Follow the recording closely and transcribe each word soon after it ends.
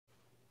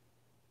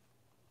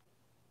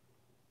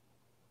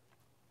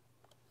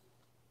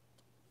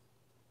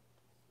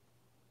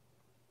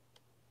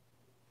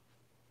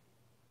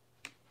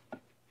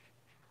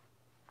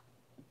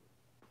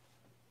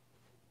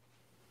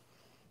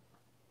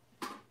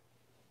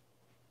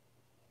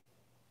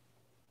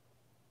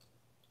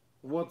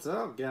What's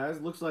up, guys?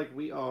 Looks like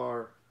we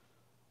are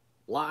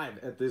live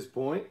at this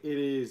point. It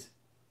is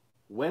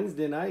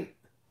Wednesday night,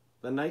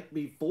 the night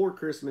before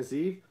Christmas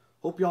Eve.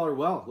 Hope y'all are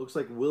well. Looks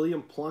like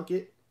William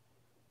Plunkett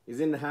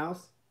is in the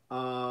house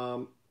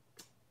and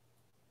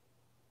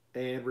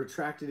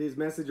retracted his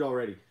message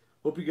already.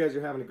 Hope you guys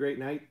are having a great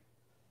night.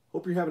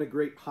 Hope you're having a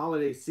great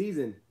holiday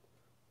season.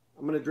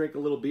 I'm going to drink a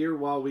little beer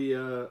while we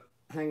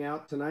hang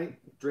out tonight.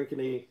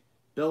 Drinking a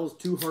Bell's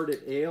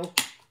Two-Hearted Ale,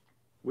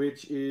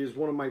 which is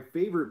one of my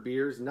favorite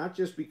beers, not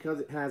just because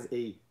it has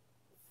a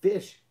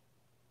fish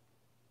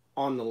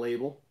on the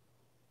label,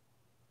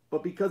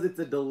 but because it's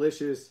a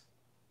delicious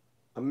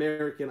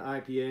American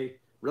IPA,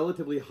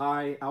 relatively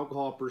high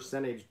alcohol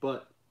percentage,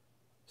 but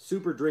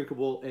super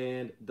drinkable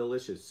and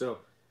delicious. So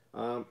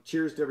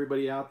cheers to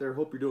everybody out there.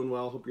 Hope you're doing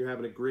well. Hope you're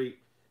having a great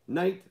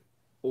night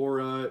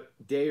or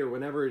day or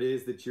whenever it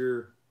is that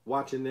you're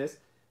watching this,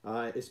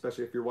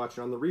 especially if you're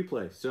watching on the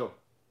replay. So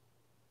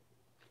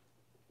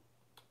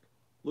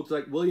looks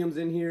like William's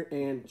in here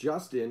and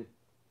Justin.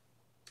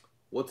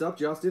 What's up,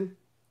 Justin?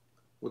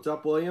 What's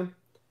up, William?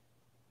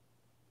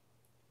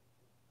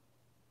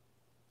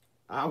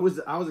 I was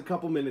a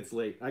couple minutes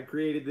late. I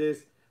created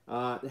this.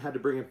 Had to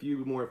bring a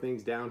few more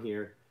things down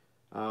here.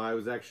 I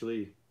was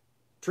actually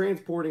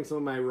transporting some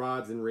of my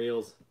rods and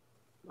reels.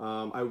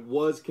 I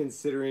was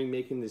considering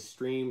making this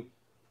stream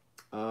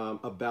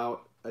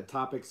about a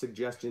topic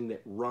suggestion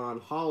that Ron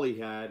Hawley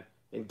had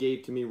and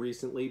gave to me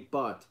recently,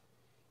 but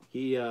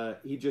he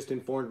just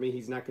informed me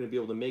he's not going to be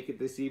able to make it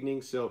this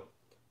evening, so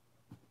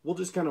we'll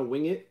just kind of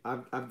wing it.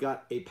 I've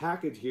got a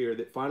package here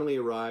that finally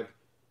arrived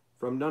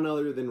from none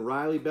other than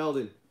Riley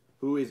Belden,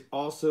 who is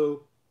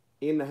also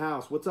in the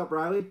house. What's up,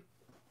 Riley?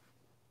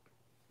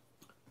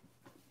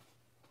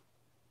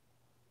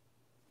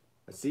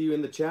 I see you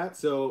in the chat,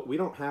 so we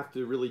don't have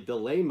to really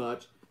delay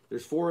much.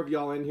 There's 4 of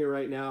y'all in here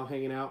right now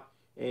hanging out,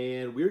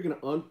 and we're going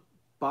to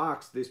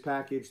unbox this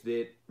package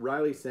that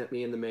Riley sent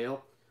me in the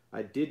mail.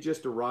 I did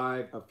just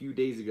arrive a few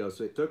days ago,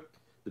 so it took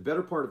the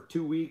better part of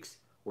 2 weeks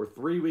or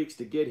 3 weeks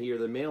to get here.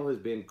 The mail has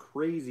been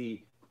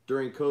crazy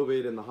during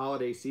COVID and the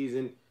holiday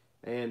season,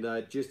 and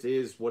it just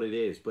is what it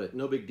is. But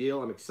no big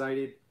deal. I'm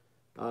excited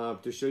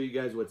to show you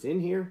guys what's in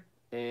here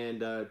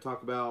and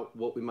talk about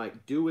what we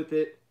might do with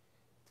it.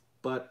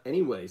 But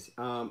anyways,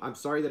 I'm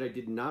sorry that I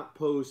did not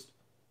post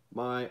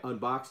my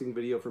unboxing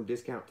video from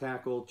Discount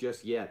Tackle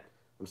just yet.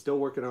 I'm still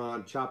working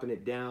on chopping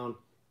it down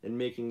and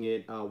making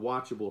it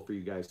watchable for you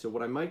guys. So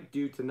what I might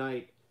do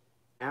tonight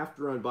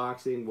after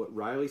unboxing what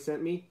Riley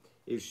sent me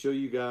is show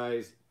you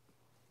guys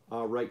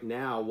right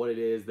now what it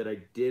is that I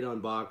did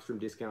unbox from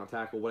Discount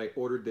Tackle, what I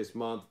ordered this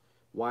month,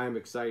 why I'm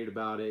excited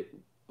about it,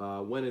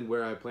 when and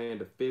where I plan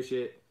to fish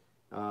it,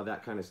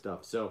 that kind of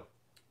stuff. So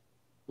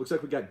looks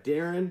like we got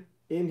Darren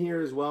in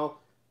here as well.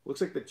 Looks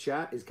like the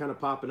chat is kind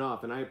of popping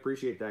off, and I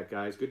appreciate that,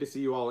 guys. Good to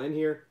see you all in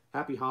here.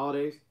 Happy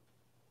holidays.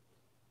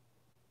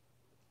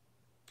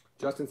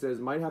 Justin says,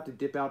 might have to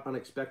dip out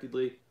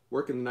unexpectedly,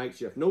 working the night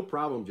shift. No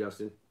problem,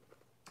 Justin.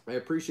 I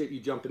appreciate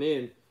you jumping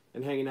in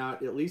and hanging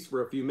out at least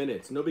for a few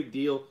minutes. No big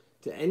deal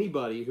to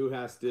anybody who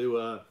has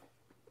to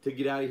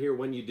get out of here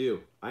when you do.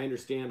 I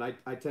understand.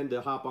 I tend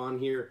to hop on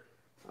here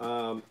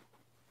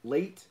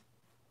late,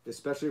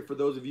 especially for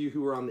those of you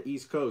who are on the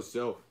East Coast.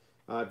 So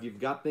if you've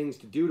got things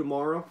to do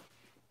tomorrow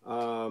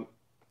and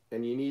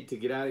you need to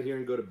get out of here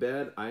and go to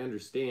bed, I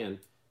understand.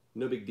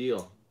 No big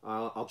deal.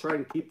 I'll try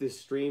and keep this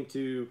stream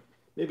to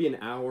maybe an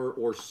hour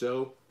or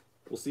so.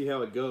 We'll see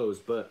how it goes,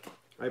 but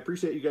I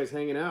appreciate you guys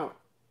hanging out.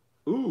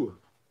 Ooh,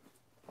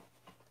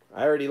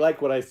 I already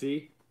like what I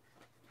see.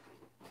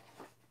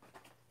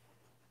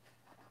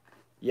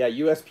 Yeah,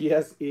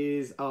 USPS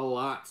is a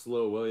lot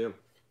slow, William.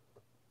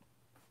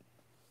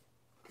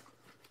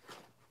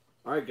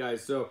 All right,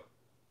 guys, so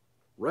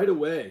right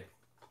away,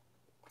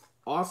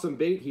 awesome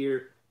bait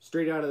here,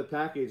 straight out of the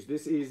package.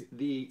 This is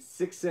the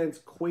 6 Sense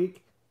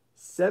Quake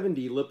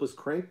 70 lipless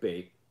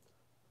crankbait.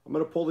 I'm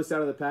going to pull this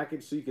out of the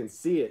package so you can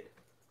see it.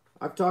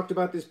 I've talked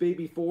about this bait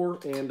before,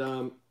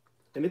 and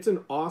it's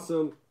an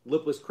awesome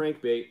lipless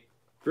crankbait.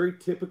 Very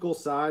typical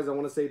size. I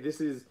want to say this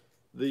is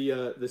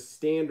the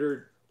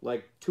standard,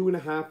 like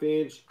 2.5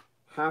 inch,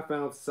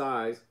 half-ounce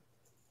size.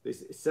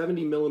 This is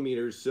 70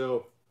 millimeters,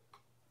 so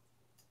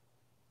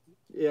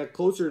yeah,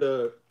 closer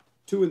to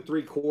 2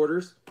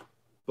 3/4,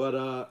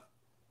 but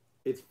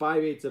it's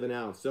 5/8 of an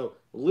ounce, so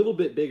a little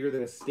bit bigger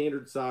than a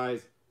standard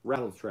size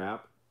rattle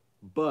trap,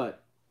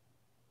 but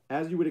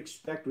as you would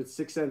expect with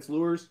 6 Sense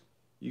lures,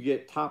 you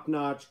get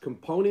top-notch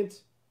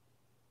components,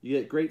 you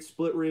get great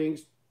split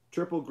rings,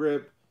 triple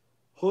grip,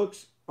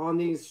 hooks on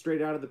these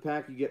straight out of the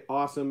pack. You get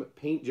awesome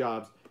paint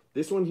jobs.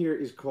 This one here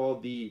is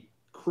called the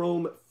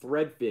Chrome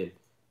Threadfin,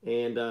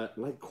 and I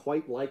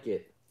quite like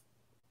it.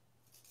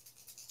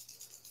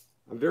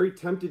 I'm very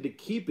tempted to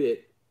keep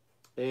it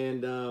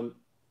and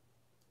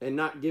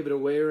not give it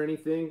away or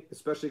anything,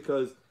 especially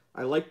because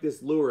I like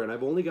this lure, and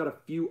I've only got a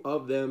few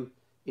of them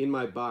in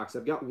my box.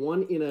 I've got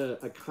one in a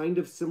kind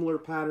of similar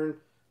pattern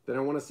that I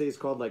want to say is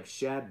called like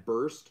Shad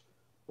Burst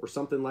or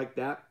something like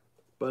that.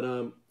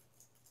 But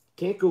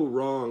can't go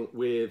wrong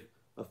with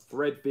a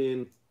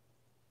threadfin,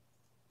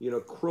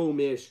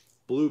 chromish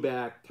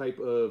blueback type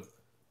of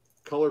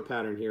color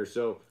pattern here.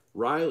 So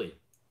Riley,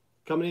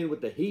 coming in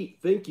with the heat.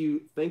 Thank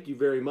you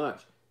very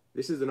much.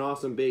 This is an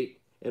awesome bait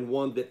and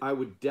one that I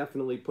would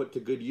definitely put to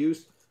good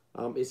use,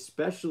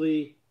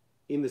 especially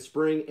in the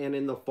spring and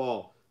in the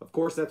fall. Of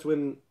course, that's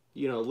when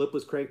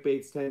lipless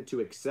crankbaits tend to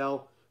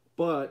excel.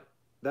 But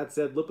that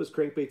said, lipless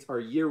crankbaits are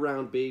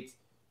year-round baits.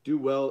 Do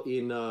well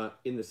in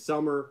the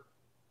summer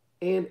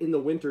and in the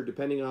winter,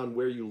 depending on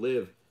where you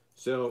live.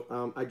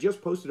 So I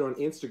just posted on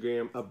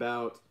Instagram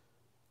about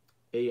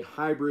a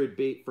hybrid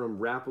bait from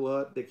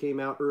Rapala that came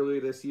out earlier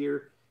this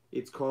year.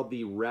 It's called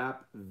the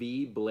Rap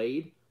V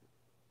Blade,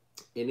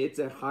 and it's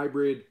a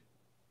hybrid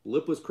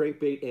lipless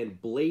crankbait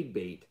and blade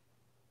bait,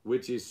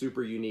 which is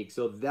super unique.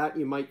 So that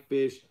you might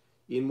fish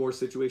in more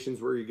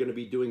situations where you're going to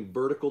be doing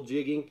vertical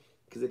jigging,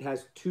 because it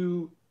has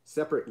two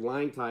separate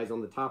line ties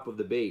on the top of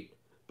the bait.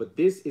 But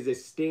this is a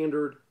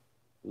standard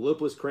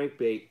lipless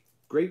crankbait.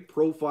 Great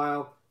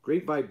profile,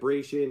 great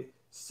vibration,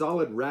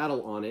 solid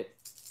rattle on it.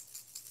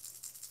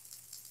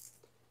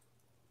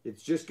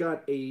 It's just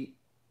got a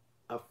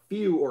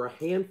few or a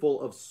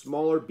handful of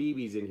smaller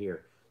BBs in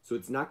here. So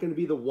it's not going to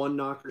be the one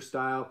knocker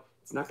style.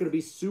 It's not going to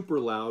be super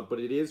loud, but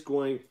it is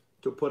going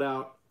to put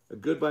out a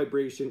good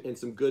vibration and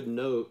some good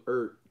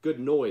good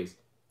noise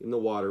in the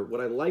water.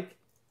 What I like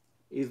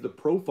is the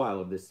profile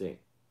of this thing.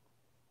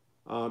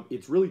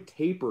 It's really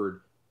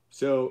tapered,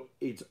 so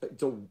it's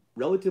a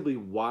relatively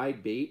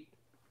wide bait,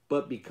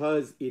 but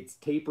because it's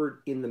tapered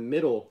in the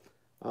middle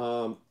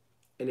and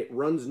it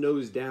runs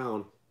nose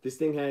down, this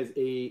thing has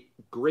a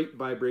great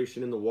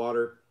vibration in the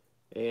water,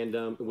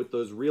 and with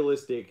those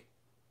realistic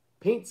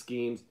paint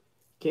schemes,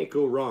 can't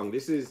go wrong.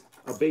 This is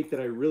a bait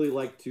that I really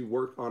like to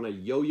work on a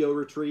yo-yo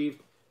retrieve.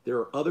 There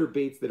are other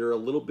baits that are a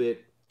little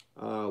bit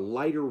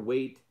lighter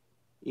weight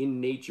in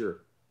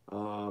nature,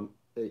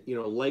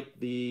 like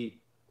the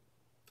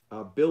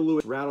Bill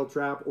Lewis Rattle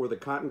Trap or the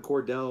Cotton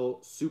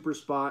Cordell Super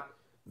Spot.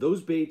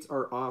 Those baits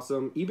are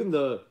awesome. Even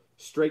the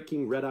Strike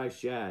King Red Eye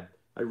Shad,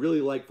 I really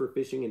like for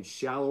fishing in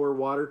shallower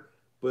water.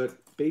 But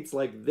baits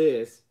like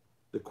this,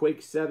 the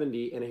Quake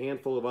 70, and a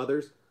handful of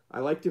others, I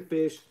like to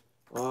fish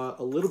a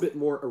little bit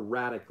more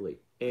erratically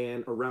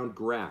and around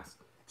grass.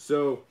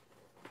 So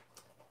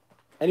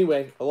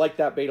anyway, I like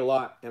that bait a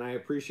lot, and I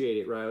appreciate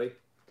it, Riley.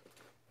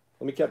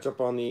 Let me catch up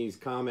on these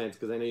comments,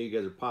 because I know you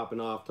guys are popping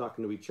off,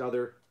 talking to each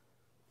other.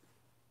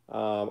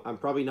 I'm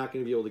probably not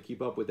going to be able to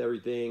keep up with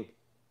everything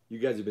you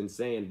guys have been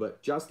saying,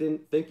 but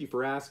Justin, thank you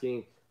for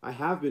asking. I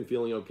have been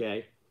feeling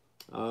okay.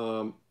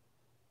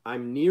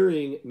 I'm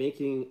nearing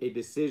making a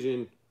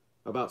decision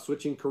about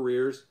switching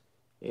careers,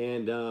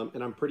 and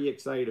I'm pretty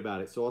excited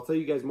about it. So I'll tell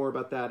you guys more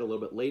about that a little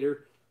bit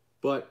later.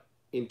 But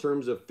in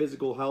terms of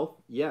physical health,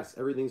 yes,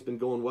 everything's been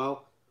going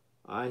well.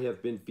 I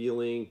have been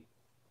feeling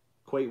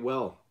quite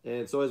well,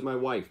 and so has my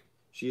wife.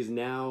 She is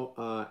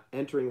now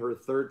entering her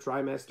third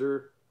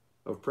trimester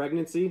of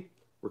pregnancy.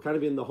 We're kind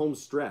of in the home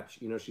stretch.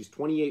 She's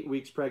 28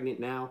 weeks pregnant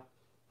now,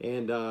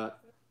 and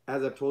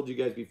as I've told you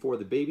guys before,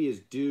 the baby is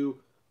due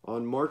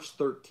on March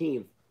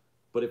 13th,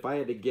 but if I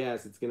had to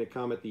guess, it's going to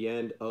come at the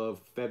end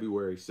of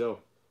February. So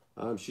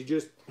she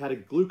just had a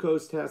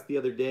glucose test the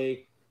other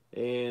day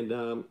and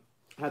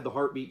had the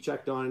heartbeat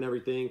checked on and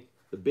everything.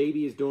 The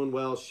baby is doing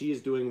well. She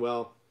is doing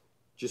well.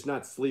 Just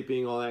not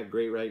sleeping all that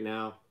great right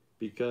now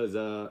because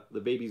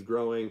the baby's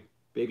growing.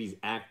 Baby's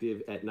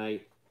active at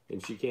night,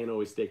 and she can't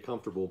always stay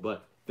comfortable.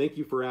 But thank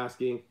you for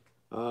asking.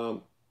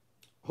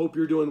 Hope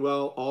you're doing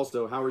well.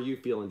 Also, how are you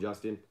feeling,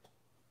 Justin?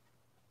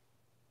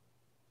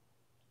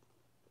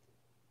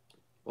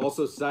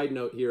 Also, side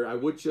note here, I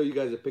would show you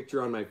guys a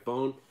picture on my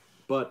phone,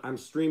 but I'm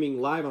streaming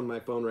live on my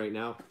phone right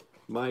now.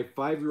 My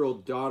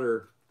 5-year-old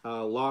daughter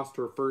lost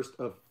her first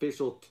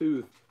official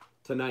tooth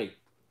tonight,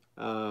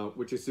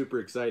 which is super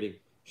exciting.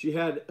 She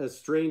had a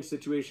strange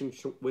situation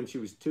when she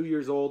was 2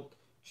 years old.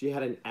 She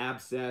had an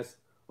abscess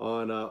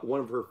on one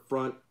of her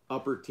front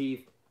upper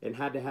teeth and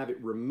had to have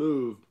it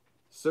removed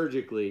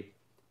surgically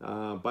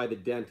by the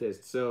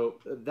dentist. So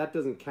that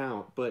doesn't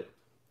count, but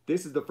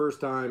this is the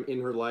first time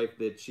in her life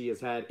that she has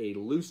had a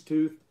loose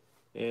tooth,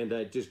 and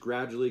it just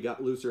gradually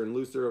got looser and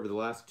looser over the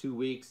last 2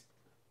 weeks.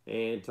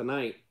 And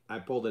tonight, I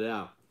pulled it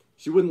out.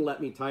 She wouldn't let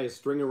me tie a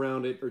string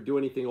around it or do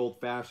anything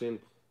old-fashioned,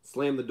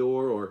 slam the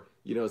door or,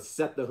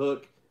 set the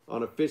hook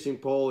on a fishing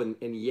pole and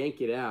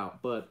yank it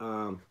out. But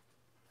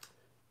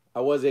I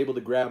was able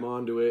to grab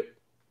onto it,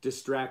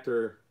 distract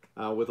her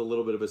with a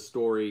little bit of a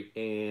story,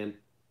 and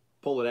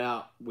pull it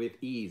out with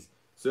ease.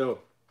 So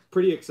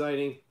pretty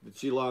exciting that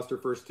she lost her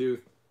first tooth.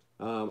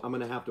 I'm going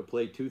to have to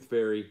play Tooth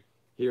Fairy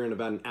here in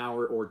about an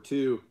hour or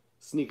two,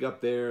 sneak up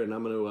there, and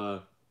I'm going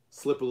to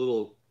slip a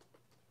little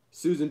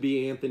Susan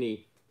B.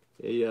 Anthony,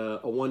 a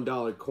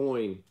 $1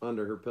 coin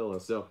under her pillow.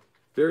 So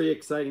very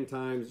exciting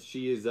times.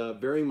 She is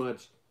very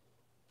much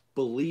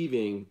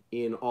believing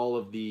in all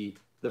of the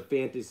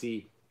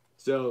fantasy.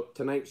 So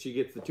tonight she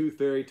gets the Tooth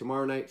Fairy.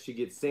 Tomorrow night she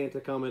gets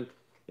Santa coming,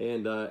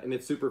 and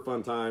it's super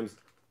fun times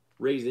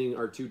raising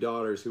our two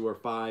daughters who are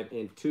 5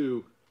 and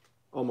 2,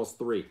 almost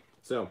 3.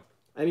 So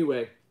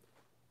anyway,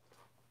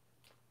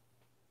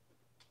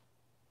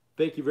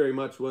 Thank you very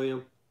much,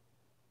 William.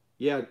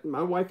 Yeah,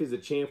 my wife is a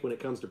champ when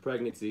it comes to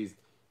pregnancies.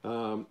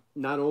 Not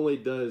only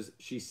does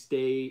she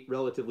stay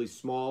relatively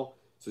small,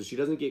 so she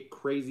doesn't get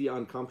crazy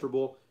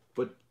uncomfortable,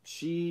 but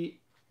she,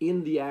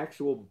 in the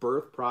actual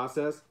birth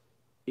process,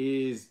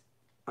 is,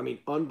 I mean,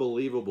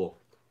 unbelievable.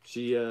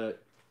 She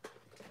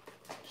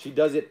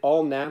does it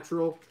all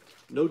natural,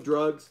 no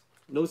drugs,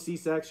 no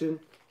C-section,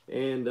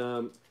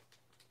 and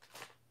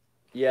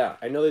yeah,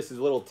 I know this is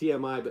a little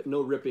TMI, but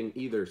no ripping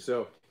either.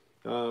 So,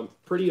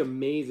 pretty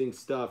amazing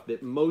stuff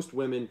that most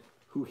women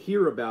who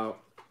hear about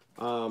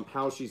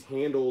how she's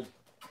handled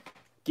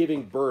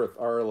giving birth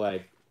are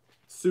like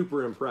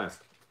super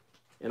impressed.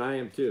 And I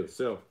am too.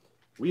 So,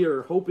 we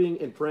are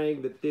hoping and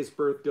praying that this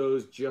birth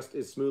goes just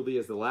as smoothly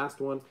as the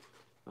last one.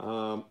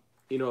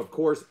 You know, of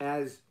course,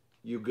 as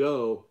you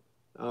go,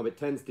 it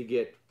tends to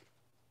get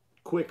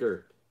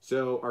quicker.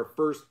 So, our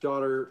first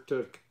daughter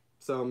took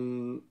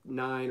some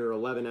 9 or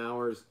 11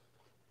 hours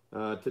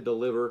to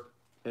deliver,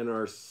 and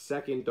our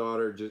second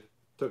daughter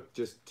took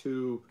just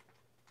 2,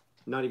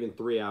 not even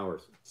 3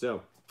 hours.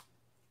 So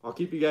I'll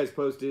keep you guys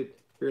posted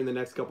here in the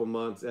next couple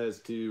months as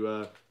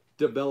to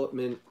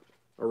development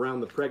around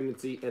the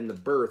pregnancy and the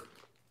birth.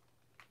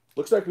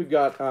 Looks like we've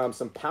got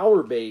some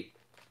power bait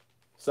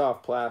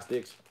soft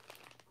plastics.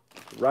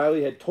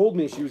 Riley had told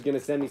me she was going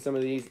to send me some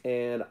of these,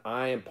 and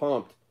I am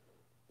pumped.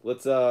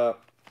 Let's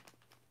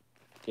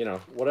you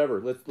know, whatever.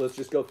 Let's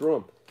just go through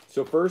them.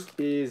 So first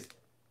is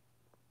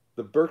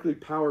the Berkeley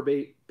Power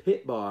Bait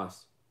Pit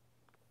Boss,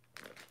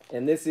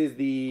 and this is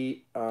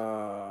the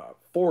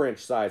 4-inch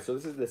size. So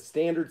this is the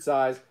standard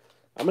size.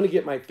 I'm gonna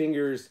get my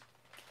fingers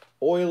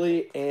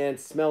oily and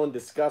smelling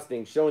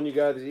disgusting showing you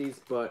guys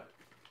these, but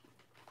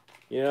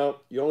you know,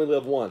 you only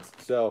live once.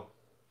 So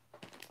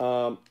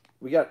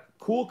we got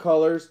cool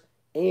colors,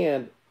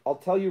 and I'll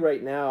tell you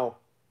right now,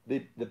 the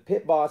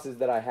Pit Bosses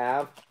that I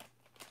have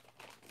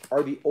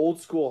are the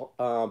old school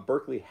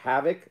Berkeley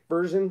Havoc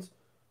versions,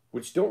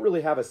 which don't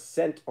really have a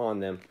scent on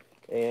them.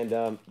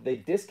 And they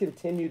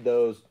discontinued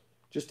those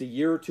just a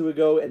year or two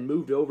ago and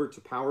moved over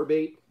to Power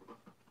Bait.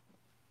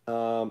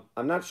 I'm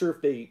not sure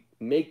if they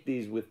make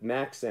these with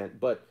Max scent,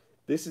 but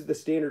this is the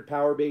standard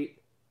Power Bait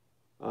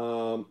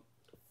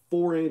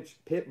 4-inch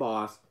Pit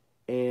Boss,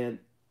 and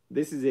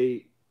this is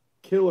a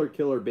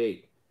killer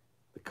bait.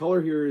 The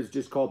color here is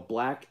just called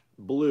Black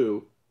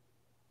Blue,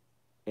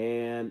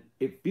 and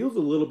it feels a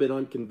little bit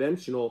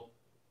unconventional,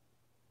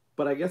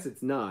 but I guess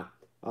it's not.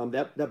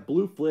 That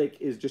blue flick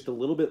is just a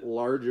little bit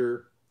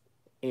larger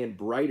and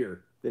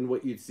brighter than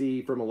what you'd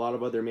see from a lot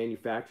of other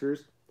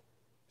manufacturers.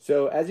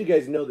 So as you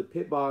guys know, the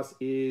Pit Boss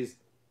is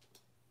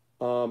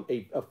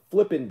a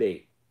flippin'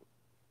 bait.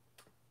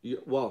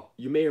 Well,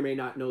 you may or may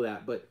not know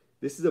that, but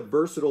this is a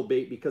versatile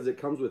bait because it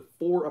comes with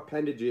 4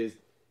 appendages,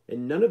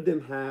 and none of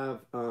them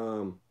have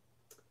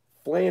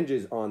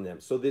flanges on them.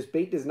 So this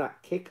bait does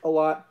not kick a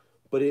lot,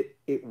 but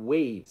it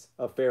weighs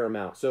a fair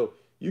amount. So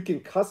you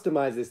can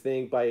customize this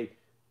thing by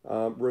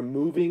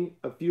removing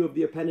a few of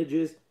the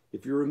appendages.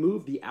 If you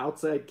remove the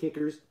outside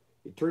kickers,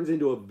 it turns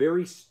into a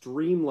very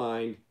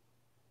streamlined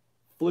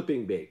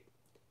flipping bait.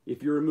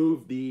 If you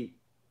remove the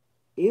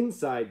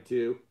inside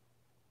 2,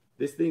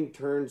 this thing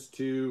turns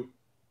to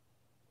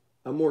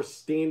a more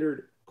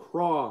standard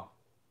craw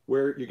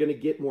where you're going to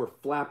get more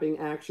flapping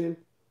action.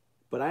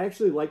 But I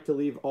actually like to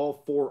leave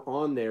all 4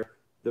 on there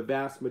the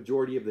vast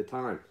majority of the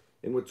time.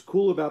 And what's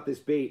cool about this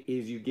bait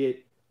is you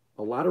get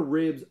a lot of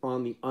ribs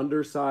on the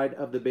underside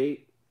of the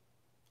bait.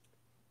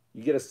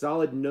 You get a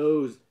solid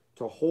nose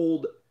to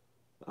hold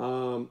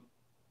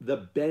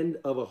the bend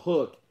of a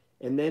hook.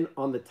 And then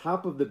on the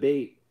top of the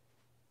bait,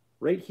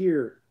 right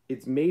here,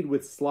 it's made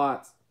with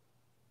slots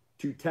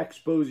to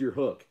expose your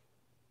hook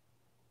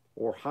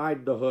or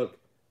hide the hook,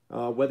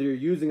 whether you're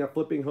using a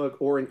flipping hook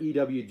or an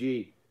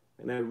EWG.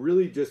 And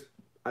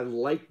I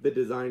like the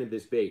design of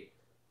this bait.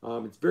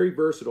 It's very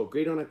versatile.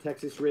 Great on a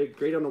Texas rig,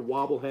 great on a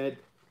wobble head,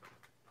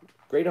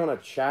 great on a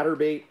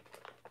chatterbait.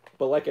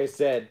 But like I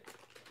said,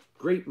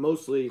 great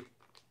mostly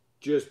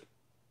just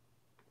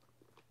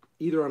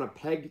either on a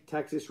peg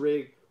Texas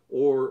rig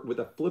or with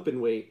a flipping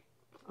weight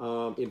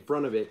in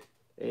front of it.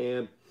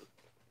 And,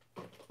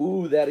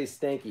 ooh, that is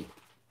stanky.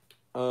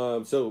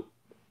 So,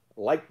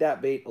 like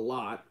that bait a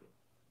lot.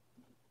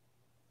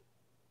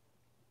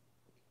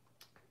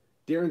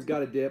 Darren's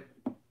got a dip.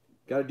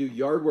 Got to do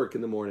yard work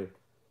in the morning.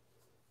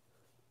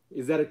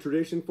 Is that a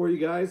tradition for you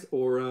guys,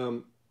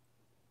 or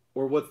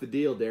what's the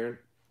deal, Darren?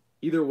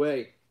 Either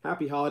way,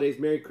 happy holidays,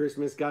 Merry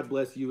Christmas. God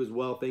bless you as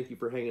well. Thank you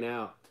for hanging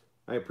out.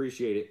 I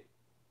appreciate it.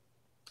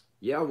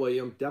 Yeah,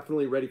 William,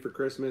 definitely ready for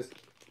Christmas.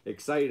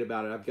 Excited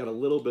about it. I've got a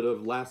little bit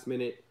of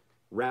last-minute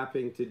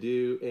wrapping to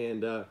do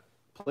and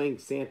playing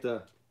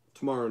Santa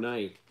tomorrow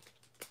night.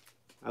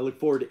 I look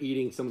forward to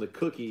eating some of the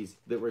cookies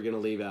that we're going to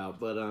leave out.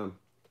 But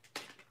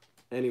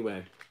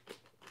anyway.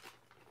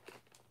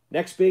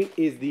 Next bait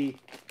is the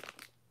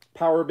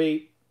Power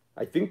Bait.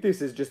 I think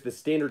this is just the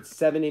standard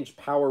 7-inch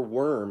power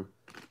worm.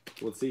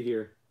 Let's see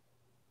here.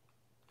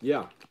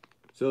 Yeah.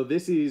 So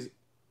this is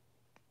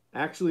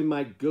actually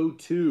my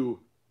go-to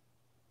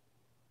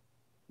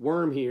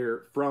worm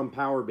here from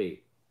Powerbait.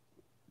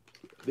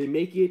 They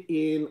make it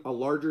in a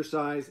larger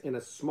size and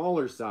a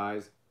smaller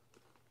size,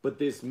 but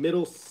this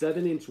middle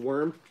 7-inch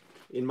worm,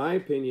 in my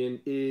opinion,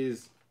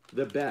 is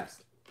the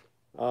best.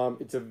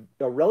 It's a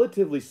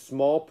relatively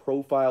small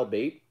profile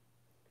bait,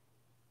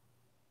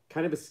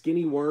 kind of a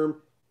skinny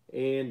worm,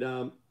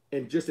 and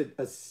just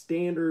a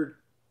standard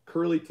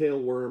curly tail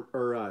worm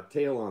or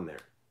tail on there.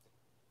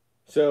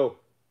 So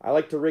I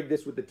like to rig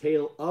this with the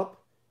tail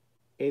up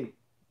and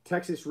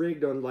Texas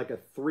rigged on like a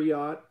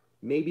 3/0,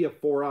 maybe a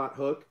 4/0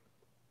 hook.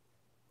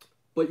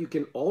 But you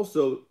can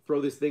also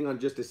throw this thing on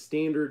just a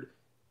standard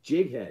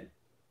jig head,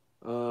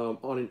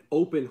 on an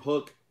open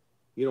hook,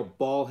 you know,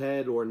 ball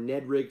head or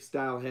Ned rig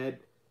style head,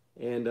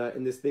 and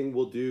this thing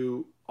will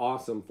do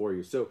awesome for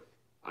you. So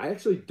I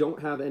actually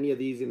don't have any of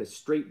these in a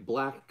straight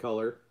black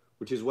color,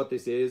 which is what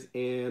this is,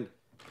 and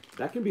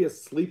that can be a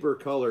sleeper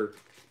color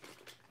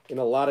in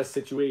a lot of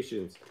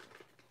situations.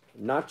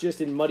 Not just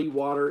in muddy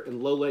water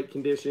and low light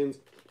conditions,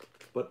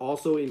 but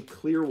also in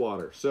clear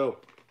water. So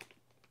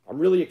I'm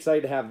really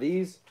excited to have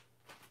these.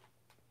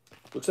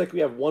 Looks like we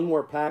have one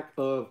more pack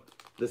of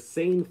the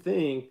same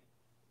thing,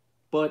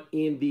 but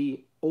in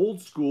the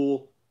old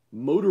school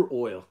motor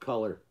oil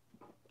color.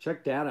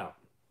 Check that out.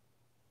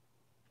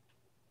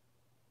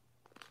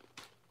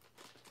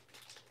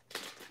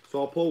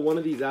 So I'll pull one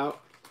of these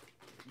out.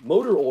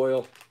 Motor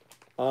oil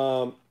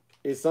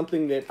is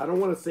something that I don't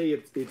want to say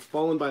it's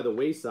fallen by the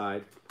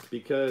wayside,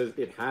 because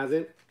it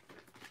hasn't.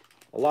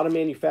 A lot of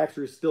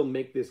manufacturers still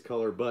make this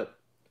color, but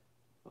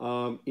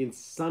in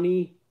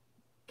sunny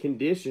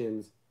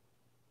conditions,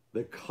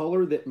 the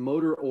color that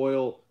motor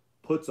oil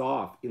puts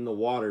off in the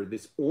water,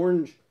 this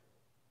orange,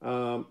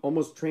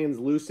 almost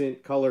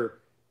translucent color,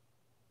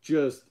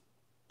 just,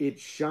 it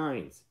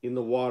shines in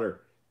the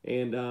water.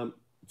 And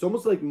it's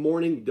almost like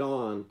morning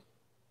dawn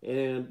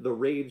and the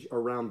rage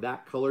around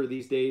that color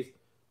these days,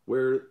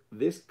 where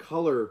this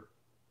color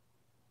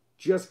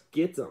just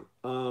gets them.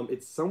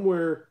 It's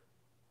somewhere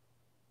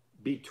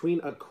between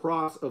a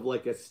cross of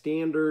like a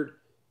standard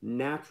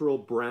natural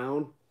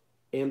brown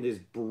and this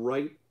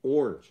bright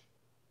orange,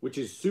 which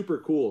is super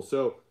cool.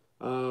 So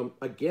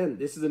again,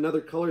 this is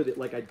another color that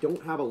like I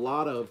don't have a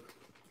lot of.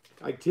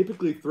 I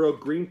typically throw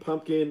green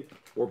pumpkin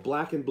or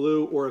black and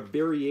blue or a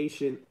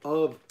variation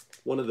of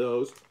one of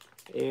those.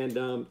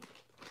 And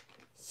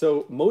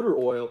so motor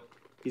oil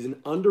is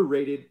an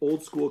underrated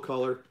old school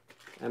color,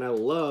 and I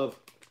love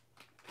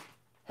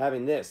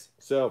having this.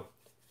 So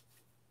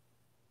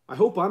I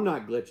hope I'm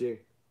not glitching.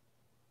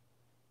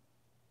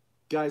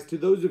 Guys, to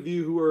those of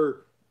you who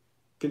are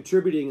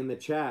contributing in the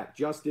chat,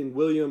 Justin,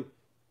 William,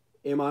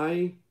 am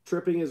I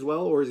tripping as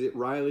well, or is it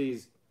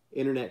Riley's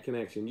internet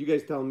connection? You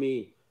guys tell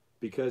me,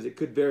 because it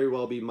could very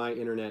well be my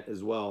internet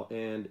as well.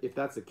 And if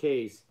that's the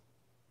case,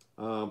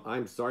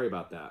 I'm sorry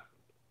about that.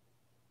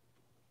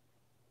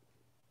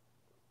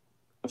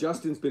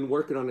 Justin's been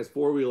working on his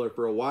four-wheeler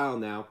for a while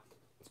now.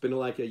 It's been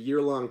like a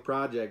year-long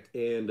project,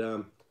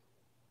 and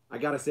I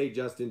gotta say,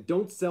 Justin,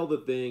 don't sell the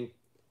thing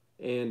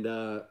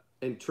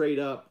and trade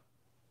up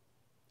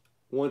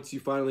once you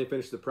finally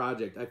finish the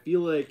project. I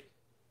feel like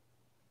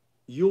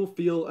you'll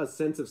feel a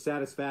sense of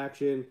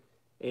satisfaction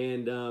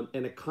and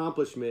an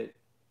accomplishment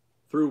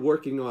through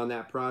working on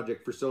that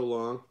project for so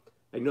long.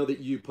 I know that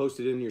you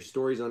posted in your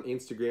stories on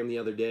Instagram the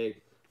other day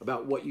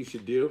about what you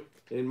should do.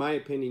 And in my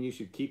opinion, you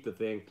should keep the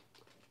thing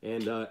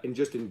and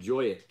just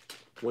enjoy it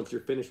once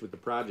you're finished with the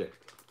project.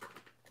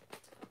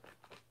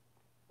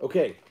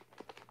 Okay,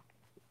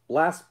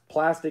 last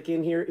plastic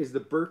in here is the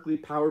Berkley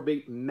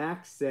Powerbait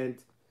Max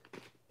Scent,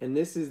 and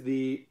this is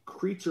the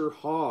Creature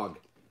Hog,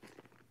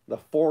 the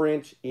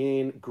 4-inch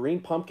in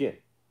green pumpkin.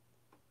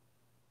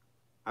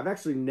 I've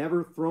actually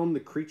never thrown the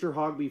Creature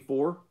Hog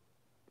before,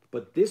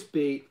 but this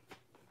bait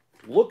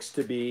looks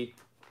to be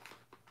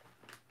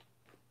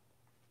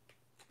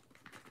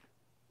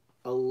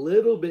a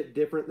little bit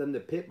different than the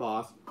Pit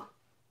Boss,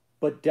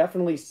 but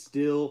definitely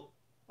still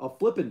a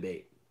flippin'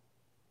 bait.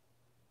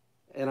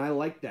 And I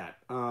like that.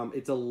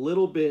 It's a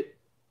little bit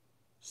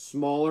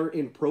smaller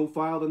in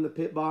profile than the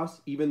Pit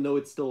Boss, even though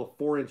it's still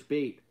a 4-inch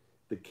bait.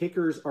 The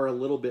kickers are a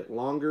little bit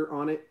longer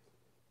on it,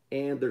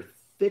 and they're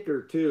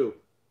thicker too.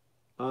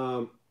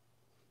 Oh,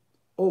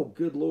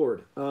 good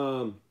Lord.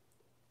 I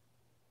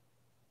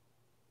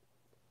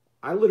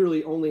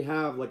literally only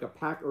have like a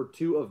pack or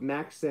two of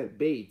Max Scent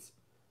baits,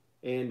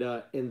 and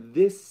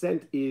this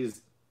scent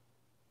is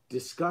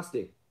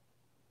disgusting.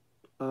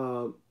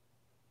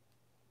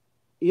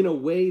 In a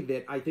way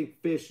that I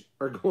think fish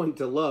are going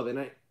to love.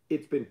 And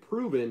it's been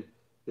proven,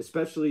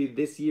 especially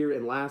this year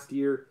and last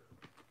year,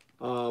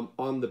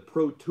 on the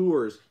pro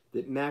tours,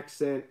 that Max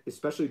Scent,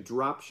 especially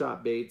drop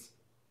shot baits,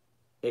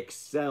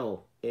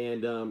 excel,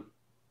 and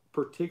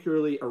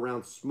particularly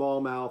around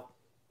smallmouth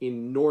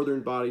in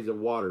northern bodies of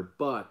water.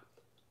 But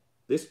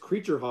this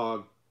Creature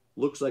Hog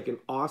looks like an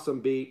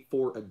awesome bait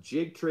for a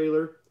jig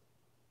trailer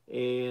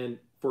and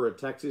for a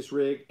Texas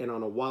rig and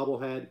on a wobble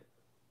head,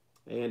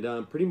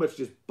 and pretty much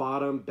just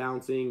bottom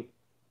bouncing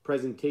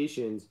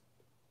presentations,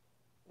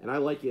 and I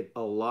like it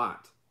a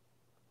lot.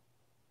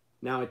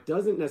 Now, it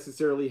doesn't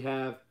necessarily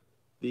have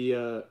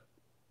the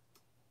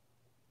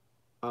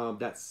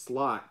that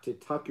slot to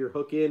tuck your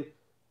hook in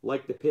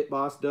like the Pit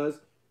Boss does.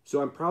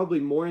 So I'm probably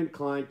more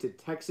inclined to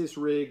Texas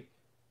rig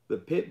the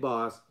Pit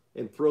Boss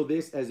and throw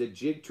this as a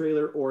jig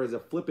trailer or as a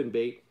flipping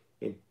bait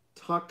and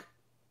tuck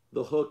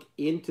the hook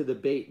into the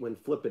bait when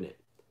flipping it.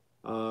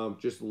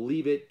 Just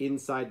leave it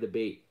inside the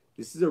bait.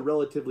 This is a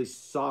relatively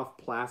soft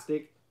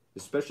plastic,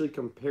 especially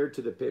compared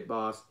to the Pit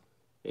Boss,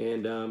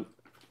 and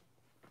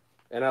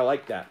I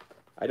like that.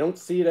 I don't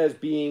see it as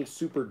being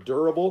super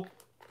durable,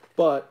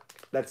 but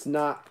that's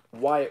not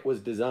why it was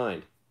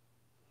designed.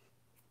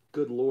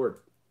 Good Lord.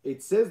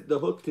 It says the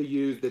hook to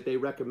use that they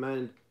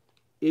recommend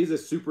is a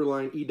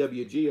Superline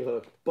EWG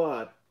hook,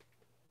 but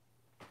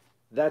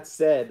that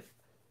said,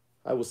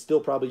 I will still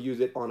probably use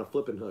it on a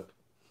flipping hook.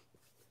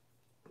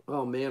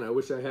 Oh man, I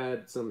wish I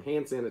had some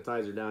hand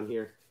sanitizer down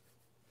here.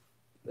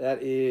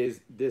 That is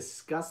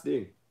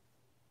disgusting.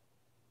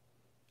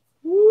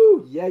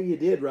 Woo! Yeah, you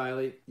did,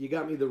 Riley. You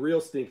got me the real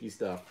stinky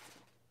stuff.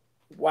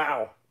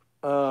 Wow.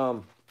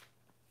 I'm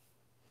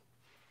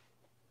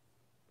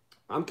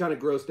kind of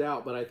grossed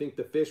out, but I think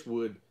the fish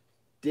would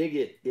dig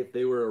it if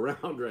they were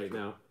around right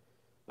now.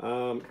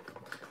 All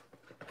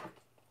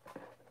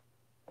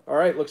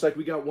right, looks like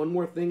we got one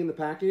more thing in the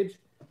package.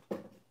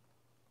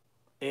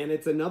 And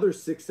it's another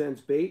 6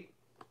 cents bait.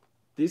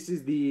 This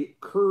is the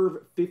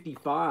Curve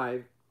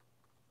 55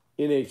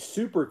 in a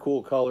super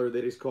cool color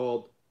that is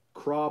called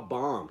Craw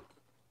Bomb.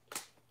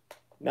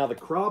 Now the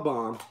Craw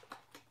Bomb,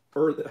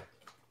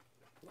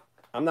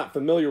 I'm not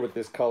familiar with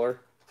this color.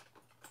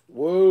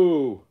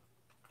 Whoa.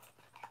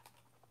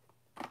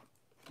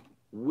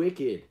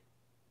 Wicked.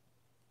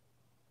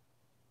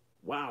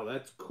 Wow,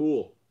 that's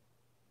cool.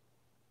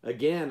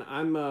 Again,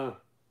 I'm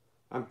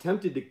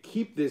tempted to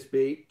keep this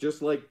bait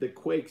just like the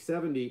Quake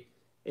 70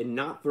 and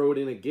not throw it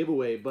in a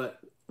giveaway, but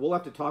we'll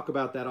have to talk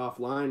about that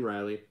offline,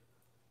 Riley.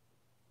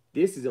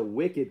 This is a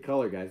wicked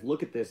color, guys.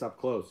 Look at this up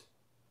close.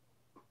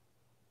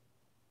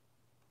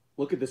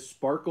 Look at the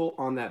sparkle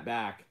on that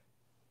back.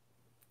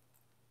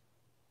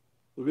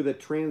 Look at the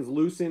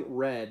translucent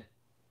red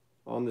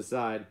on the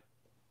side.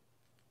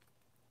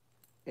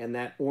 And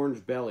that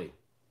orange belly.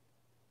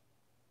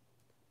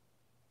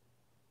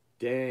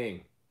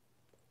 Dang.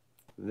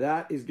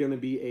 That is going to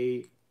be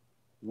a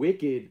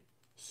wicked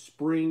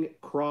spring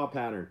craw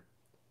pattern.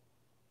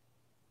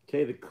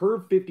 Okay, the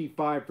Curve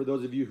 55, for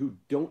those of you who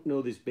don't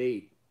know this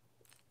bait,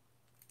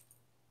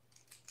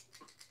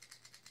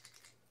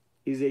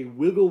 is a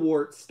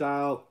wigglewort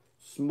style,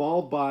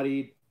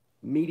 small-bodied,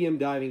 medium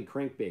diving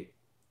crankbait.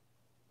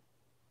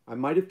 I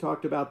might have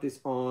talked about this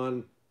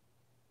on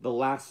the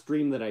last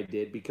stream that I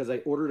did because I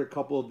ordered a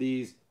couple of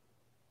these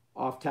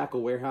off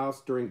Tackle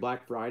Warehouse during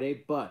Black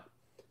Friday, but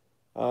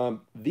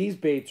these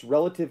baits,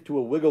 relative to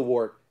a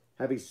wigglewort,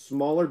 have a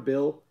smaller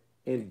bill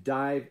and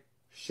dive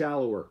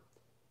shallower.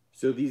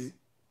 So these,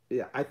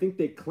 yeah, I think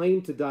they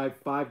claim to dive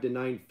 5 to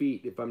 9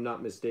 feet, if I'm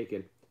not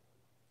mistaken.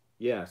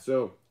 Yeah,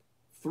 so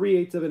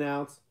 3/8 of an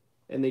ounce,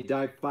 and they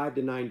dive 5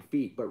 to 9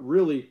 feet. But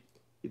really,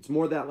 it's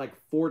more that like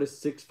 4 to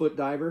 6 foot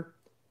diver.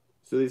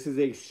 So this is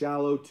a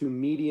shallow to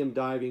medium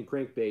diving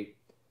crankbait,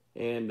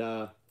 and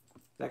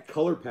that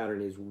color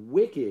pattern is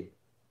wicked.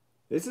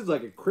 This is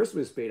like a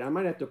Christmas bait. I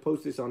might have to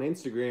post this on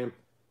Instagram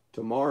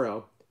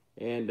tomorrow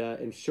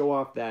and show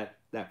off that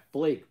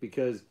flake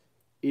because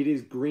it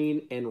is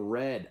green and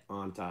red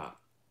on top.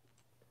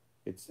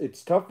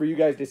 It's tough for you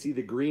guys to see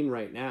the green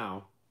right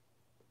now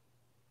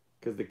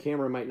because the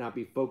camera might not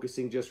be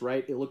focusing just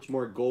right. It looks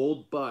more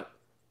gold, but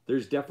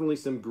there's definitely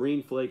some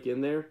green flake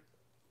in there,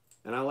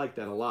 and I like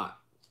that a lot.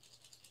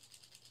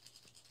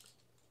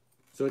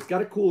 So it's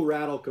got a cool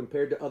rattle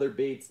compared to other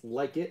baits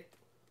like it.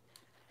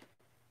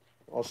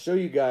 I'll show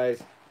you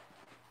guys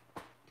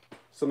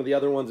some of the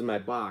other ones in my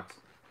box.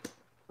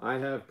 I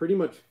have pretty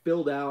much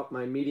filled out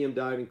my medium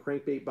diving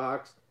crankbait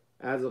box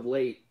as of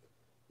late,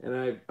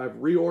 and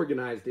I've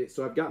reorganized it.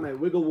 So I've got my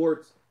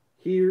wiggleworts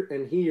here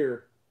and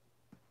here.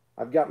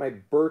 I've got my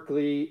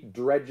Berkeley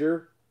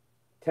Dredger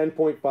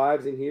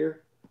 10.5s in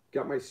here.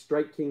 Got my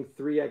Strike King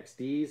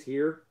 3XDs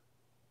here.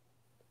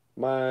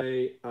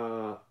 My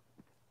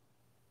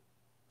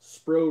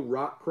Spro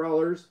rock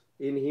crawlers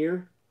in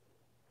here.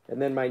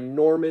 And then my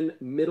Norman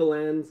middle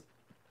ends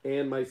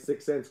and my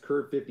 6 cents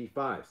Curve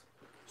 55s.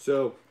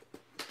 So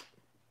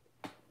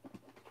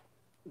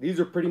these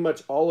are pretty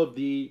much all of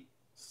the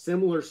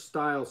similar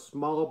style,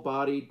 small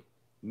bodied,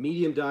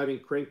 medium diving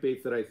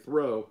crankbaits that I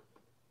throw.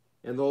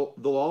 And they'll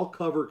all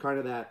cover kind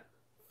of that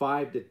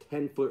 5 to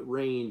 10 foot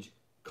range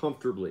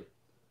comfortably.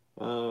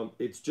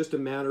 It's just a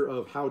matter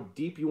of how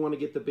deep you want to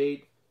get the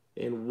bait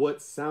and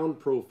what sound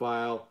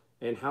profile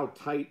and how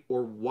tight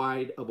or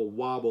wide of a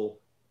wobble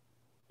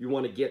you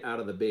want to get out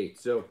of the bait.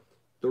 So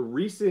the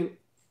recent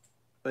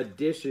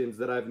additions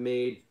that I've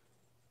made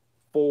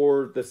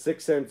for the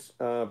 6 cents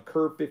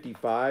Curve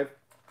 55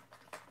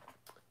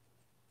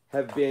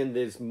 have been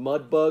this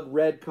Mudbug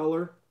red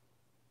color,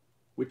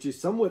 which is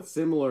somewhat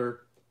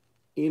similar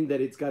in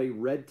that it's got a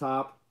red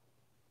top,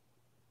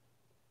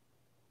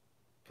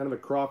 kind of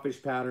a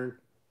crawfish pattern,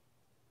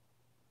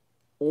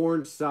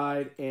 orange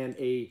side and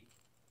a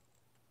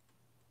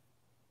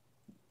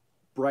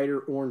brighter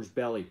orange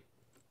belly.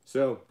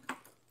 So,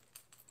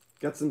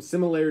 got some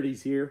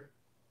similarities here.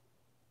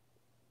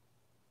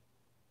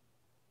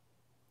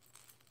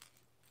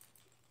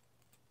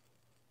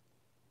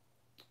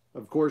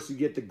 Of course, you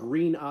get the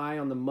green eye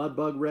on the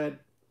Mudbug Red,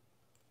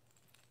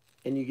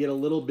 and you get a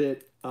little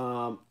bit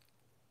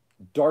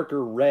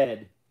darker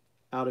red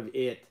out of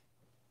it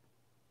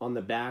on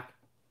the back,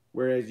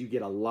 whereas you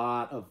get a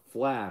lot of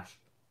flash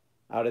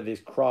out of this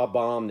Craw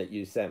Bomb that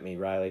you sent me,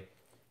 Riley.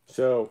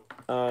 So,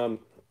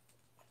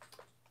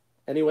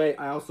 anyway,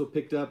 I also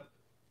picked up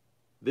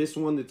this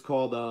one that's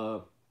called,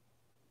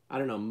 I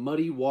don't know,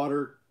 Muddy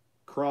Water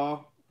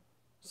Craw,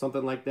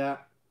 something like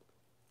that.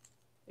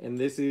 And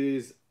this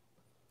is,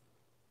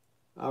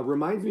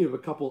 reminds me of a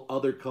couple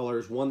other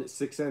colors, one that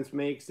 6th Sense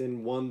makes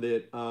and one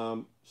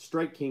that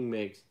Strike King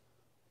makes.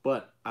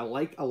 But I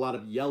like a lot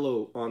of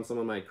yellow on some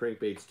of my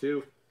crankbaits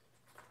too.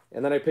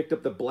 And then I picked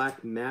up the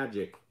Black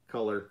Magic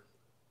color,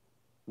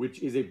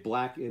 which is a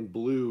black and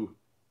blue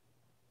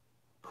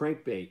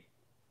crankbait,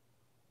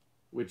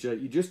 which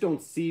you just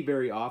don't see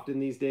very often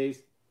these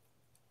days.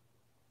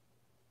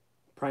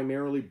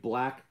 Primarily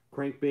black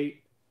crankbait,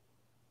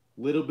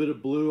 little bit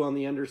of blue on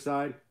the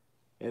underside,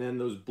 and then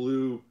those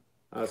blue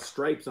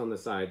stripes on the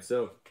side.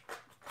 So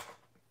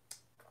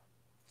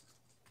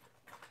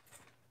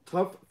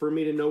tough for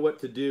me to know what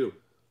to do.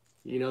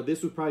 You know,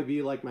 this would probably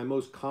be like my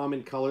most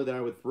common color that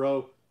I would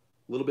throw.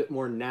 A little bit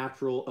more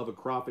natural of a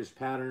crawfish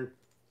pattern,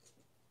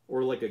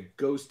 or like a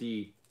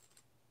ghosty.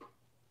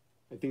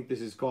 I think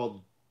this is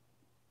called,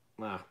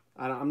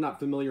 I'm not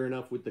familiar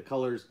enough with the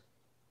colors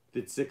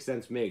that 6th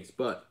Sense makes,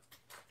 but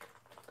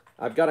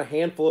I've got a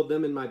handful of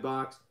them in my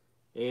box,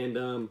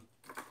 and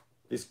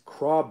this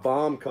Craw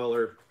Bomb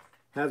color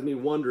has me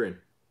wondering,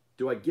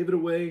 do I give it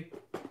away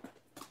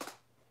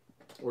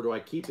or do I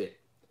keep it?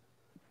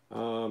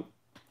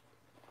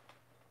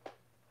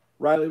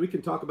 Riley, we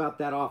can talk about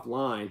that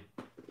offline,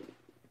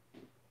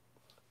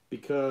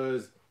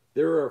 because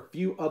there are a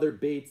few other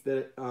baits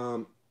that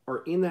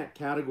are in that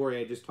category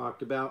I just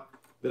talked about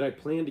that I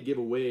plan to give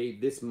away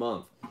this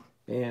month.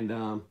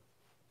 And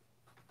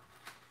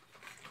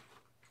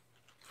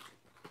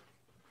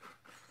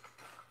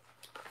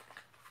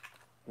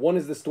one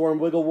is the Storm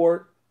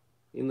Wigglewort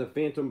in the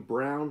Phantom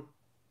Brown,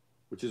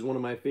 which is one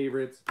of my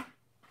favorites.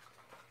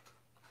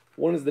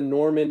 One is the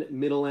Norman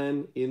Middle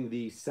End in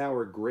the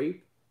Sour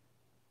Grape,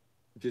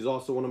 which is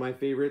also one of my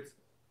favorites.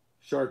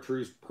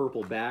 Chartreuse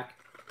Purple Back.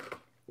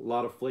 A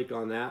lot of flake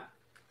on that.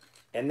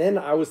 And then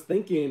I was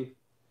thinking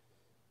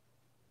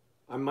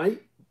I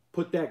might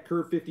put that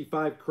Curve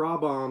 55 Craw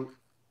Bomb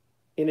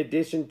in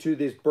addition to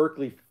this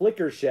Berkeley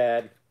Flicker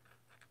Shad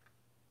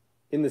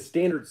in the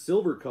standard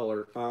silver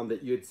color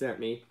that you had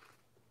sent me.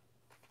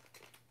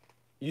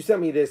 You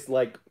sent me this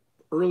like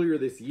earlier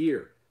this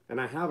year, and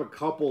I have a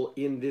couple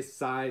in this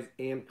size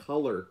and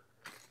color.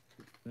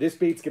 This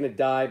bait's going to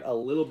dive a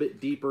little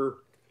bit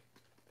deeper,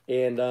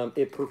 and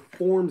it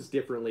performs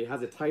differently,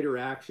 has a tighter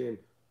action,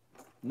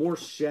 more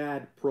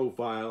shad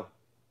profile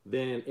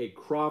than a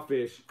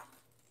crawfish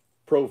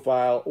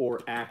profile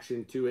or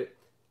action to it.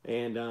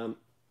 And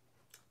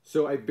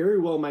so I very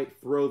well might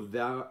throw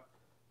that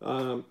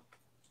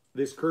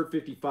this Curve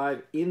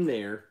 55 in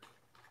there,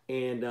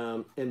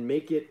 and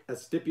make it a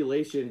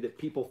stipulation that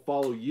people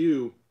follow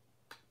you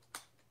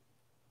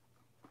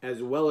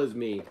as well as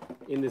me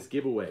in this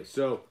giveaway.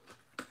 So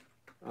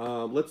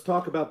let's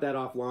talk about that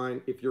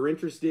offline. If you're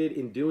interested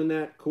in doing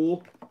that,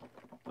 cool.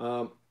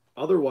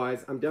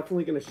 Otherwise, I'm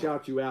definitely going to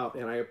shout you out,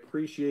 and I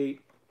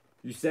appreciate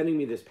you sending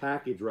me this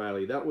package,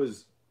 Riley. That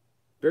was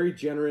very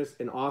generous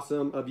and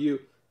awesome of you.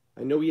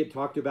 I know we had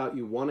talked about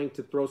you wanting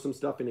to throw some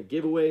stuff in a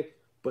giveaway,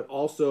 but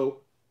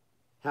also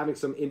having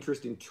some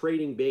interest in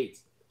trading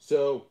baits.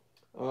 So,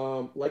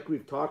 like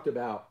we've talked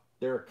about,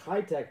 there are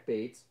Kitech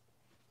baits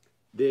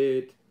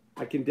that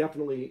I can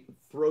definitely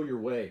throw your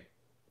way.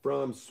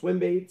 From swim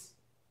baits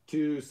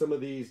to some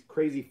of these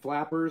crazy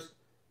flappers,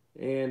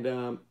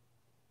 and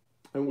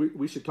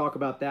we should talk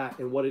about that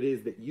and what it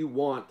is that you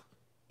want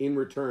in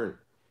return.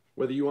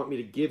 Whether you want me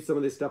to give some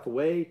of this stuff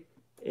away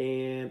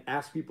and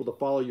ask people to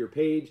follow your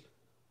page,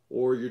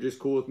 or you're just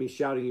cool with me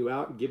shouting you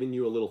out and giving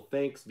you a little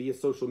thanks via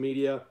social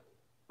media,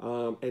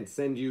 and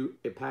send you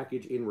a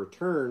package in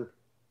return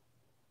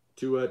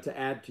to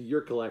add to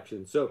your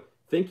collection. So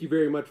thank you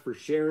very much for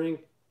sharing,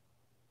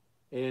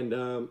 and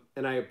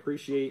I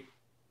appreciate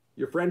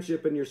your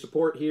friendship and your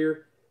support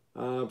here.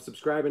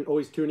 Subscribing,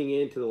 always tuning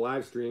in to the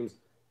live streams.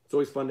 It's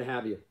always fun to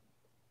have you.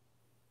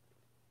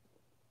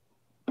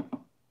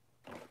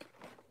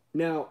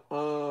 Now,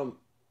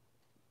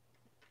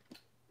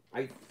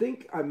 I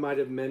think I might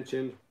have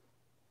mentioned,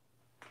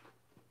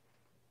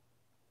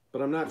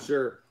 but I'm not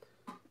sure.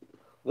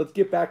 Let's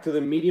get back to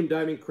the medium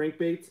diving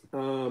crankbaits.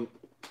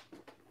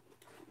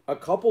 A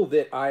couple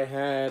that I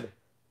had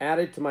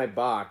added to my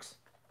box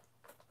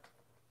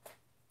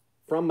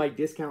from my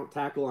discount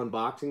tackle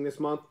unboxing this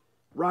month.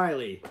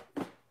 Riley,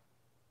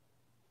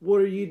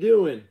 what are you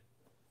doing?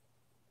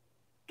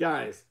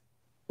 Guys,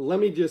 let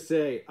me just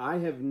say, I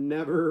have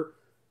never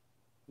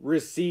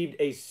received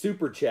a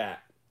super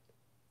chat.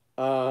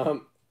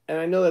 And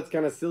I know that's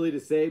kind of silly to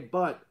say,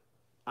 but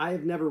I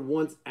have never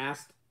once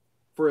asked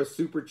for a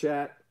super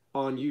chat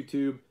on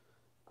YouTube.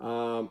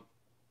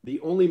 The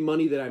only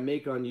money that I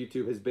make on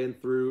YouTube has been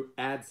through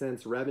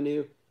AdSense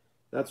revenue.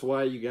 That's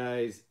why you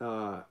guys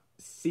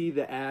see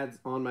the ads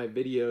on my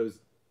videos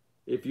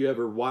if you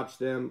ever watch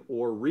them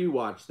or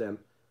rewatch them.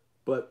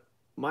 But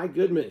my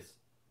goodness,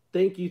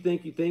 thank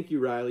you,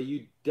 Riley.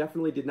 You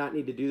definitely did not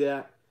need to do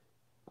that.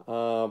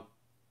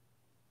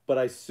 But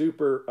I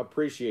super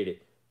appreciate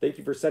it. Thank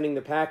you for sending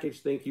the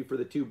package. Thank you for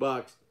the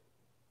 $2.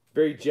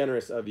 Very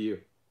generous of you.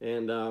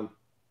 And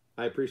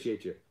I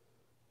appreciate you.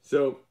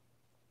 So,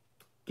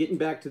 getting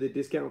back to the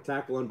discount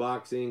tackle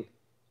unboxing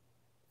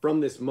from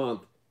this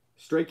month,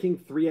 Strike King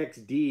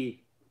 3XD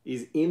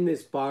is in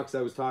this box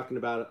I was talking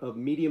about of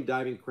medium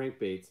diving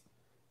crankbaits.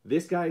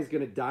 This guy is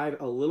going to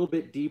dive a little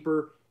bit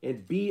deeper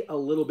and be a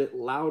little bit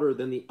louder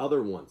than the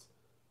other ones.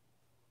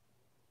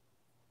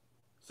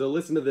 So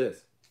listen to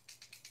this.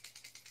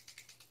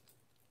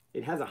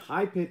 It has a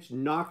high-pitched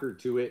knocker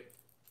to it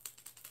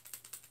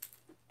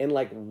and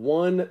like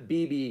one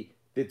BB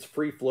that's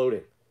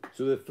free-floating.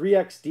 So the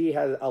 3XD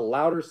has a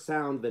louder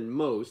sound than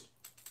most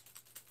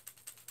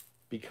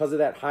because of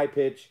that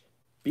high-pitch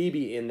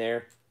BB in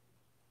there.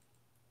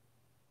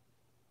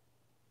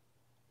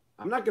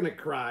 I'm not going to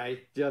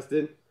cry,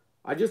 Justin.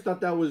 I just thought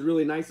that was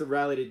really nice of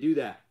Riley to do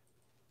that.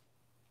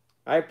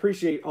 I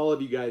appreciate all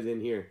of you guys in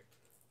here.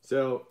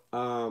 So,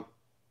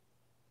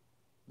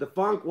 the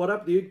Funk, what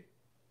up, dude?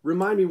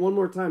 Remind me one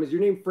more time. Is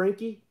your name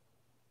Frankie?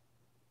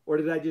 Or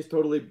did I just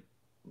totally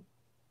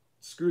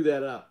screw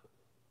that up?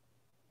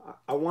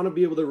 I want to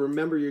be able to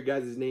remember your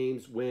guys'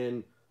 names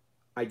when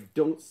I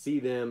don't see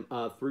them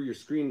through your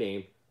screen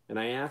name. And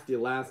I asked you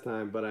last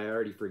time, but I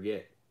already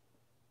forget.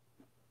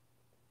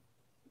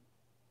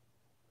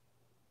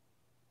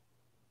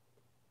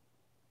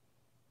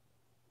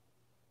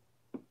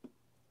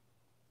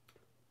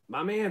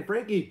 My man,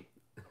 Frankie.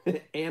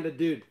 And a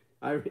dude.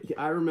 I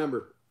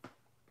remember.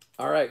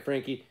 All right,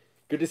 Frankie.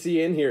 Good to see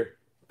you in here.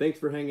 Thanks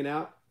for hanging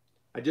out.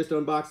 I just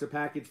unboxed a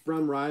package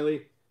from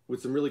Riley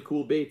with some really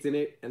cool baits in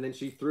it. And then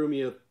she threw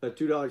me a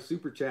 $2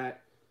 super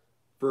chat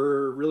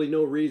for really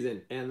no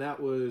reason. And that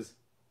was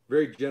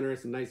very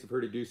generous and nice of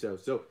her to do so.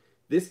 So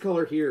this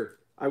color here,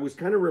 I was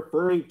kind of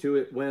referring to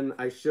it when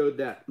I showed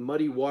that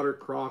muddy water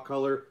craw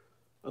color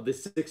of the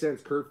 6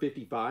 ounce Curve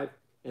 55.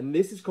 And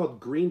this is called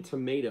Green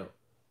Tomato.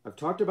 I've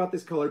talked about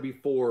this color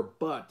before,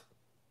 but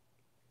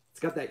it's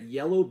got that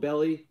yellow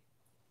belly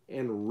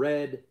and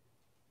red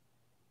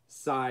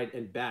side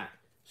and back.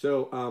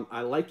 So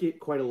I like it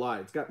quite a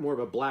lot. It's got more of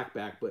a black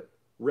back, but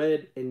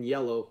red and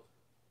yellow.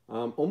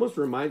 Almost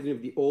reminds me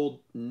of the old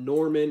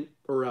Norman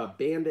or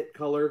Bandit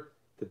color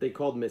that they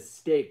called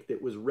Mistake,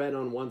 that was red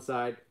on one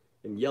side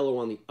and yellow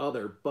on the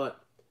other.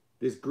 But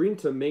this Green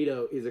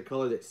Tomato is a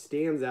color that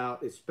stands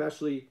out,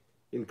 especially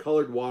in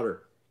colored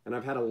water. And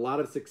I've had a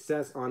lot of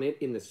success on it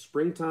in the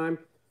springtime,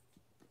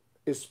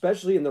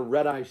 especially in the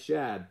red-eye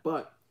shad.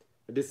 But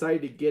I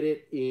decided to get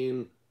it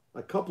in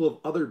a couple of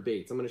other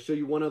baits. I'm going to show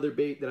you one other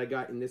bait that I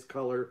got in this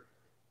color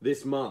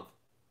this month.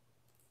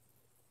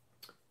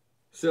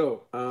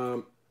 So,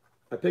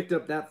 I picked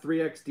up that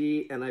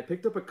 3XD, and I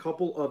picked up a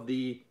couple of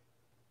the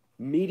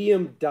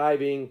medium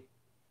diving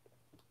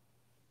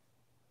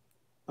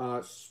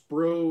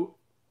Spro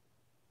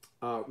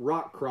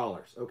rock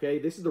crawlers. Okay,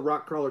 this is the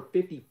rock crawler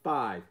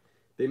 55.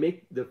 They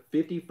make the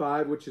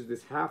 55, which is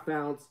this ½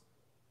 ounce.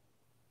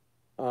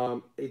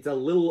 It's a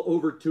little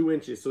over 2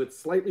 inches, so it's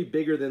slightly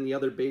bigger than the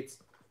other baits,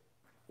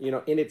 you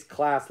know, in its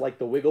class, like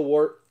the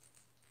Wigglewort.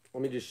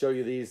 Let me just show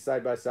you these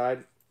side by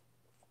side.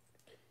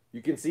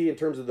 You can see in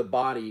terms of the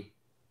body,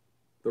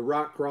 the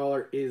rock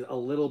crawler is a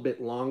little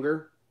bit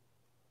longer,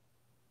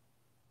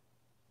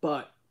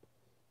 but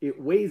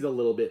it weighs a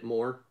little bit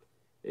more.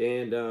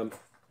 And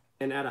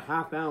at a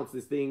 ½ ounce,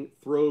 this thing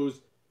throws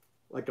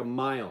like a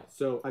mile.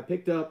 So I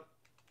picked up,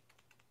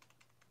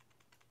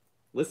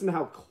 listen to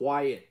how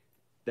quiet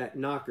that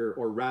knocker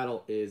or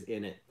rattle is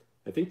in it.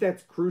 I think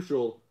that's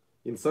crucial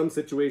in some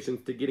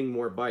situations to getting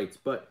more bites.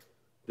 But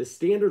the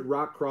standard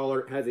rock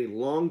crawler has a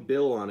long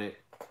bill on it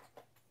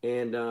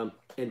and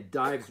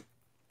dives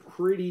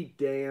pretty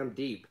damn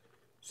deep.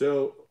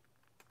 So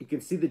you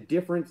can see the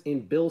difference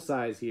in bill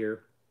size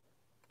here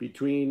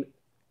between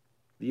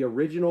the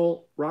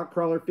original rock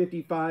crawler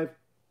 55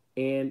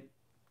 and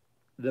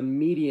the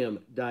medium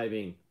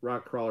diving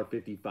rock crawler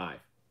 55.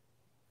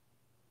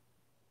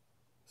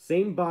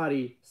 Same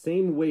body,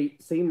 same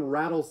weight, same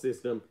rattle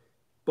system,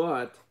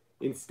 but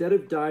instead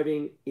of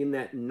diving in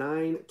that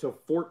 9 to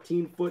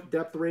 14 foot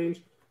depth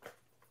range,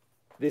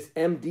 this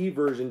MD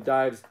version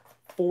dives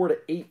 4 to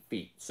 8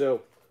 feet.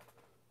 So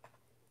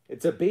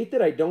it's a bait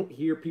that I don't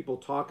hear people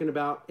talking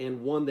about,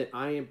 and one that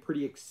I am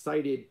pretty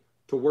excited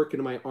to work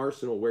into my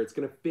arsenal, where it's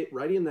going to fit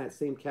right in that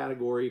same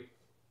category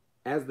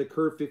as the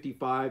Curve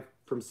 55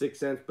 from 6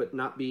 cents, but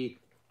not be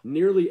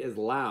nearly as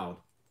loud.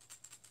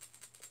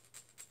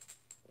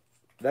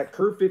 That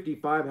Curve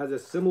 55 has a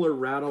similar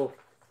rattle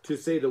to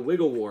say the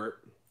wigglewort,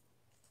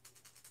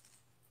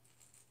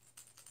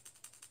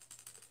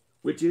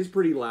 which is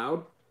pretty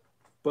loud,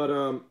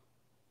 but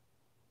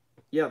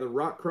yeah, the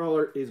rock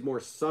crawler is more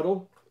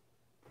subtle,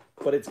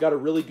 but it's got a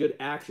really good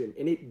action,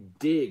 and it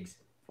digs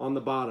on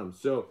the bottom.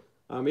 So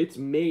it's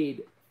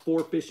made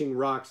for fishing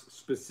rocks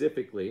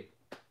specifically.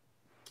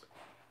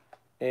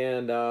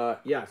 And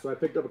yeah, so I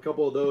picked up a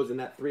couple of those in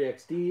that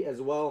 3XD as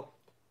well.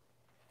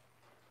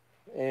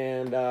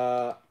 And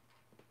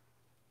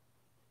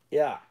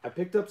yeah, I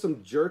picked up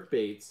some jerk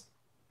baits.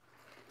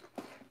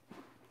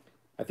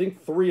 I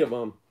think 3 of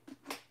them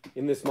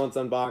in this month's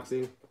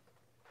unboxing.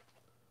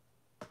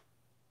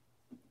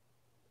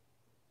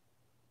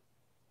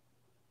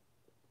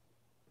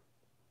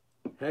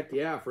 Heck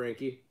yeah,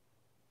 Frankie.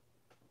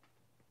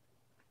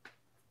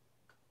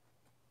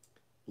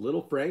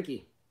 Little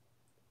Frankie.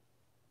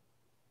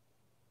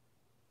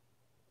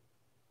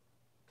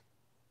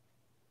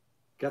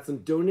 Got some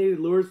donated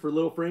lures for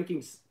Little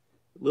Frankie's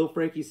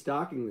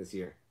stocking this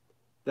year.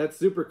 That's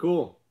super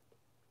cool.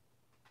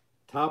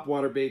 Top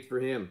water baits for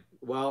him.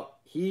 Well,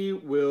 he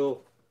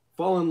will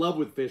fall in love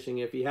with fishing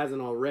if he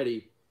hasn't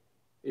already,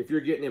 if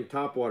you're getting him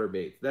top water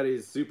baits. That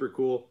is super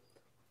cool.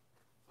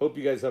 Hope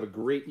you guys have a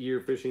great year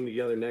fishing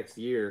together next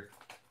year.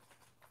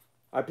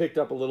 I picked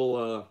up a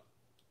little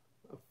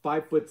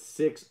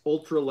 5'6"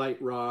 ultralight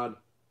rod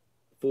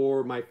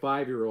for my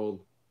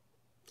 5-year-old.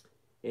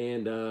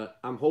 And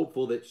I'm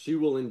hopeful that she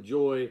will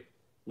enjoy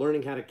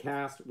learning how to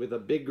cast with a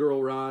big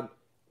girl rod,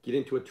 get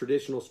into a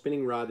traditional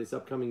spinning rod this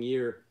upcoming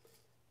year.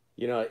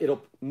 You know,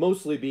 it'll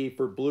mostly be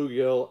for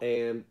bluegill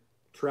and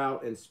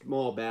trout and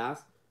small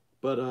bass,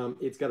 but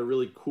it's got a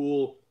really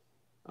cool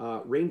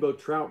rainbow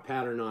trout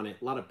pattern on it,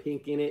 a lot of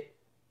pink in it,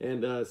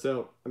 and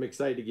so I'm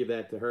excited to give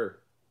that to her.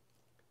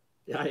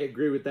 Yeah, I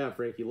agree with that,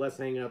 Frankie. Less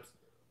hangups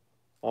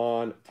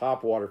on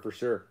top water for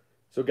sure.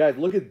 So guys,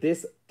 look at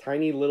this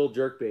tiny little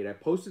jerkbait. I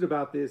posted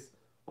about this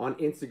on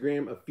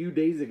Instagram a few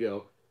days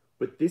ago,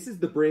 but this is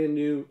the brand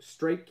new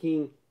Strike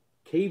King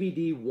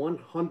KVD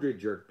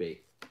 100 jerkbait.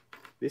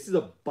 This is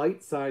a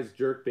bite-sized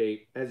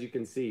jerkbait, as you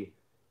can see.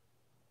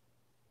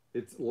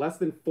 It's less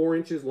than 4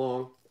 inches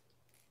long,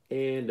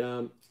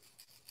 and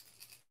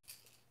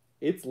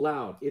it's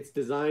loud. It's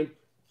designed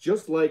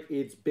just like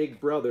its big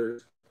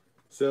brothers.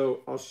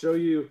 So I'll show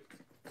you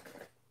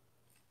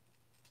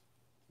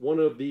one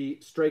of the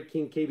Strike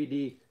King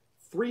KVD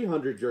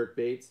 300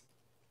 jerkbaits.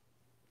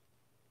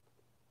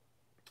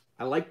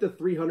 I like the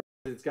 300.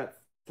 It's got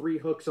 3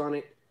 hooks on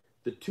it.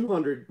 The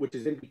 200, which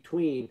is in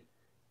between,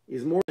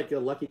 is more like a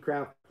Lucky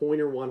Craft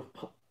Pointer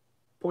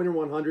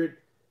 100.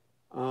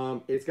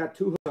 It's got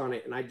 2 hooks on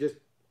it, and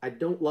I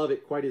don't love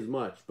it quite as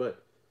much.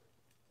 But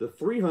the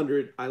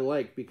 300 I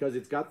like because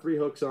it's got 3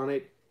 hooks on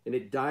it, and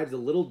it dives a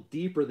little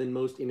deeper than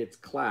most in its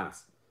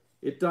class.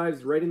 It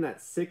dives right in that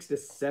 6 to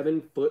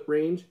 7 foot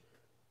range,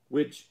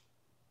 which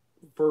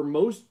for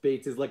most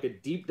baits is like a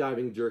deep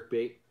diving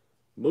jerkbait.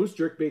 Most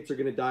jerkbaits are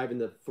going to dive in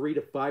the 3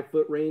 to 5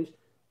 foot range,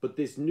 but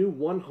this new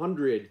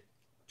 100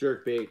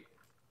 jerkbait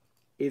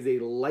is a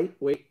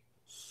lightweight,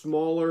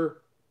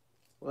 smaller.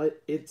 I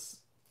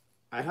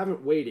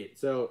haven't weighed it,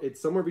 so it's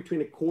somewhere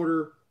between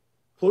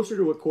closer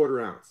to a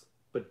quarter ounce,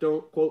 but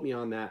don't quote me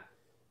on that.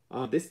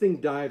 This thing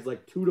dives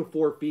like 2 to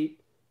 4 feet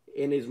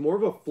and is more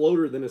of a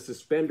floater than a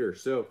suspender,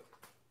 so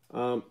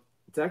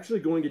it's actually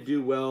going to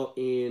do well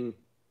in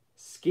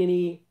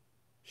skinny,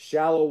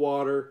 shallow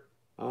water,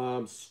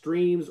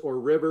 streams or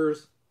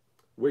rivers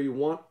where you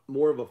want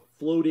more of a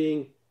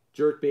floating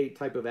jerkbait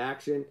type of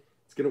action.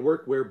 It's going to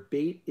work where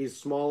bait is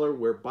smaller,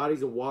 where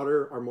bodies of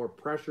water are more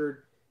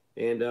pressured,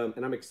 and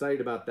I'm excited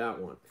about that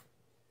one.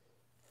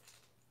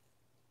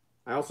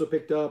 I also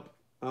picked up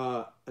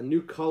a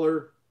new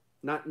color,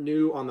 not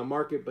new on the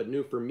market, but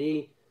new for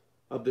me,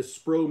 of the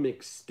Spro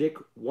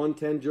McStick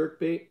 110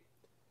 jerkbait.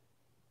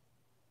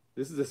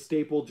 This is a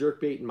staple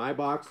jerkbait in my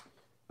box.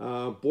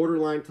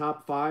 Borderline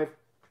top 5.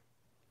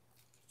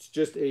 It's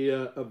just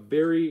a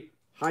very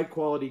high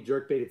quality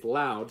jerkbait. It's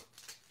loud.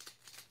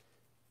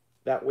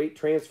 That weight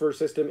transfer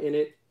system in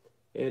it,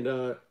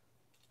 and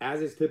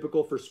as is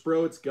typical for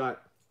Spro, it's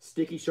got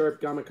sticky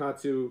sharp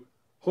Gamakatsu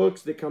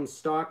hooks that come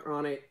stock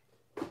on it,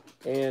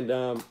 and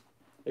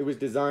it was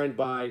designed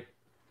by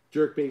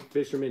jerkbait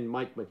fisherman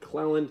Mike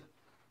McClelland.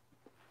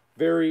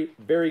 Very,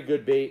 very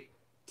good bait.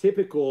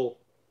 Typical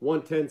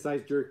 110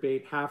 size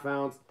jerkbait, half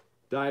ounce,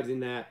 dives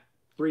in that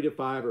 3 to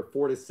 5 or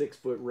 4 to 6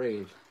 foot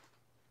range.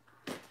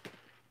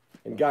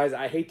 And guys,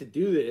 I hate to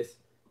do this,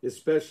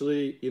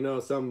 especially, you know,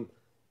 some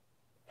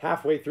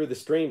halfway through the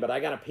stream, but I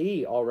gotta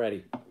pee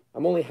already.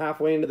 I'm only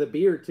halfway into the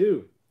beer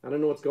too. I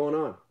don't know what's going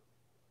on.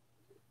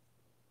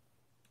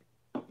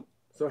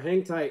 So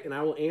hang tight and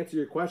I will answer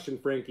your question,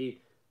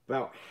 Frankie,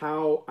 about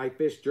how I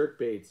fish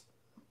jerkbaits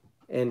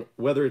and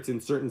whether it's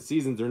in certain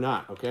seasons or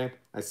not, okay?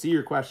 I see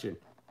your question.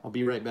 I'll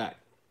be right back.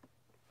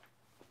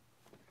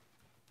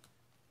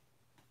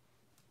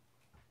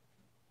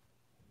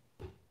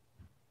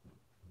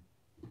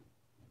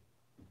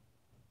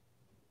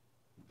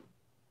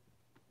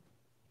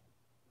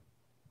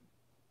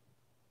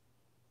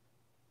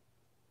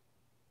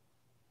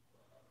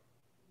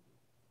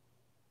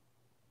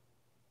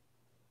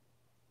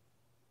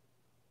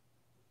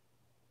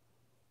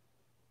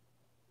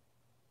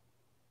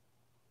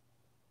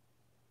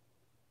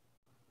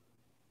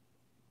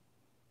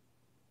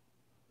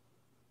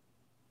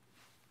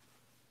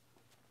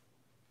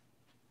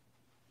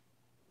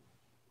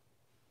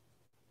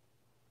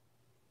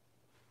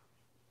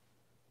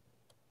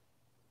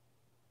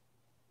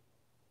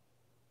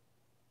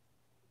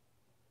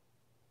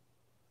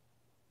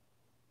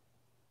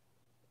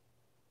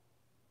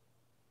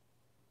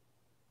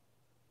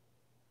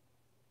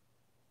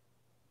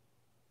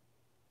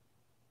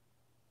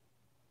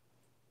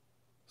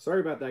 Sorry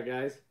about that,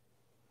 guys.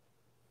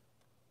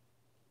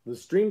 The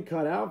stream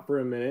cut out for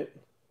a minute.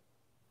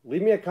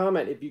 Leave me a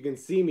comment if you can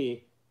see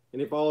me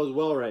and if all is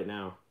well right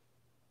now.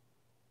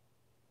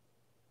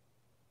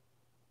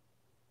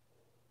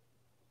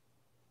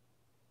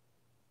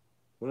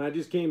 When I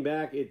just came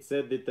back, it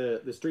said that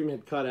the stream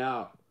had cut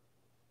out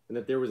and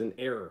that there was an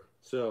error.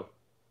 So,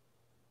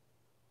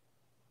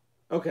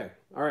 okay.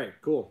 All right,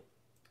 cool.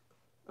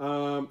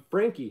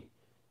 Frankie,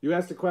 you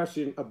asked a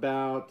question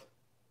about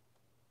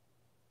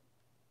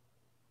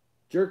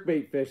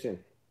jerkbait fishing.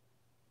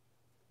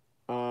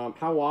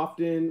 How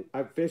often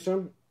I fish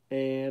them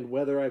and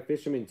whether I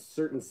fish them in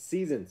certain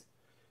seasons.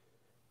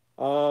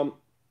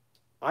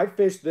 I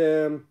fish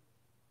them.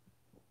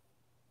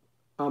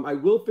 I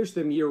will fish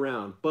them year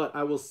round, but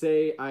I will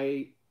say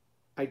I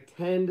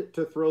tend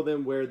to throw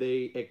them where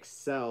they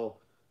excel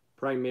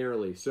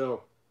primarily.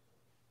 So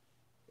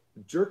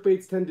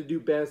jerkbaits tend to do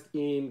best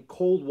in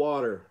cold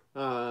water,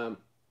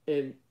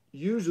 and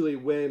usually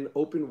when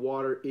open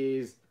water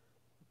is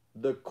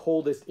the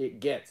coldest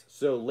it gets.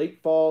 So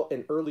late fall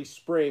and early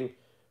spring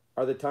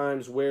are the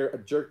times where a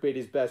jerkbait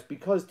is best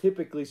because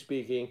typically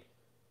speaking,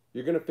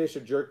 you're going to fish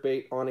a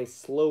jerkbait on a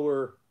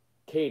slower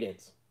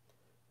cadence.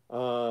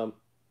 Now,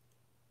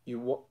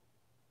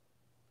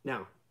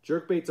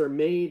 jerkbaits are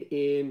made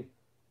in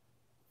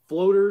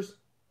floaters,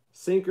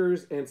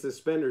 sinkers, and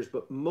suspenders,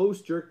 but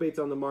most jerkbaits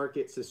on the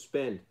market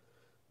suspend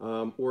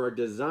or are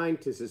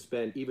designed to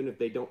suspend, even if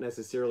they don't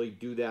necessarily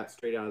do that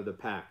straight out of the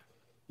pack.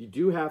 You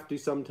do have to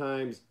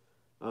sometimes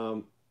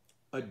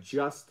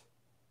adjust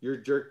your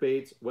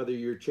jerkbaits, whether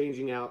you're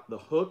changing out the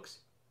hooks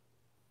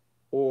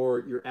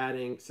or you're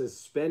adding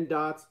suspend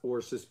dots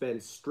or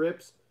suspend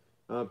strips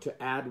to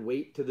add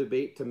weight to the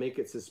bait to make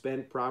it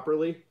suspend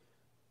properly,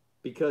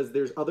 because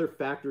there's other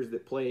factors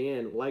that play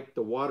in, like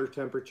the water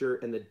temperature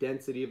and the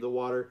density of the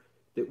water,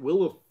 that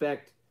will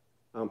affect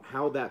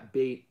how that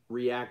bait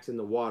reacts in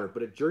the water.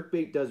 But a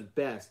jerkbait does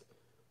best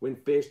when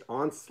fished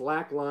on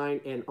slack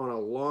line and on a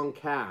long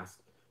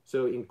cast.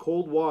 So in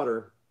cold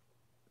water,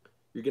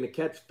 you're going to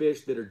catch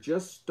fish that are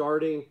just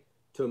starting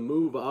to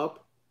move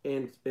up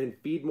and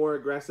feed more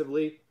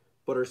aggressively,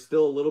 but are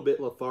still a little bit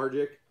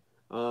lethargic,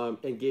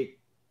 and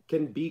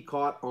can be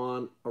caught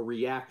on a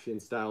reaction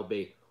style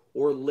bait,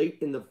 or late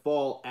in the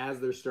fall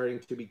as they're starting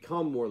to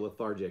become more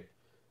lethargic.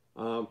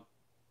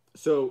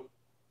 So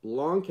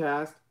long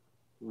cast,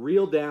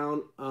 reel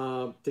down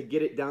to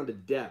get it down to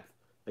depth.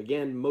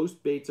 Again,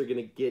 most baits are going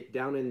to get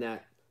down in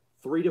that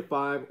 3 to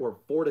 5 or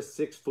 4 to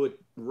 6 foot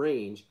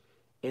range,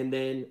 and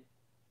then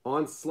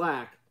on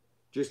slack,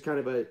 just kind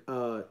of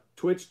a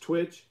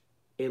twitch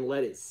and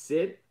let it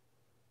sit.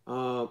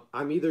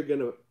 I'm either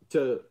going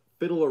to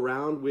fiddle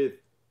around with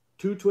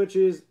 2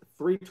 twitches,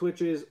 3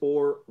 twitches,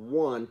 or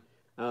 1,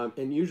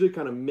 and usually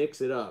kind of mix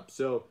it up.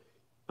 So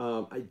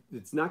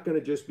it's not going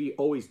to just be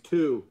always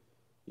 2.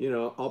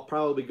 I'll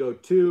probably go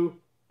 2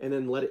 and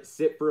then let it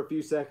sit for a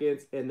few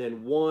seconds, and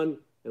then 1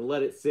 and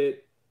let it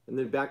sit, and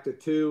then back to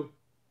 2,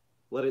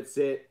 let it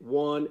sit,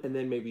 1, and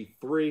then maybe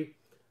 3.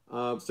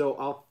 So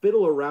I'll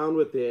fiddle around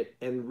with it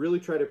and really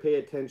try to pay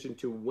attention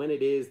to when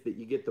it is that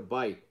you get the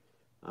bite.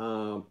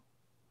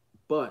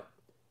 But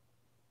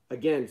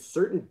again,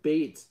 certain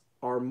baits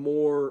are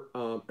more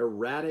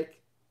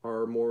erratic,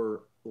 are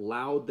more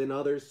loud than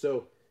others.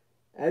 So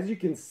as you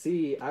can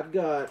see, I've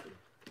got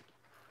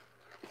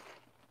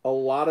a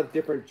lot of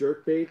different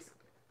jerk baits.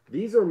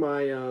 These are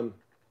my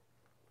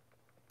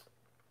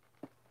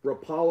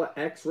Rapala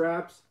X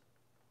wraps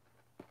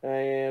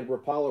and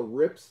Rapala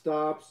rip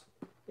stops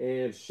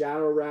and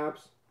shadow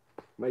wraps,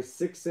 my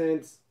 6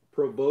 Sense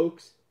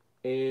provokes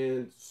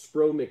and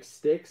Spro mix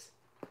sticks,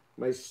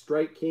 my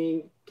Strike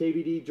King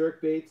KVD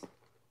jerk baits, a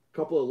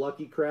couple of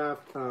Lucky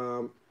Craft,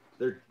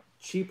 they're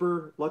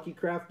cheaper Lucky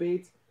Craft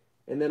baits,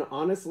 and then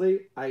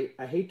honestly, I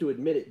hate to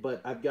admit it,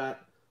 but I've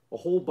got a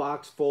whole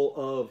box full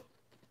of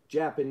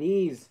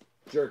Japanese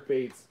jerk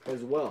baits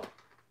as well.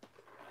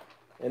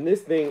 And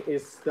this thing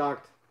is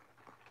stocked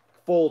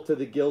full to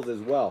the gills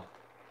as well.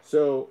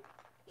 So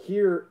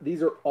here,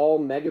 these are all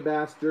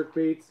Megabass jerk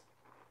baits.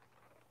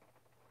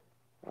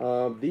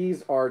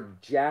 These are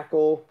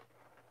Jackal,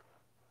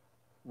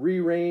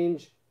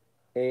 Re-Range,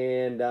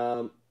 and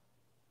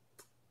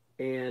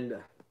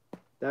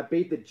that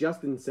bait that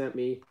Justin sent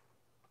me,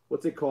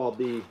 what's it called?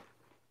 The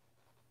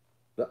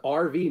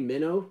RV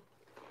Minnow,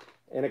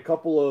 and a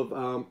couple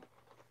of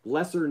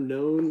lesser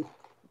known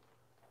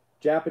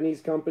Japanese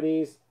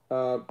companies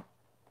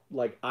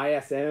like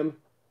ISM.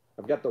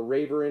 I've got the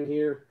Raver in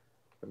here.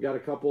 I've got a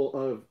couple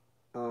of,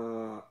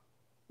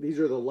 these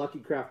are the Lucky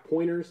Craft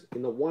pointers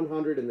in the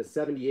 100 and the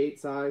 78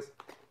 size.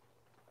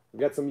 I've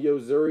got some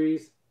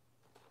Yozuris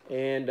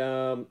and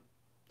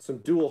some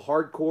dual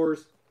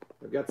hardcores.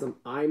 I've got some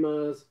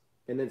IMAs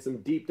and then some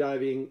deep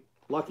diving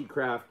Lucky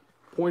Craft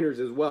pointers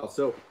as well.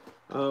 So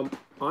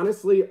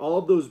honestly, all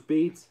of those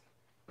baits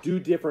do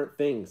different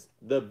things.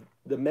 The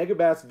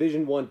Megabass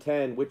Vision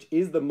 110, which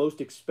is the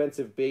most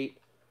expensive bait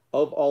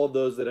of all of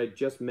those that I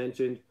just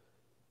mentioned,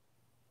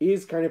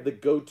 is kind of the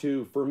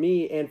go-to for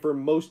me and for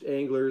most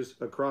anglers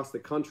across the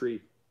country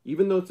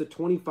even though it's a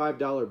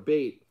 $25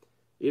 bait,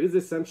 it is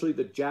essentially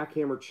the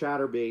jackhammer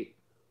chatterbait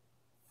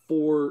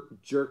for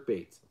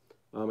jerkbaits.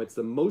 It's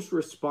the most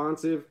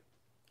responsive,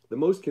 the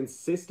most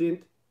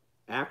consistent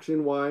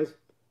action-wise.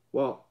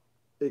 Well,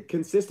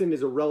 consistent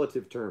is a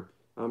relative term.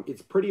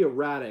 It's pretty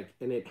erratic,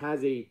 and it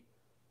has a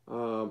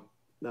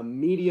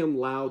medium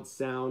loud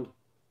sound,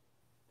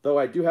 though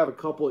I do have a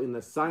couple in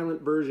the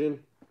silent version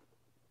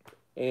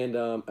and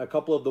a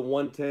couple of the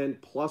 110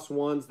 plus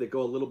ones that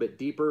go a little bit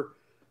deeper.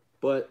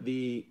 But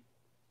the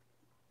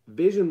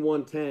Vision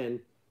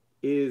 110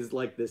 is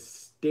like the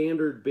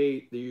standard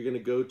bait that you're going to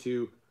go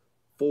to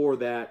for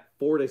that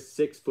 4 to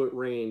 6 foot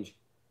range.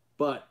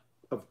 But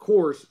of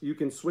course, you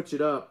can switch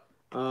it up.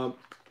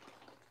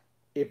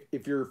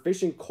 If you're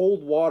fishing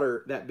cold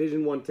water, that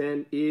Vision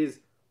 110 is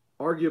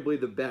arguably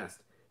the best.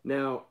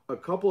 Now, a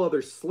couple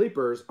other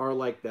sleepers are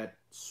like that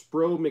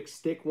Spro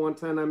McStick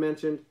 110 I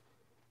mentioned,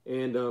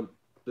 and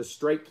the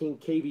Strike King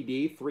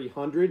KVD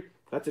 300.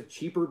 That's a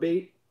cheaper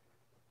bait.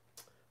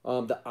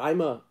 The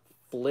Ima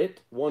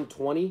Flit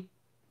 120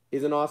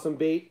 is an awesome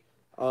bait.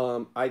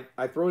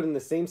 I throw it in the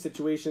same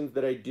situations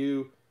that I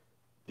do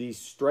the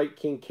Strike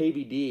King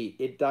KVD.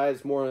 It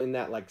dives more in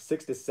that like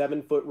 6 to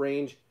 7 foot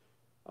range,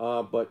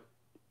 but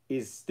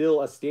is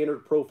still a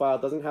standard profile.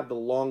 Doesn't have the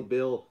long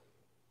bill,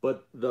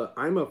 but the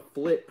Ima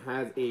Flit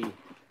has a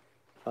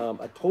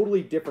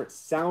totally different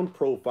sound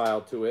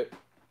profile to it,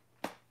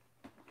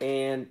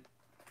 and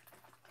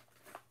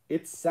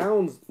it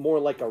sounds more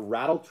like a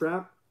rattle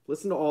trap.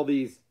 Listen to all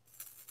these.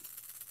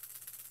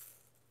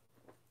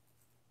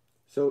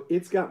 So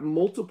it's got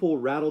multiple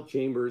rattle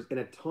chambers and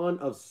a ton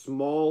of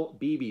small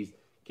BBs.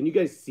 Can you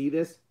guys see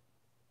this?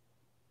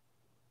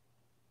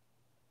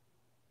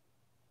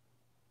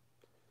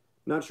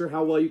 Not sure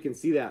how well you can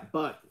see that,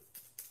 but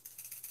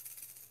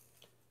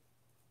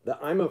the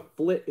Ima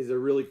Flit is a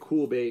really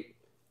cool bait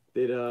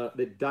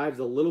that dives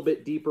a little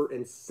bit deeper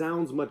and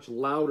sounds much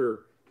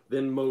louder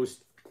than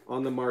most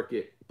on the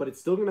market, but it's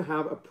still going to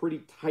have a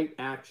pretty tight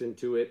action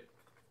to it,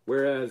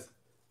 whereas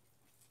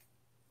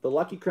the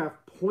Lucky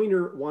Craft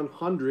Pointer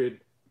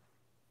 100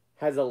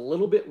 has a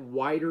little bit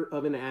wider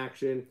of an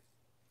action,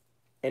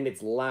 and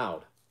it's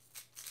loud.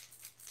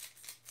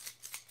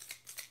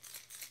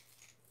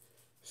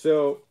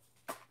 So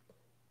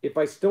if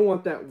I still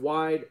want that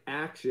wide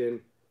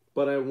action,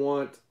 but I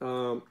want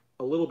a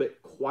little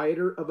bit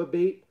quieter of a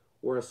bait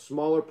or a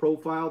smaller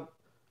profile,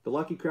 the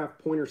Lucky Craft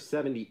Pointer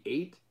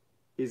 78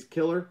 is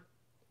killer.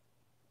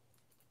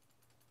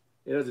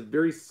 It has a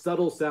very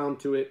subtle sound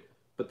to it,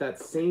 but that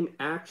same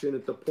action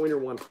that the Pointer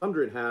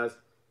 100 has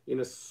in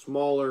a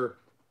smaller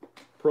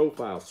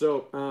profile.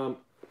 So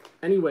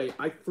anyway,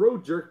 I throw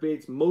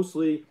jerkbaits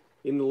mostly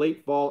in the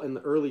late fall and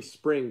the early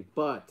spring,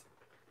 but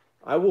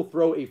I will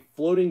throw a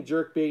floating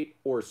jerkbait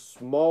or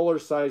smaller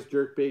size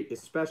jerkbait,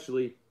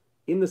 especially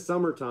in the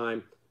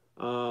summertime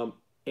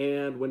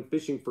and when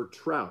fishing for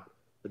trout.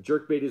 A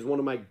jerkbait is one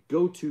of my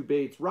go-to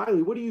baits.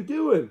 Riley, what are you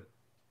doing?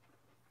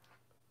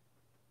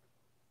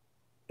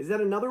 Is that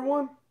another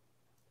one?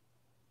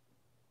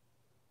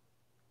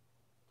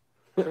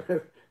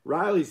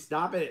 Riley,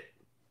 stop it.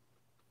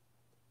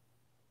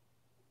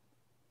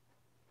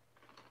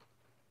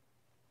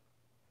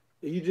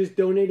 Are you just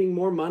donating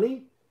more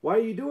money? Why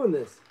are you doing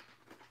this?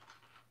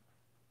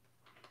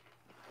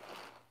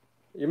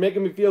 You're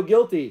making me feel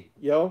guilty,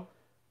 yo.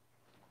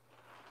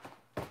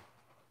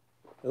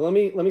 Let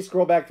me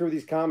scroll back through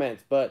these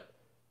comments, but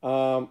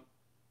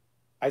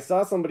I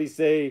saw somebody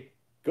say,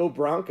 "Go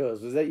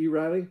Broncos." Was that you,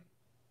 Riley?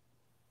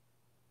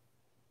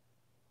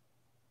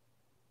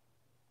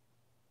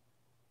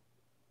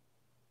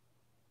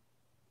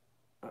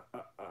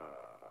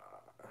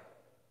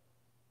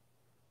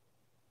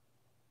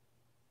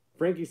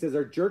 Frankie says,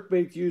 "Are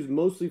jerkbaits used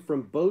mostly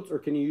from boats, or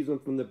can you use them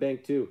from the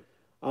bank too?"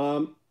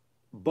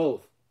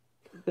 Both.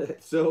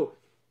 So,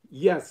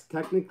 yes,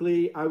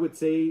 technically, I would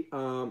say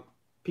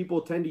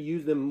people tend to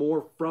use them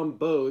more from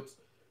boats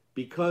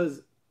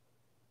because,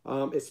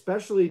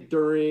 especially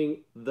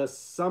during the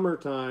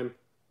summertime,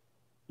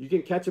 you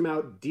can catch them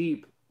out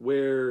deep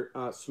where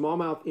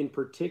smallmouth in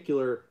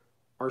particular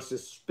are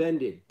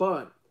suspended.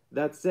 But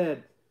that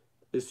said,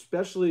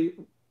 especially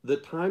the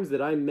times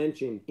that I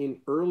mentioned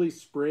in early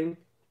spring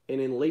and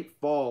in late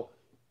fall,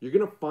 you're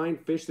going to find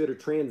fish that are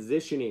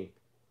transitioning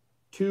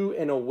to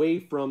and away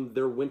from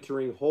their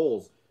wintering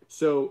holes.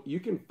 So you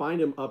can find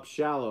them up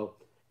shallow,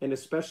 and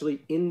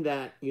especially in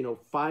that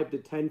 5 to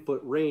 10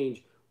 foot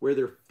range where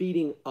they're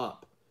feeding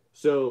up.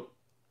 So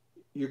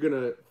you're going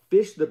to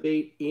fish the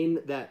bait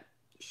in that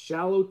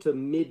shallow to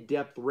mid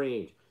depth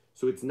range.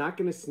 So it's not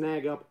going to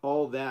snag up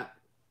all that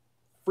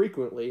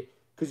frequently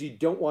because you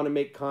don't want to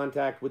make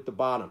contact with the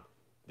bottom.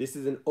 This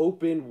is an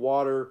open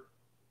water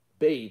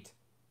bait.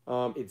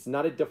 It's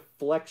not a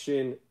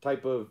deflection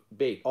type of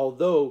bait.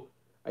 Although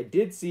I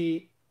did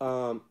see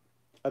a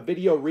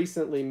video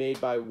recently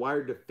made by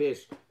Wired to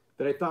Fish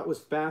that I thought was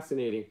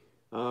fascinating,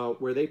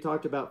 where they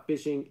talked about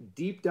fishing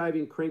deep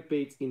diving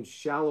crankbaits in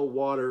shallow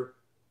water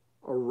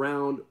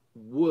around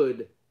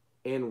wood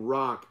and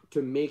rock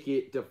to make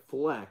it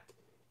deflect.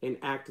 and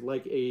act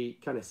like a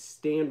kind of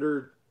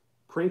standard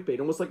crankbait,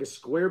 almost like a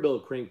square bill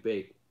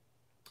crankbait.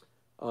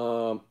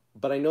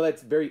 But I know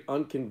that's very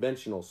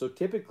unconventional. So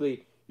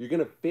typically, you're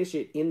going to fish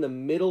it in the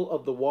middle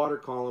of the water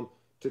column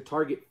to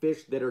target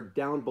fish that are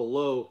down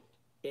below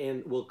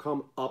and will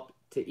come up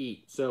to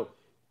eat. So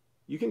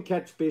you can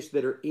catch fish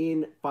that are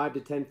in 5 to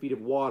 10 feet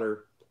of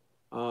water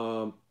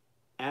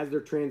as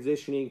they're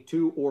transitioning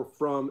to or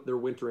from their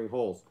wintering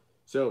holes.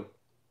 So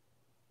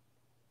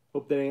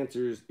hope that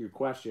answers your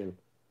question.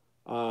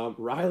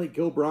 Riley,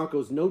 go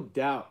Broncos, no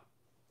doubt.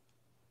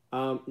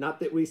 Not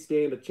that we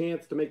stand a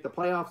chance to make the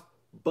playoffs,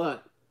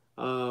 but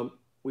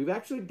we've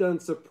actually done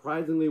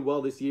surprisingly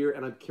well this year,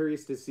 and I'm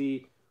curious to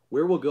see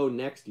where we'll go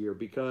next year,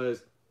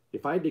 because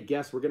if I had to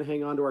guess, we're going to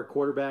hang on to our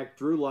quarterback.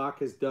 Drew Lock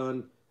has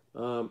done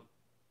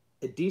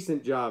a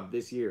decent job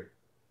this year,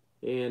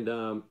 and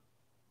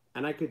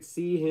I could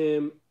see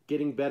him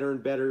getting better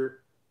and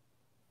better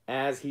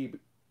as he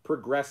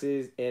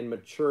progresses and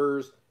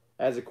matures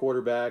as a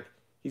quarterback.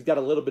 He's got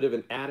a little bit of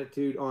an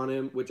attitude on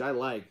him, which I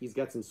like. He's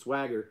got some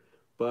swagger,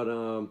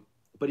 but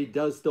he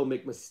does still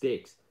make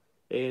mistakes.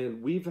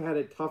 And we've had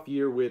a tough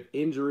year with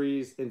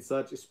injuries and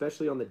such,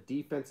 especially on the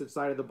defensive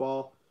side of the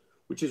ball,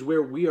 which is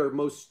where we are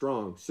most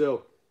strong.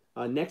 So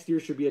next year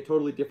should be a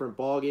totally different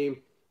ball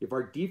game. If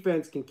our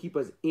defense can keep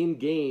us in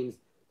games,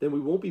 then we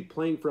won't be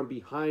playing from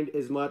behind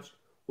as much.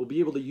 We'll be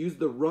able to use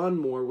the run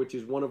more, which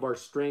is one of our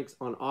strengths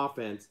on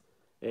offense.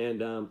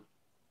 And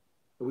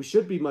we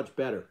should be much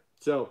better.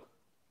 So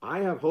I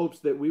have hopes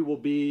that we will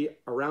be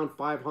around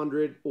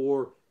 500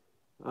 or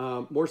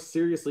more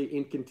seriously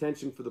in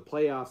contention for the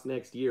playoffs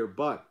next year.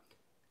 But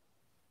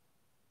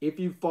if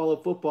you follow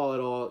football at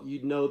all,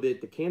 you'd know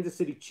that the Kansas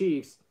City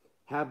Chiefs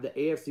have the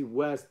AFC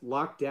West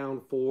locked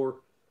down for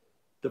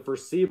the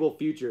foreseeable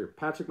future.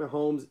 Patrick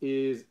Mahomes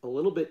is a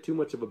little bit too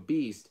much of a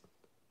beast,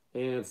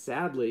 and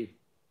sadly,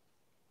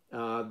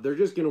 they're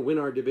just going to win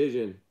our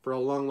division for a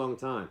long, long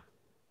time.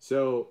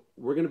 So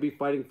we're going to be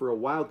fighting for a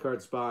wild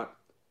card spot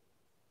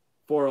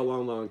for a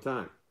long, long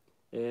time.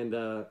 And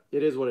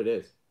it is what it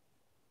is.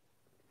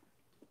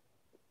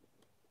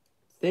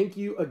 Thank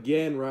you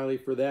again, Riley,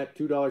 for that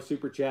 $2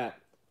 super chat.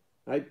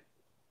 That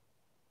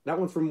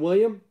one's from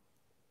William.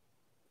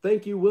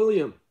 Thank you,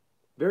 William,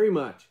 very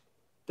much.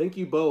 Thank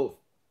you both.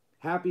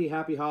 Happy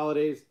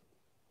holidays.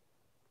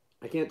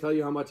 I can't tell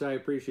you how much I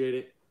appreciate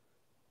it.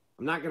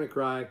 I'm not going to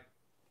cry.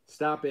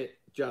 Stop it,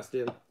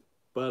 Justin.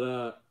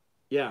 But,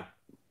 yeah,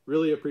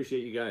 really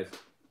appreciate you guys.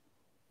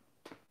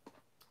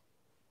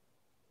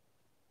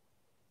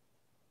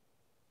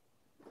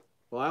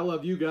 Well, I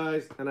love you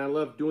guys, and I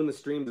love doing the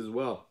streams as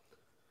well.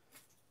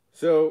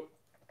 So,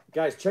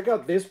 guys, check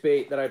out this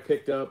bait that I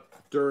picked up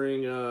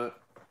during,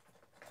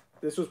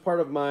 this was part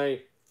of my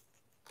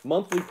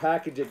monthly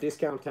package at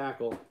Discount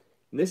Tackle.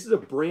 And this is a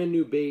brand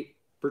new bait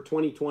for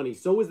 2020.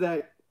 So was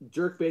that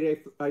jerk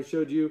bait I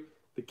showed you,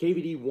 the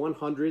KVD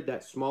 100,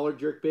 that smaller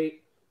jerk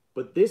bait.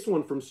 But this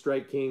one from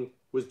Strike King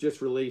was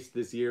just released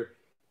this year.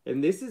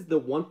 And this is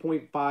the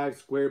 1.5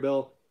 square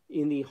bill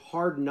in the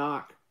Hard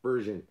Knock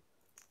version.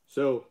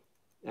 So,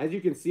 as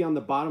you can see on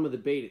the bottom of the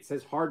bait, it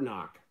says Hard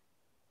Knock.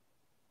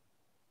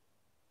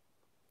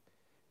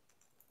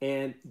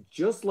 And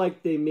just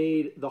like they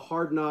made the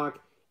Hard Knock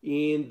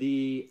in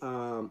the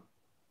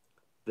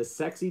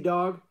Sexy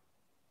Dog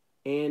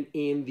and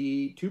in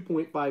the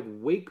 2.5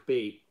 wake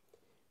bait,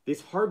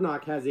 this Hard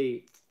Knock has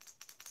a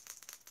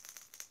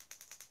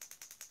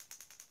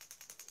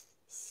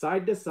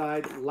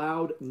side-to-side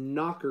loud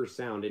knocker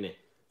sound in it.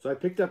 So I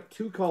picked up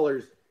two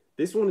colors.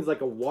 This one is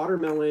like a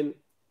watermelon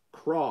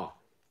craw.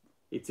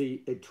 It's a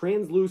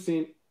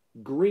translucent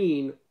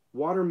green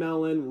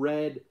watermelon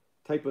red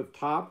type of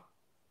top.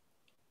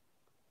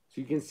 So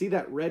you can see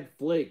that red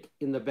flake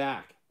in the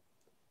back.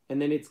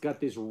 And then it's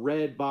got this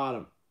red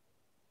bottom.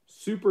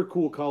 Super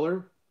cool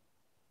color.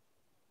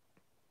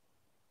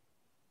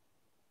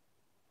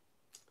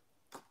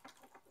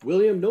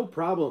 William, no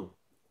problem.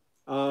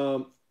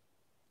 Don't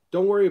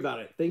worry about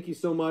it. Thank you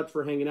so much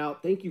for hanging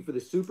out. Thank you for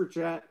the super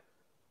chat.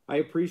 I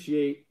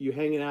appreciate you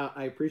hanging out.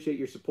 I appreciate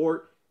your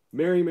support.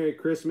 Merry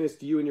Christmas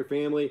to you and your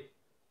family.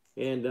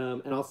 And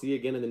I'll see you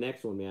again in the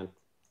next one, man.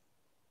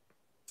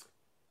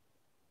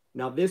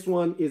 Now, this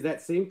one is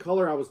that same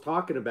color I was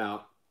talking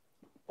about,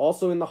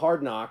 also in the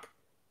Hard Knock,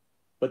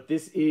 but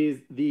this is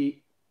the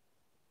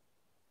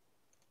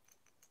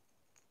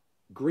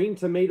green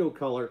tomato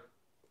color.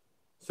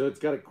 So it's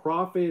got a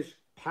crawfish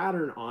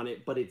pattern on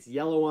it, but it's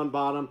yellow on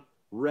bottom,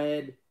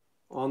 red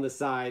on the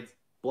sides,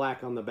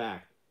 black on the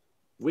back.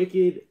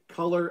 Wicked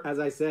color, as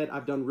I said.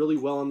 I've done really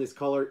well on this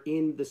color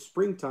in the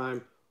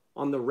springtime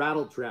on the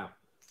Rattle Trap.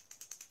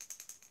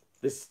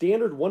 The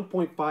standard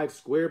 1.5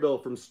 square bill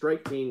from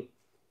Strike King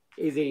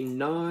is a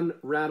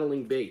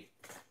non-rattling bait.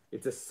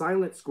 It's a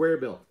silent square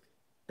bill.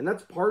 And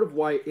that's part of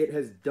why it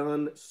has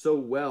done so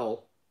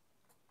well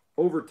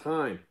over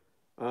time.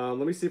 Let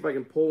me see if I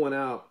can pull one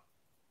out.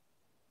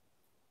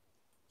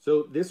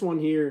 So this one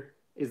here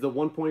is the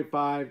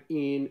 1.5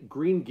 in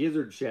green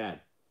gizzard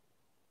shad.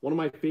 One of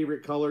my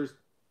favorite colors.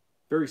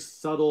 Very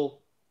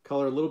subtle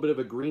color, a little bit of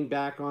a green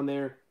back on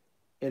there.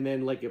 and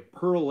then like a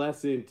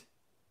pearlescent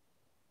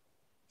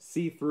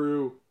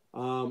see-through.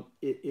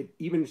 It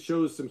even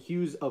shows some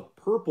hues of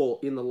purple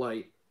in the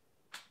light,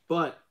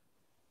 but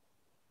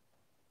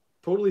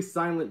totally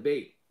silent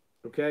bait.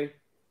 Okay.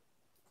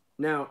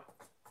 Now,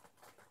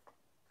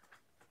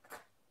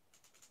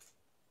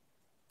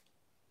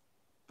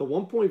 the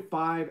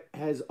 1.5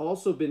 has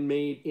also been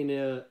made in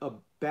a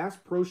Bass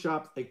Pro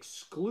Shops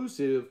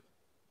exclusive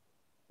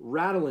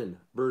rattling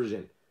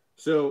version.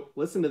 So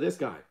listen to this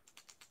guy.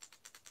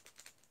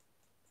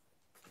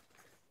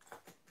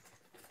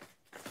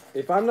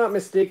 If I'm not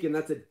mistaken,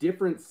 that's a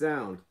different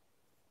sound.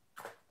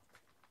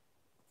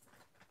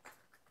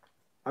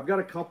 I've got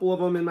a couple of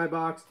them in my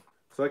box,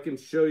 so I can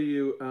show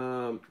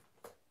you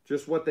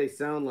just what they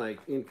sound like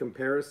in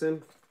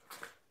comparison.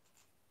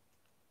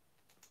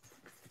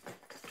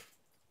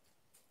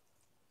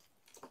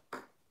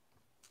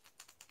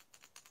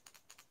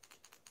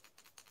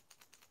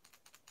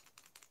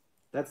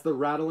 That's the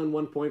Rattlin'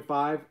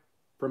 1.5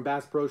 from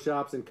Bass Pro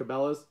Shops and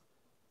Cabela's.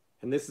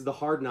 And this is the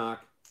Hard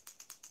Knock.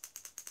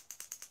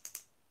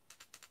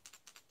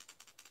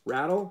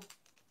 Rattle,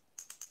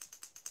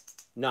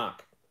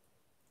 knock.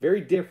 Very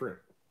different.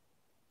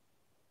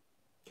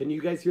 Can you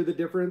guys hear the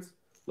difference?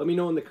 Let me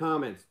know in the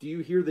comments. Do you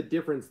hear the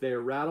difference there?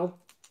 Rattle.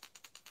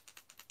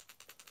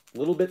 A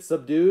little bit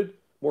subdued.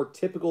 More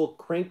typical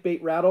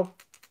crankbait rattle.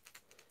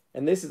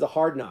 And this is a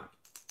hard knock.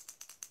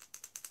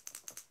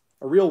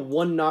 A real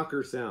one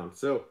knocker sound.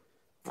 So,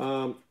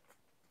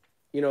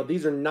 you know,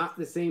 these are not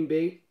the same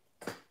bait.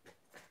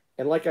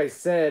 And like I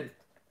said,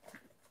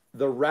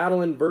 the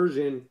Rattlin'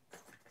 version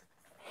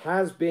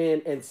has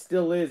been and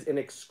still is an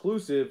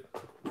exclusive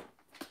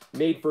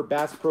made for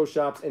Bass Pro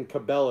Shops and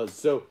Cabela's.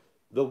 So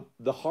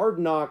the hard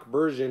knock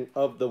version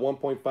of the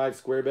 1.5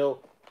 square bill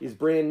is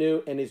brand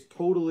new and is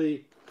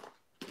totally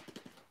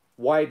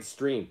wide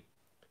stream.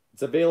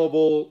 It's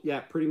available, yeah,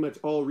 pretty much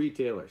all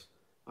retailers.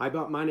 I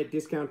bought mine at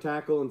Discount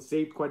Tackle and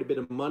saved quite a bit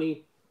of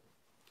money.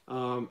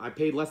 I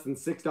paid less than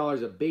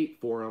 $6 a bait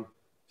for them.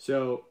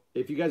 So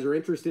if you guys are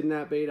interested in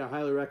that bait, I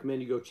highly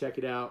recommend you go check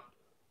it out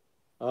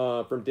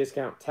from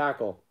Discount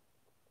Tackle.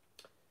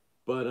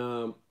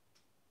 But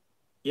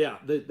yeah,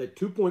 the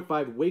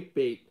 2.5 wake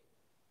bait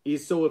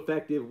is so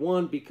effective.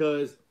 One,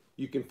 because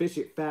you can fish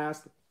it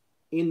fast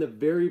in the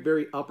very,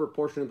 very upper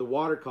portion of the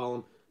water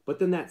column, but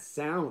then that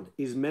sound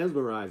is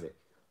mesmerizing.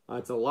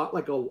 It's a lot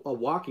like a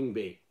walking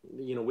bait,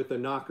 you know, with a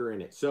knocker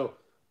in it. So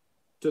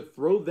to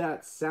throw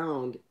that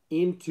sound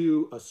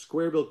into a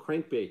square bill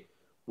crankbait,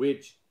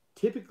 which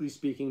typically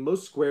speaking,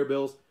 most square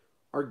bills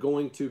are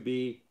going to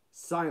be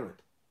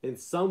silent, and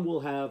some will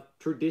have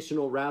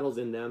traditional rattles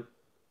in them,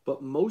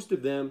 but most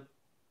of them,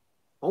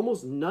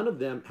 almost none of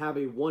them, have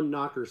a one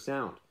knocker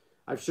sound.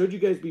 I've showed you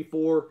guys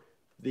before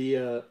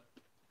the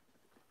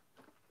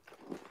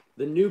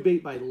new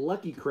bait by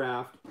Lucky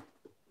Craft,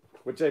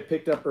 which I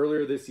picked up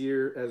earlier this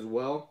year as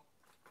well.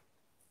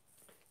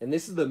 And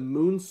this is the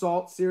Moon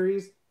Salt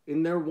series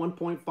in their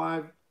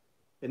 1.5.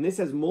 And this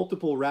has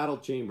multiple rattle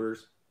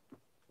chambers. I'll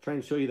try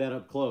and show you that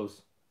up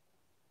close.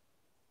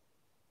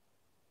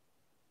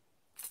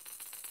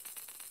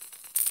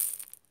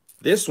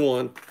 This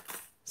one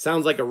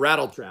sounds like a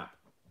rattle trap.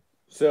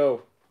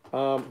 So,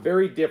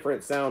 very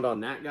different sound on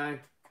that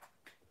guy.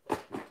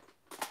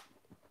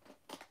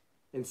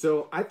 And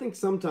so I think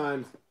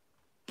sometimes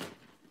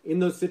in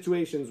those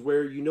situations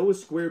where you know a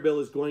square bill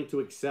is going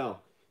to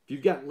excel, if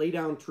you've got lay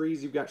down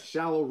trees, you've got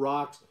shallow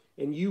rocks,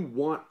 and you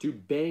want to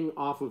bang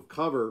off of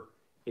cover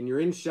and you're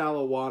in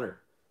shallow water,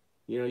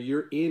 you know,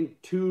 you're in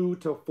 2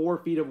 to 4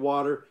 feet of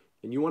water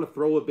and you want to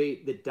throw a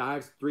bait that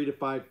dives 3 to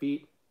 5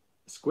 feet,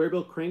 square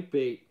bill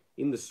crankbait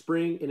in the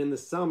spring and in the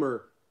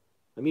summer,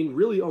 I mean,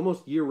 really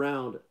almost year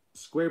round,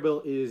 square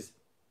bill is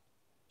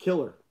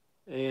killer.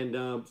 And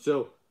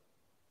so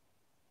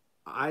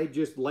I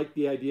just like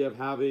the idea of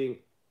having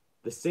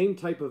the same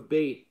type of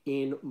bait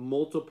in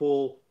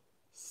multiple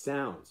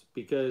sounds,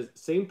 because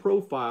same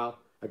profile,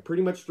 I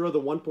pretty much throw the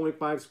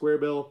 1.5 square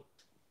bill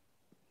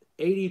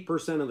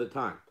 80% of the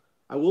time.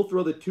 I will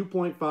throw the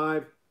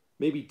 2.5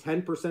 maybe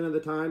 10% of the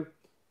time,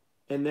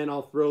 and then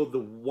I'll throw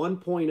the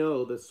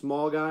 1.0, the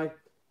small guy,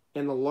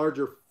 and the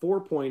larger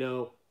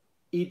 4.0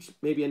 each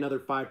maybe another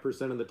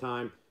 5% of the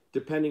time,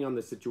 depending on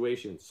the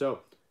situation. So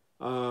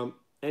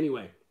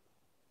anyway,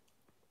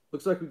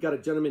 looks like we've got a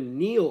gentleman,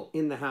 Neil,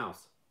 in the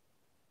house.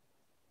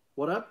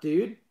 What up,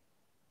 dude?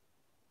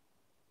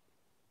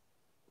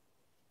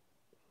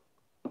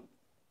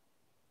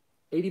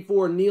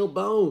 '84 Neil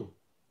Bone.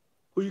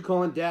 Who you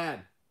calling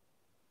dad?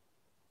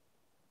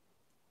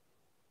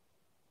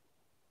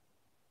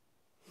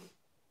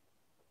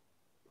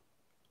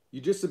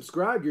 You just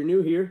subscribed. You're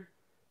new here.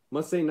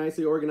 Must say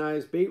nicely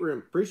organized bait room.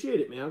 Appreciate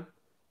it, man.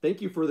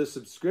 Thank you for the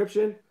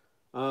subscription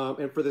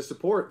and for the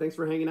support. Thanks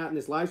for hanging out in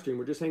this live stream.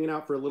 We're just hanging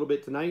out for a little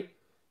bit tonight.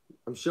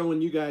 I'm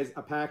showing you guys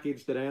a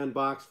package that I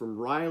unboxed from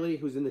Riley,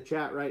 who's in the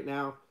chat right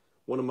now.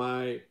 One of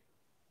my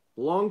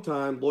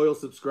longtime loyal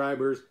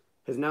subscribers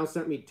has now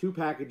sent me 2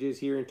 packages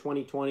here in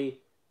 2020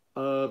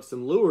 of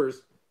some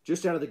lures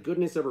just out of the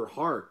goodness of her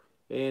heart.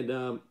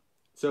 And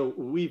So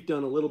we've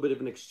done a little bit of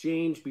an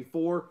exchange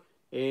before,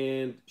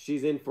 and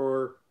she's in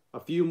for a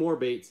few more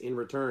baits in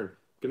return.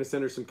 Going to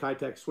send her some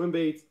Kitech swim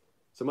baits,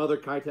 some other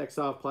Kitech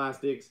soft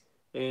plastics,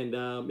 and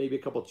maybe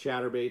a couple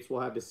chatterbaits.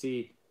 We'll have to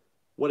see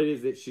what it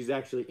is that she's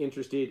actually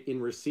interested in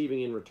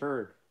receiving in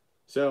return.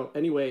 So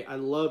anyway, I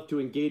love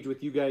to engage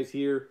with you guys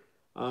here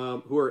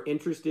who are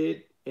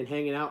interested in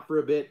hanging out for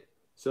a bit.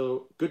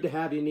 So good to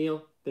have you,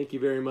 Neil. Thank you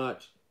very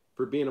much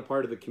for being a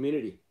part of the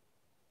community.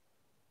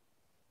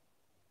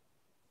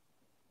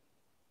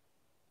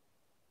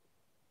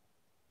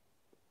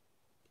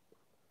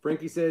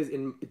 Frankie says,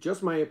 in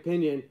just my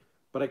opinion,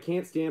 but I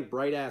can't stand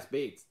bright ass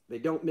baits. They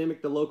don't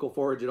mimic the local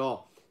forage at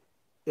all.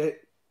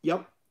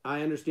 Yep, I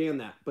understand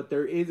that. But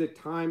there is a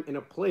time and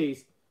a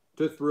place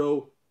to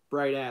throw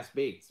bright ass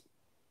baits.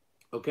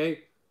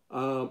 Okay?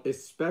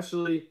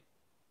 Especially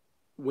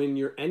when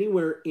you're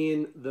anywhere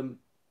in the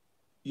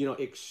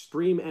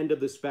extreme end of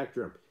the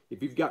spectrum.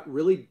 If you've got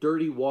really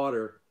dirty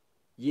water,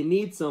 you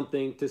need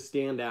something to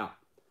stand out.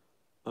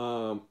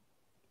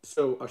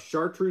 So a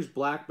chartreuse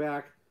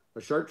blackback, a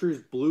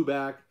chartreuse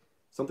blueback,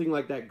 something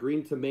like that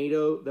green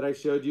tomato that I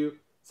showed you,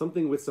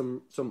 something with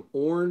some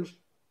orange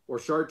or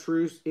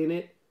chartreuse in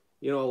it,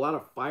 a lot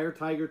of fire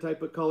tiger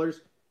type of colors,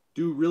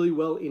 do really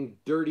well in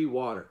dirty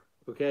water.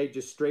 Okay,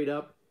 just straight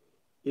up.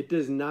 It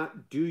does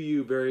not do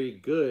you very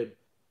good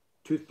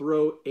to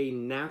throw a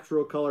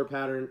natural color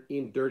pattern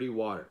in dirty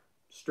water.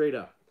 Straight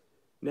up.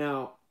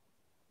 Now,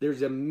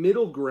 there's a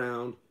middle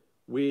ground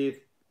with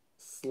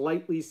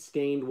slightly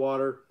stained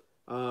water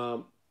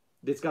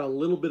that's got a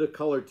little bit of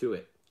color to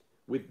it.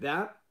 With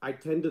that, I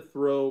tend to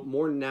throw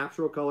more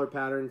natural color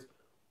patterns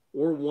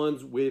or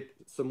ones with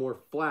some more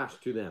flash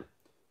to them.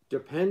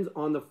 Depends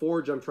on the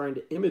forage I'm trying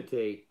to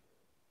imitate,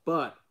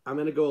 but I'm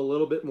going to go a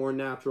little bit more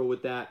natural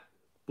with that.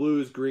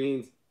 Blues,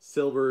 greens,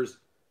 silvers.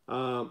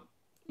 I'm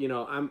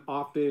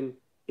often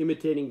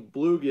imitating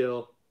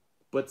bluegill,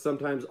 but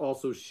sometimes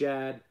also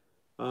shad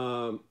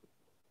or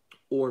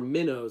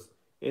minnows.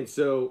 And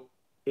so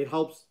it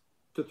helps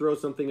to throw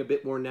something a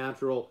bit more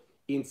natural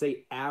in,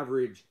 say,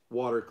 average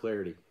water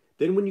clarity.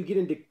 Then when you get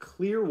into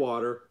clear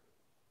water,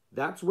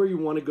 that's where you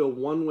want to go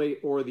one way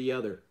or the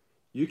other.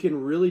 You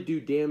can really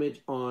do damage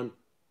on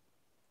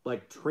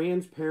like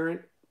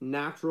transparent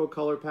natural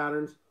color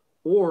patterns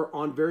or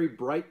on very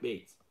bright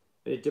baits.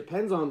 And it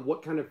depends on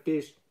what kind of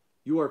fish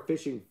you are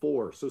fishing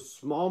for. So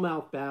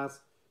smallmouth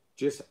bass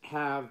just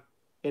have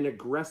an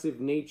aggressive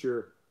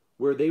nature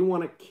where they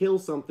want to kill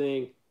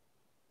something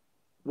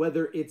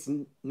whether it's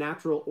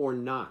natural or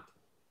not.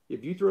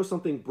 If you throw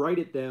something bright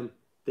at them,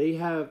 they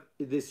have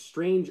this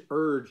strange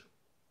urge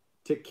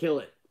to kill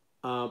it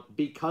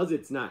because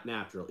it's not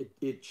natural.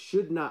 It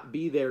should not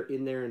be there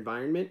in their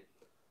environment,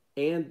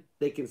 and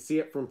they can see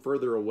it from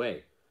further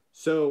away.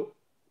 So,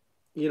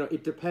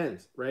 it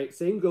depends, right?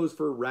 Same goes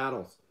for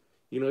rattles.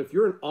 If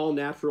you're an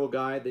all-natural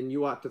guy, then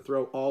you ought to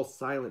throw all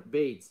silent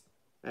baits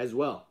as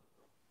well.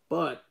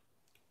 But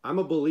I'm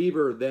a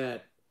believer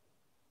that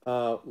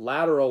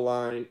lateral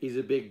line is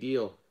a big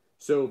deal.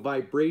 So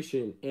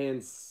vibration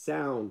and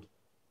sound,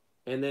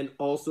 and then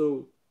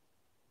also,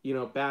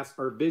 bass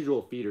are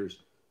visual feeders.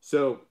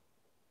 So,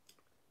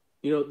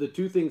 the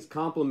two things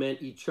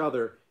complement each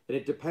other, and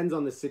it depends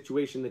on the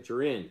situation that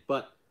you're in.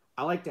 But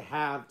I like to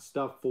have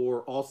stuff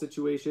for all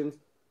situations.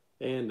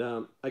 And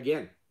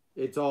again,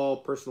 it's all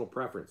personal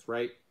preference,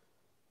 right?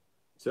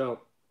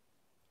 So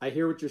I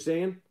hear what you're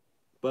saying,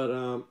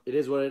 but it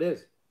is what it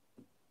is.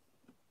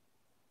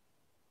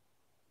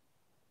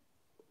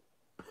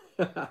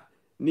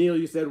 Neil,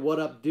 you said, "What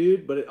up,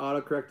 dude?" But it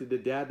auto-corrected to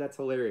dad. That's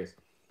hilarious.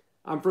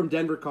 I'm from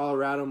Denver,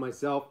 Colorado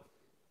myself.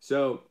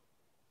 So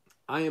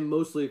I am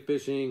mostly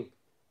fishing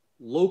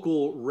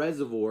local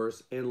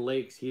reservoirs and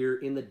lakes here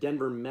in the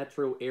Denver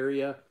metro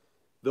area,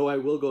 though I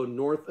will go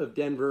north of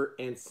Denver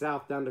and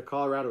south down to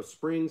Colorado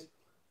Springs.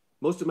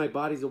 Most of my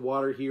bodies of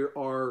water here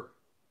are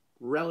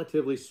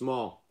relatively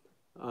small.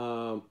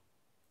 The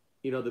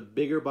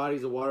bigger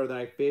bodies of water that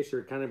I fish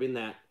are kind of in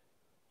that,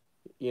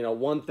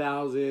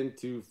 1,000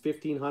 to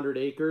 1,500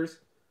 acres.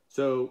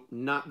 So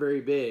not very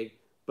big,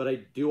 but I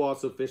do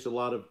also fish a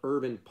lot of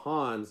urban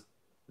ponds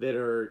that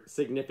are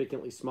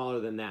significantly smaller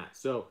than that.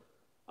 So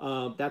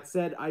that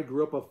said, I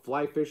grew up a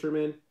fly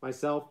fisherman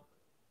myself.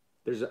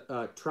 There's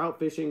trout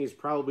fishing is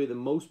probably the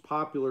most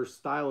popular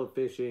style of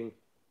fishing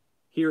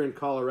here in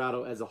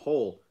Colorado as a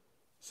whole.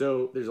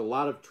 So there's a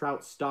lot of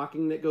trout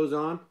stocking that goes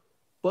on,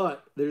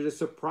 but there's a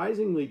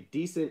surprisingly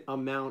decent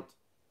amount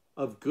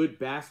of good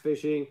bass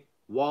fishing,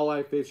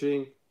 walleye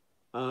fishing,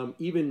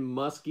 even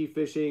muskie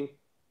fishing,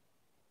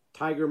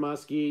 tiger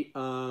muskie.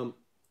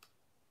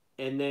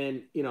 And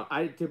then,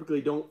 I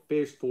typically don't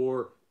fish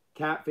for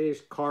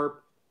catfish,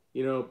 carp,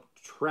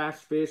 trash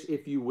fish,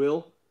 if you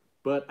will.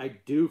 But I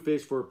do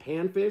fish for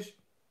panfish,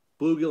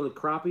 bluegill, and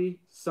crappie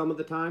some of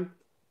the time.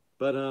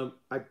 But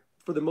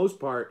for the most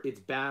part, it's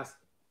bass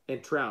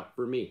and trout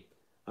for me.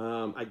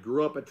 I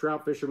grew up a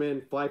trout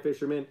fisherman, fly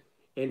fisherman,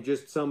 and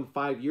just some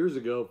 5 years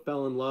ago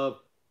fell in love,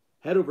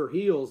 head over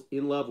heels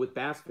in love with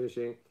bass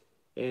fishing.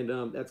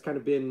 And that's kind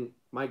of been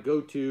my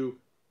go-to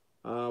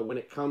when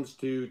it comes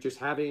to just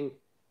having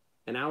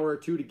an hour or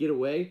two to get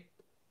away,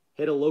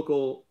 hit a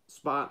local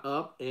spot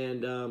up,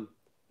 and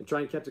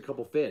try and catch a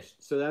couple fish.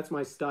 So that's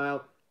my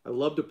style. I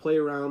love to play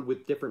around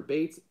with different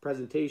baits,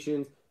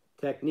 presentations,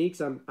 techniques.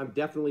 I'm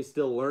definitely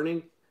still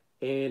learning,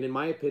 and in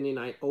my opinion,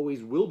 I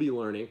always will be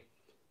learning.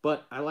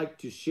 But I like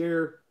to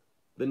share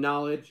the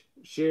knowledge,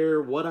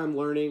 share what I'm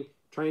learning,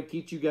 try and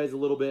teach you guys a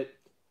little bit,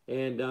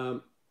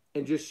 and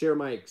just share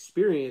my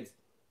experience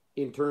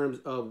in terms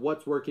of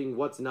what's working,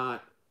 what's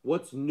not,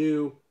 what's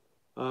new,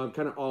 kind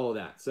of all of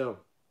that. So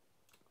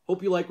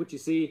hope you like what you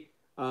see.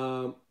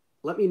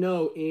 Let me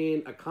know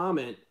in a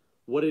comment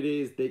what it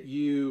is that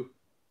you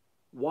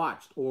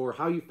watched or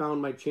how you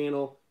found my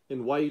channel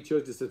and why you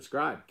chose to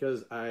subscribe,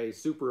 because I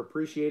super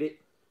appreciate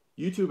it.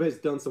 YouTube has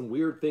done some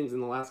weird things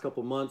in the last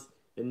couple months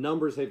and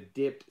numbers have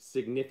dipped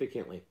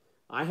significantly.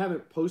 I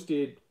haven't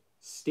posted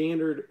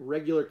standard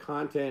regular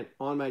content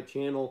on my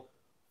channel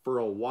for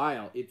a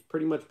while. It's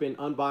pretty much been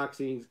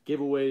unboxings,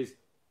 giveaways,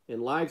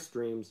 and live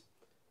streams.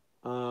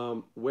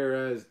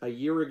 Whereas a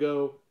year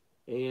ago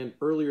and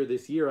earlier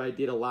this year, I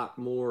did a lot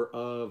more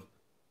of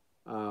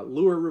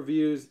lure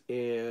reviews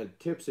and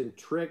tips and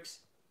tricks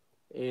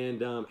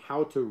and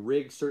how to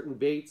rig certain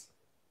baits.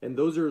 And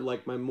those are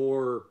like my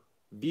more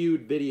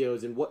viewed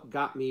videos and what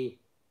got me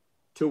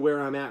to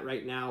where I'm at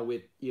right now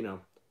with,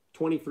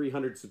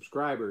 2,300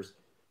 subscribers.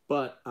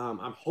 But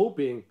I'm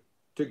hoping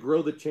to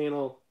grow the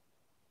channel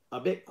a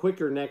bit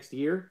quicker next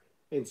year.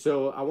 And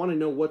so I want to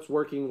know what's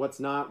working, what's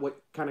not,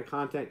 what kind of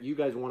content you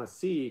guys want to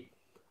see.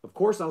 Of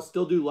course, I'll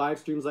still do live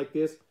streams like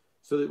this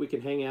so that we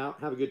can hang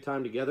out, have a good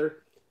time together,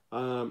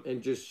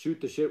 and just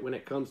shoot the shit when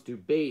it comes to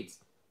baits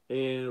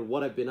and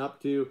what I've been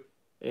up to,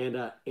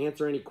 and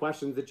answer any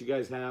questions that you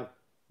guys have.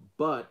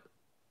 But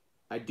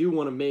I do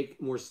want to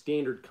make more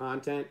standard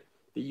content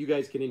that you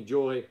guys can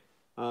enjoy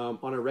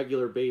on a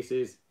regular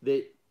basis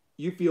that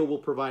you feel will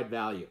provide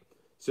value.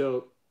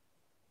 So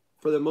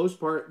for the most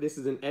part, this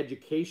is an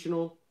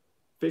educational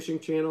fishing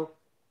channel.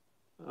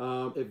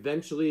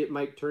 Eventually it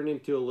might turn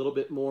into a little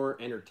bit more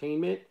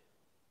entertainment,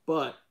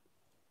 but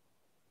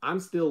I'm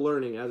still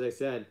learning. As I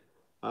said,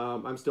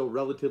 I'm still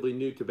relatively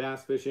new to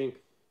bass fishing.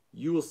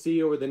 You will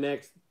see over the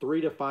next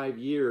 3 to 5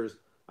 years,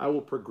 I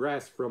will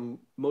progress from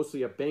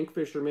mostly a bank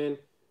fisherman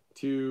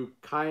to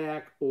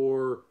kayak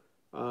or,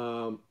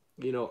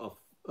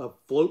 a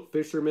float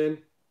fisherman,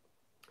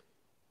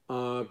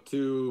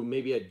 to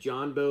maybe a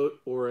John boat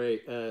or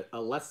a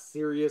less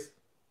serious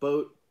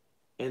boat,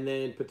 and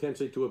then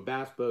potentially to a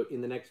bass boat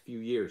in the next few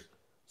years.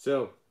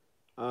 So,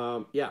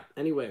 yeah,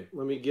 anyway,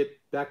 let me get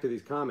back to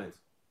these comments.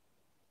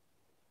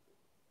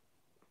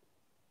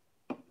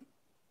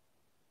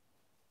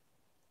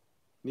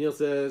 Neil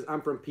says,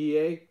 I'm from PA.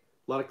 A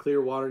lot of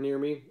clear water near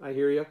me. I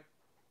hear you.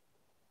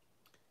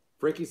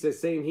 Frankie says,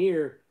 same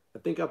here. I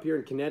think up here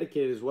in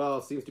Connecticut as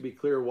well, seems to be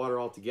clear water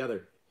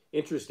altogether.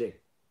 Interesting.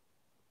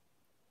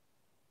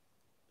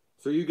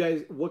 So you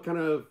guys, what kind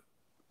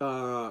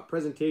of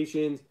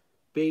presentations,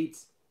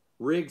 baits,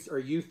 rigs are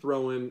you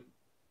throwing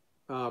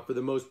for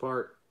the most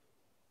part,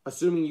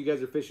 assuming you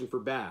guys are fishing for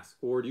bass,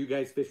 or do you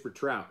guys fish for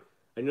trout?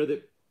 I know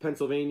that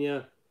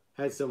Pennsylvania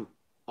has some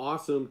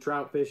awesome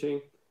trout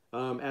fishing,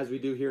 as we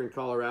do here in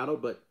Colorado,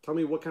 but tell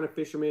me, what kind of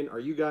fishermen are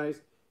you guys,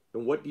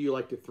 and what do you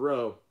like to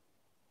throw?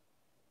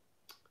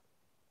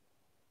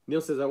 Neil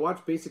says, I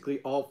watch basically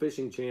all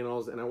fishing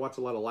channels, and I watch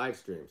a lot of live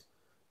streams.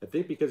 I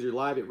think because you're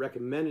live, it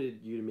recommended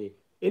you to me.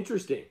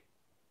 Interesting.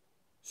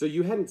 So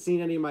you hadn't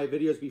seen any of my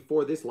videos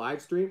before this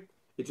live stream?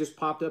 It just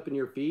popped up in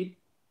your feed?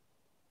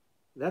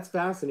 That's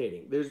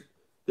fascinating.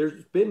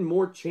 There's been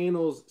more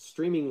channels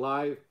streaming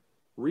live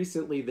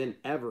recently than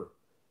ever,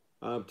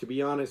 to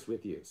be honest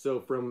with you.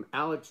 So from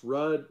Alex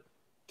Rudd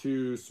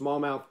to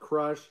Smallmouth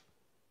Crush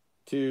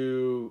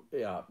to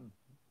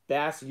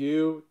Bass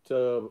U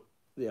to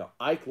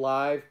Ike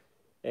Live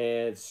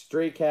and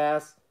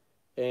Straycast,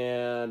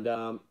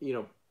 and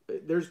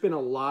there's been a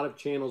lot of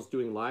channels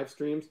doing live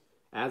streams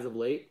as of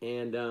late,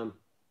 and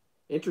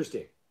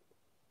interesting.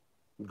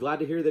 I'm glad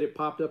to hear that it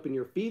popped up in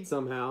your feed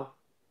somehow,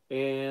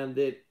 and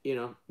that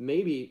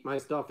maybe my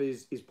stuff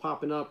is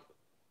popping up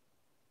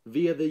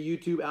via the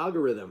YouTube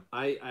algorithm.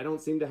 I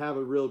don't seem to have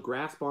a real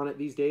grasp on it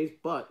these days,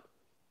 but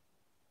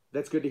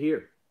that's good to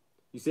hear.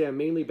 You say I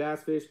mainly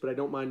bass fish, but I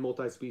don't mind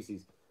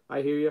multi-species.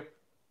 I hear you,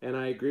 and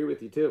I agree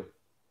with you too.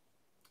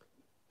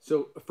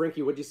 So,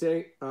 Frankie, what'd you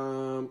say?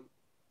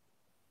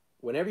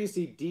 Whenever you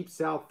see Deep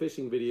South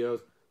fishing videos,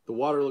 the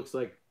water looks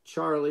like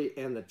Charlie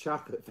and the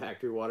Chocolate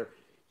Factory water.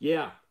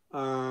 Yeah,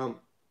 I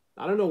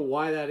don't know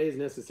why that is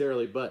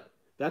necessarily, but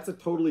that's a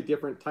totally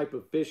different type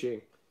of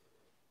fishing.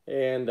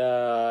 And,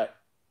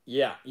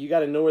 yeah, you got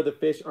to know where the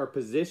fish are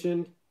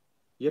positioned.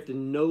 You have to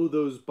know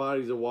those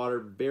bodies of water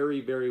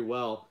very, very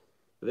well.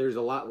 There's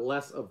a lot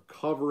less of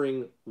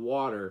covering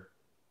water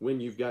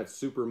when you've got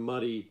super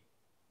muddy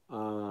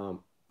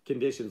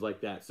conditions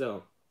like that.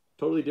 So,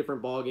 totally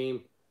different ball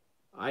game.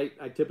 I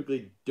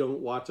typically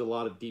don't watch a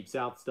lot of Deep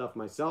South stuff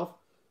myself,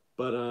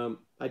 but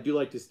I do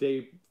like to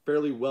stay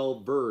fairly well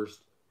versed,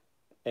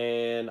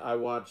 and I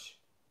watch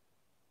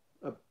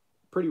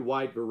pretty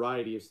wide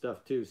variety of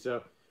stuff too.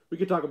 So we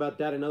could talk about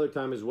that another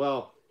time as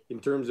well in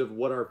terms of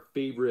what our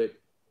favorite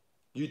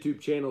YouTube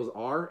channels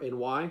are and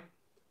why.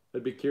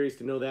 I'd be curious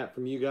to know that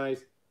from you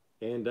guys.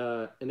 And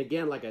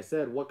again, like I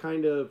said, what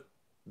kind of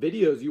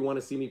videos you want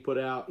to see me put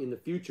out in the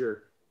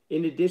future,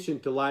 in addition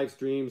to live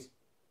streams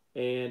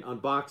and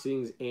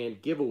unboxings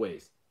and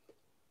giveaways.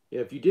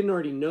 If you didn't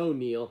already know,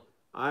 Neil,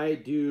 I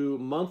do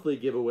monthly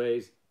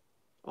giveaways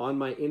on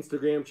my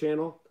Instagram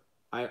channel.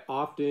 I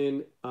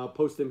often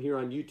post them here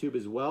on YouTube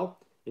as well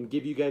and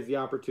give you guys the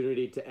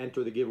opportunity to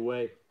enter the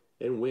giveaway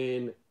and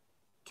win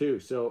too.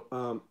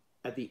 So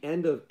at the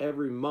end of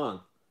every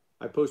month,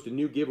 I post a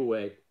new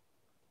giveaway.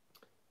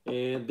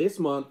 And this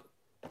month,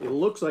 it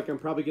looks like I'm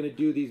probably going to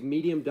do these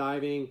medium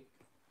diving,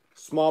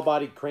 small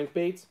bodied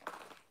crankbaits.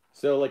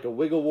 So like a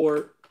Wiggle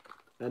Wart,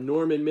 a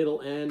Norman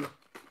middle end,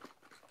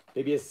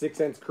 maybe a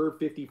 6-ounce Curve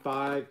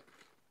 55,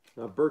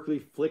 a Berkeley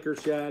Flicker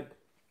Shad.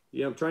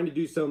 You know, I'm trying to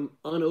do some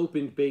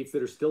unopened baits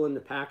that are still in the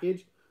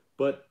package.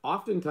 But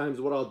oftentimes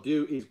what I'll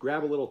do is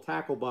grab a little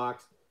tackle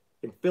box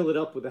and fill it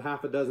up with a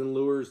half a dozen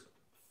lures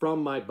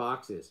from my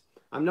boxes.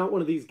 I'm not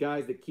one of these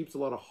guys that keeps a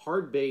lot of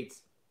hard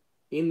baits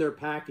in their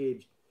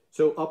package.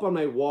 So up on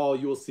my wall,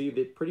 you will see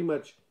that pretty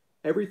much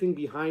everything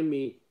behind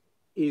me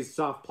is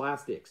soft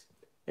plastics.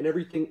 And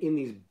everything in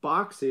these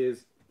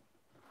boxes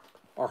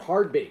are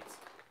hard baits.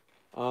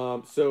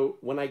 So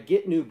when I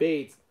get new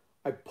baits,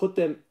 I put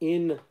them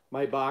in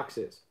my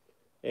boxes.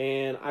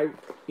 And I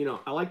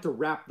like to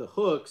wrap the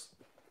hooks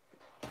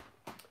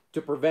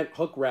to prevent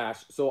hook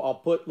rash. So I'll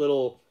put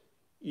little,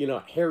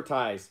 hair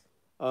ties,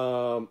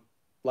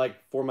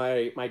 like for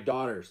my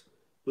daughters,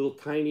 little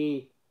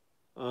tiny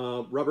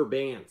rubber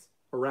bands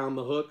around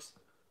the hooks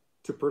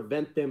to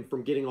prevent them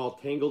from getting all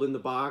tangled in the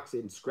box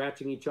and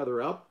scratching each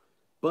other up.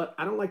 But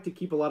I don't like to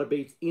keep a lot of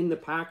baits in the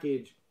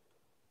package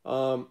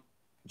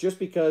just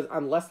because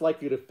I'm less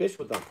likely to fish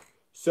with them.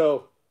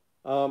 So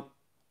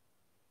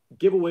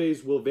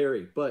giveaways will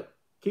vary, but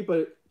keep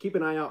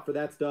an eye out for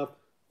that stuff.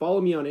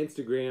 Follow me on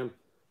Instagram.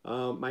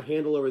 My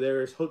handle over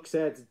there is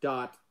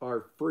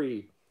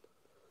hooksets.arefree.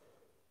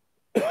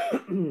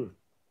 You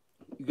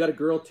got a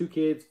girl, 2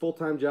 kids,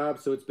 full-time job,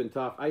 so it's been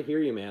tough. I hear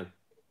you, man.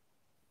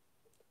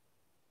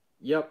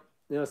 Yep.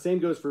 Same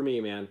goes for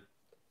me, man.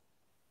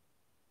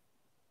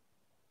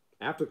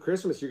 After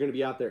Christmas, you're going to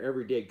be out there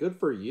every day. Good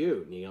for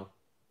you, Neil.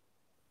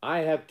 I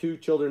have 2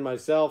 children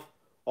myself,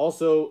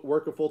 also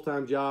work a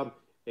full-time job,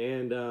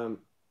 and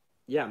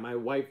yeah, my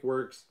wife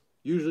works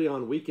usually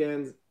on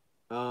weekends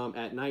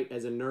at night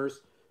as a nurse,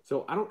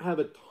 so I don't have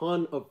a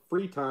ton of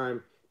free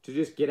time to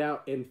just get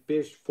out and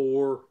fish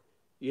for,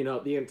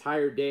 the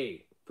entire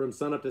day from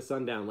sunup to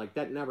sundown. Like,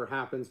 that never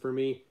happens for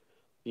me.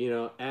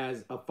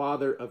 As a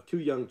father of 2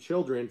 young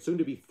children, soon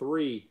to be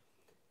 3,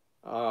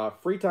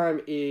 free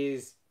time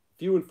is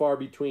few and far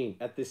between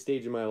at this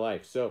stage in my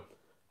life. So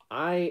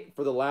I,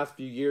 for the last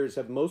few years,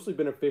 have mostly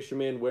been a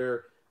fisherman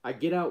where I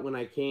get out when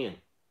I can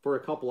for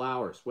a couple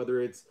hours, whether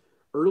it's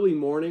early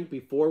morning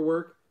before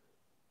work,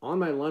 on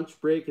my lunch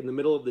break in the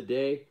middle of the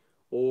day,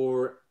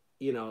 or,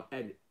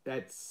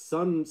 at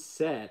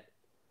sunset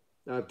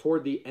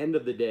toward the end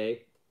of the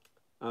day.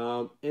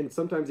 And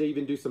sometimes I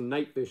even do some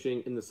night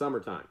fishing in the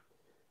summertime.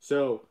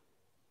 So,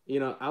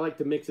 I like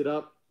to mix it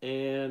up,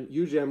 and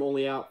usually I'm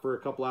only out for a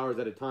couple hours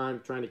at a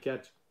time trying to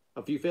catch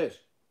a few fish.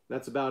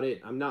 That's about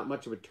it. I'm not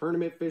much of a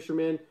tournament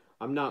fisherman.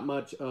 I'm not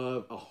much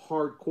of a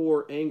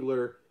hardcore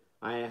angler.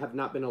 I have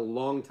not been a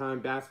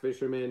long-time bass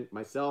fisherman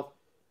myself.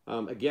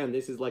 Again,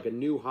 this is like a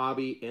new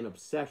hobby and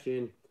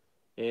obsession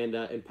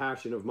and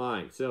passion of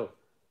mine. So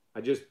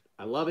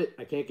I love it.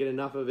 I can't get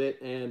enough of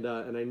it, and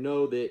I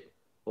know that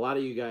a lot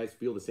of you guys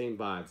feel the same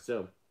vibe.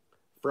 So,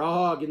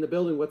 Frog in the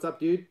building. What's up,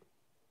 dude?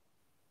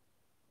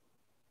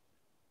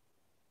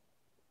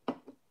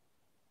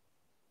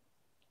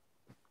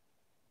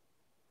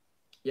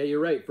 Yeah, you're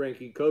right,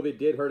 Frankie. COVID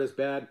did hurt us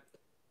bad.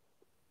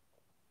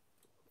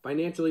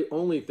 Financially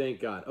only,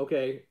 thank God.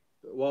 Okay,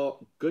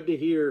 well, good to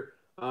hear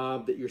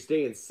that you're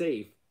staying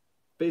safe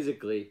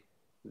physically,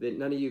 that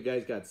none of you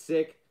guys got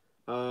sick.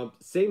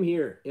 Same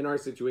here in our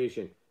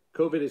situation.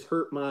 COVID has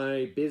hurt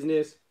my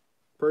business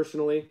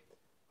personally.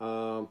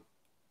 I'm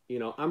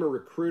a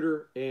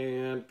recruiter,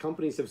 and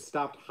companies have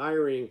stopped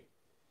hiring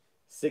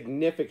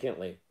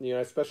significantly,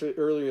 especially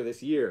earlier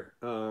this year.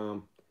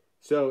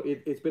 So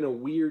it's been a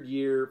weird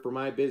year for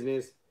my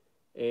business,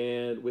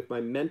 and with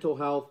my mental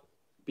health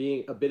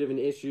being a bit of an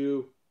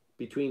issue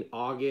between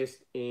August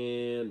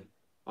and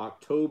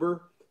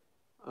October,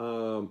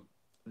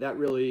 that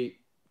really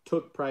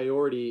took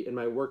priority and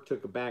my work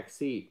took a back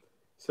seat.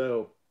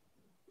 So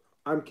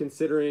I'm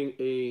considering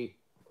a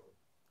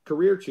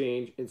career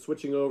change and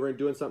switching over and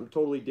doing something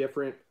totally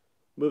different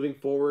moving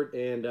forward.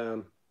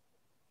 And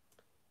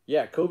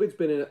yeah, COVID's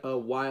been a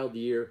wild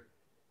year.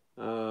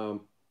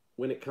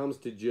 When it comes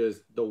to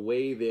just the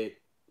way that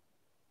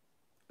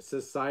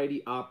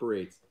society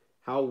operates,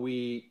 how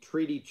we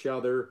treat each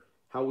other,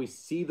 how we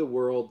see the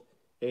world,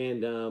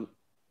 and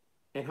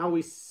how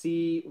we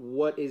see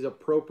what is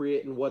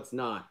appropriate and what's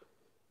not,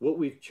 what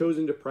we've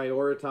chosen to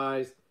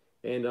prioritize,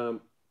 and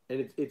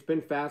and it's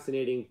been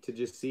fascinating to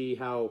just see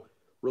how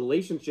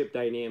relationship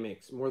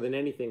dynamics, more than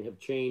anything, have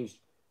changed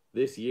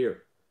this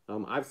year.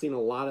 I've seen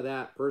a lot of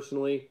that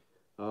personally,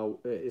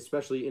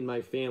 especially in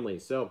my family.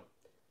 So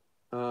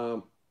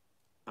um,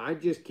 I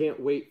just can't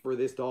wait for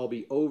this to all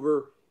be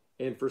over.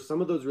 And for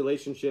some of those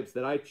relationships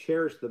that I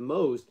cherish the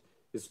most,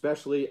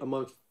 especially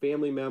amongst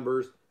family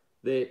members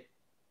that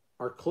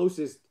are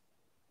closest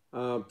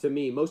to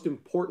me, most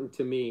important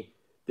to me,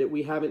 that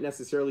we haven't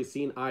necessarily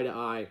seen eye to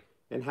eye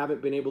and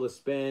haven't been able to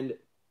spend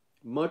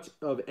much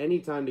of any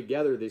time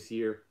together this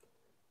year.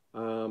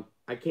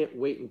 I can't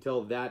wait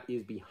until that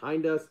is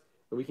behind us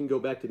and we can go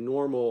back to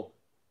normal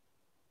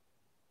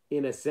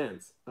in a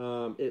sense,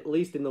 at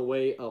least in the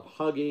way of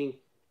hugging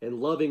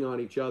and loving on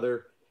each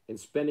other and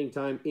spending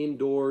time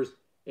indoors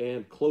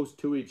and close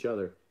to each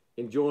other,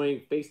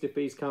 enjoying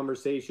face-to-face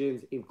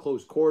conversations in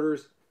close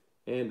quarters,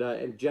 and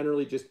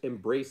generally just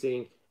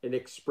embracing and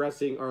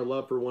expressing our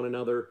love for one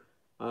another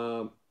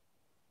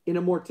in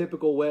a more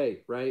typical way,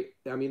 right?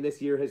 I mean,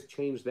 this year has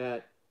changed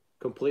that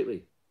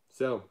completely.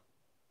 So,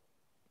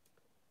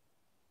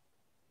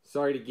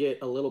 sorry to get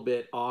a little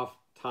bit off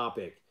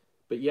topic.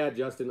 But yeah,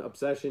 Justin,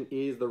 obsession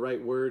is the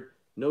right word,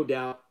 no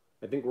doubt.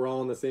 I think we're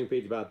all on the same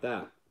page about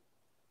that.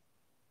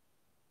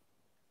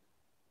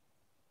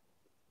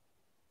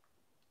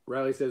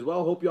 Riley says,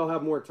 well, hope y'all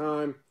have more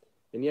time.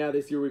 And yeah,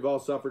 this year we've all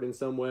suffered in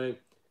some way.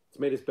 It's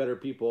made us better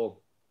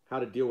people how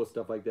to deal with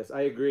stuff like this.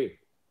 I agree.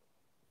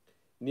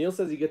 Neil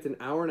says he gets an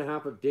hour and a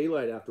half of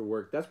daylight after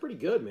work. That's pretty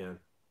good, man.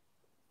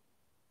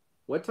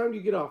 What time do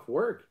you get off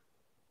work?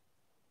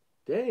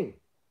 Dang.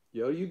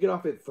 Yo, you get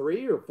off at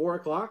 3 or 4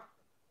 o'clock?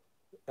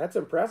 That's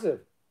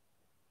impressive.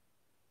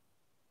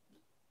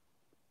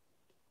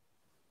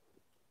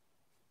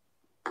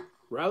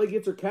 Riley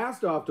gets her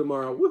cast off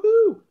tomorrow.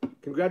 Woohoo!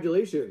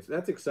 Congratulations.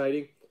 That's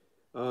exciting.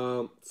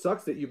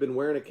 Sucks that you've been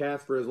wearing a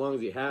cast for as long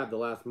as you have, the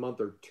last month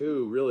or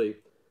two, really.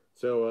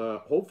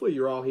 So hopefully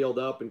you're all healed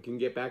up and can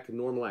get back to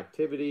normal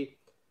activity,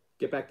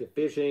 get back to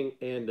fishing.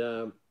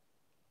 And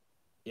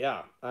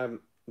yeah, I'm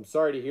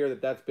sorry to hear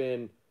that that's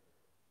been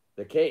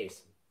the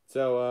case.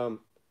 So,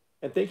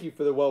 and thank you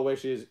for the well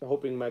wishes,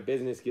 hoping my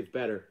business gets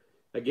better.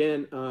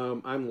 Again,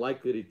 I'm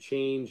likely to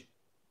change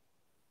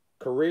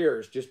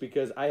careers just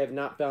because I have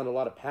not found a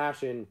lot of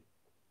passion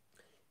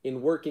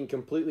in working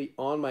completely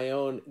on my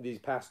own these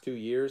past 2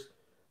 years.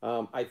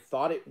 I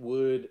thought it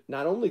would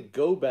not only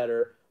go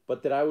better,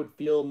 but that I would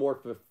feel more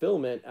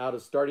fulfillment out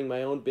of starting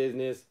my own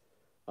business,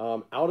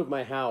 out of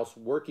my house,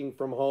 working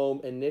from home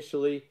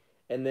initially,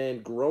 and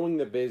then growing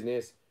the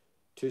business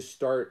to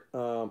start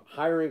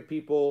hiring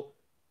people,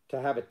 to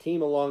have a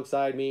team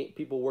alongside me,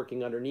 people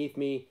working underneath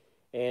me,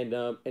 and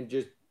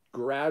just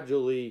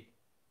gradually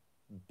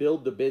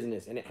build the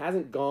business. And it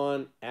hasn't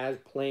gone as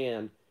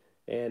planned,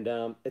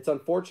 and it's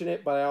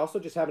unfortunate, but I also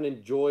just haven't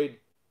enjoyed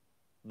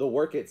the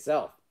work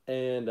itself.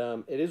 And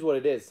it is what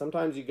it is.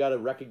 Sometimes you got to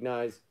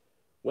recognize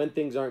when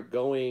things aren't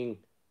going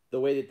the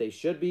way that they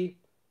should be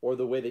or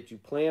the way that you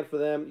plan for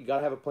them. You got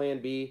to have a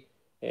plan B,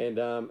 and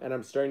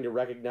I'm starting to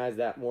recognize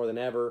that more than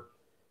ever.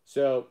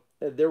 So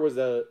there was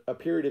a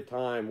period of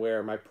time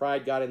where my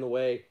pride got in the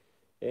way,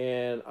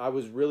 and I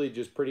was really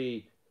just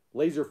pretty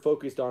laser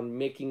focused on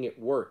making it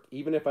work,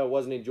 even if I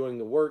wasn't enjoying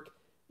the work,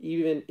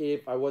 even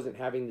if I wasn't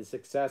having the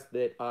success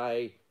that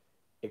I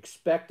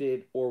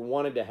expected or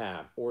wanted to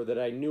have, or that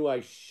I knew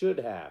I should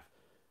have.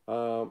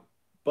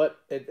 But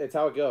it's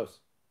how it goes.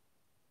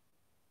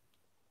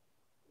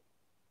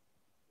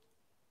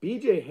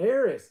 BJ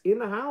Harris in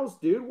the house,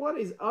 dude. What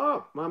is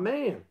up, my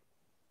man?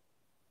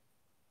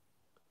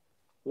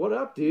 What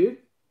up, dude?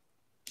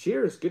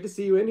 Cheers. Good to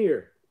see you in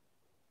here.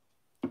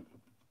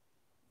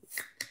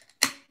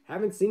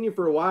 Haven't seen you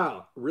for a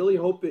while. Really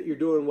hope that you're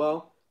doing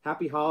well.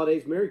 Happy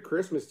holidays. Merry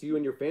Christmas to you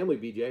and your family,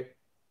 BJ.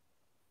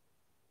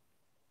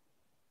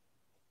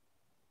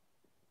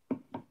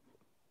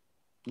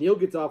 Neil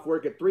gets off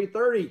work at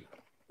 3:30.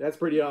 That's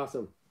pretty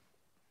awesome.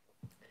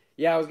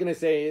 Yeah, I was going to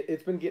say,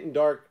 it's been getting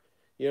dark,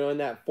 in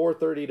that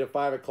 4:30 to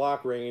 5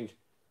 o'clock range,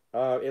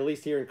 at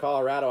least here in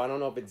Colorado. I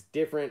don't know if it's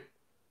different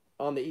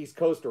on the East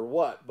Coast or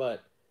what,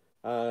 but,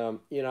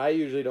 I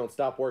usually don't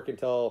stop work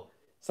until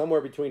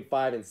somewhere between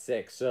 5 and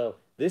 6. So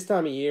this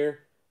time of year,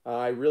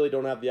 I really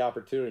don't have the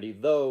opportunity,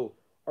 though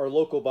our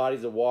local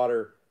bodies of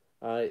water,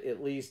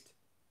 at least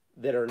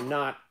that are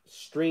not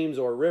streams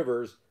or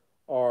rivers,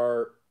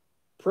 are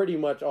pretty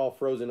much all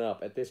frozen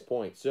up at this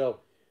point. So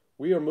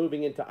we are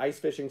moving into ice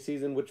fishing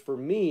season, which for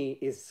me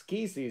is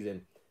ski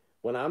season.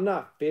 When I'm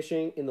not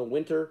fishing in the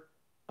winter,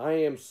 I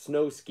am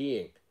snow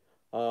skiing.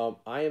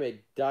 I am a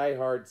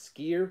diehard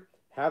skier,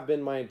 have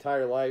been my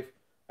entire life.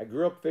 I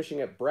grew up fishing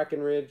at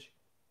Breckenridge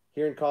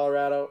here in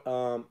Colorado.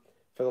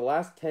 For the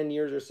last 10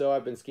 years or so,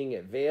 I've been skiing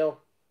at Vail,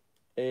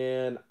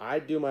 and I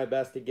do my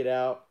best to get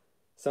out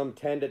some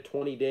 10 to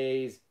 20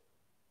 days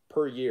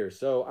per year.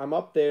 So I'm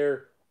up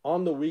there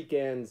on the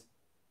weekends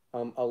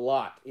a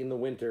lot in the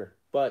winter.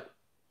 But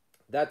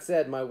that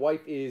said, my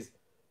wife is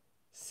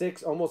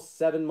 6, almost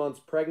 7 months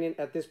pregnant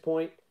at this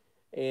point,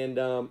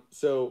 and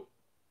so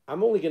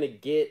I'm only going to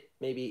get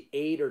maybe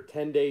 8 or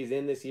 10 days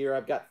in this year.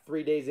 I've got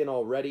 3 days in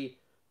already.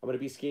 I'm going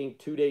to be skiing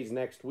 2 days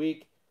next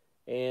week,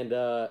 and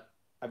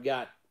I've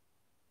got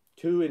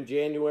 2 in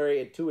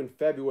January and 2 in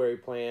February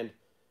planned.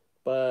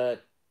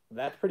 But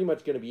that's pretty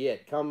much going to be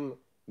it. Come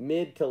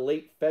mid to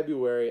late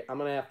February, I'm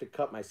going to have to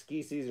cut my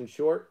ski season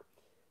short,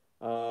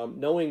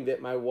 knowing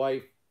that my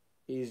wife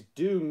is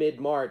due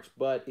mid-March,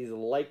 but is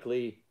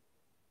likely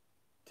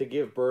to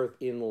give birth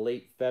in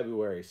late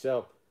February.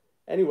 So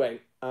anyway,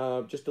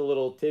 just a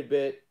little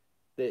tidbit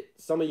that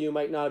some of you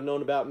might not have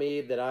known about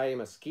me, that I am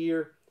a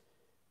skier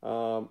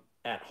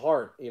at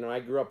heart. You know, I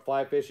grew up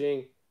fly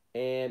fishing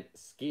and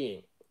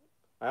skiing.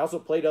 I also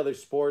played other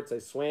sports. I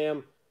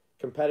swam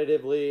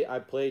competitively. I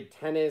played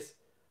tennis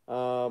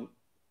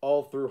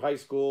all through high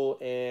school,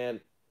 and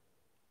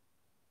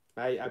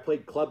I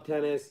played club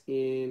tennis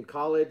in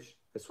college.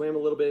 I swam a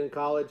little bit in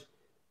college,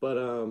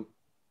 but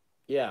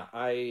yeah,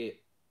 I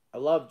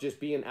love just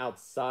being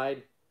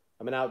outside.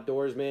 I'm an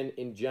outdoorsman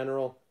in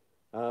general,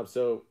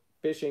 so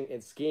fishing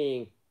and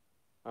skiing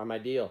are my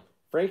deal.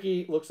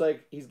 Frankie looks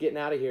like he's getting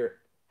out of here.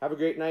 Have a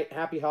great night.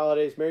 Happy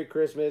holidays. Merry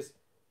Christmas.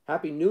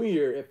 Happy New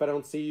Year if I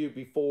don't see you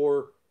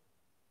before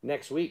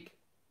next week.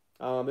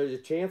 There's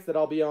a chance that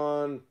I'll be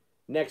on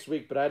next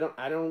week, but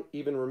I don't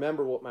even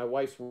remember what my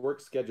wife's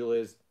work schedule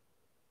is.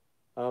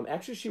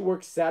 Actually, she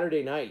works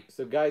Saturday night.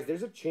 So, guys,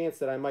 there's a chance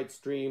that I might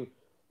stream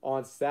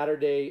on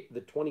Saturday the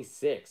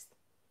 26th.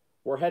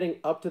 We're heading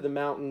up to the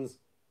mountains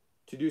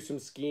to do some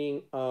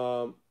skiing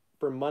for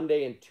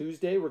Monday and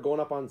Tuesday. We're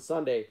going up on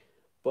Sunday,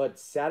 but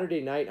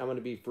Saturday night I'm going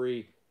to be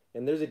free,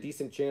 and there's a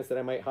decent chance that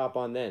I might hop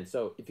on then.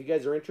 So if you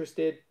guys are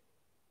interested,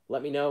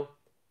 let me know.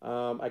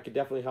 I could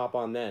definitely hop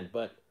on then.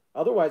 But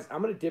otherwise,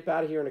 I'm going to dip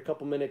out of here in a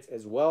couple minutes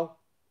as well.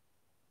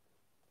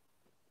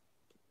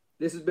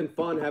 This has been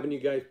fun having you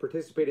guys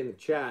participate in the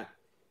chat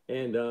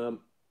and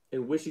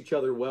wish each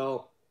other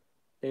well,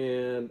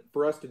 and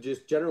for us to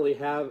just generally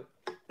have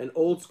an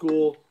old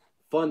school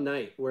fun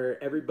night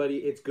where everybody,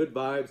 it's good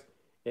vibes.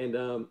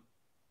 And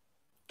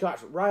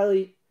gosh,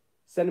 Riley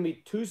sending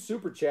me 2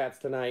 super chats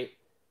tonight.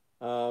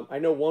 I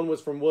know one was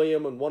from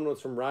William and one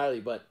was from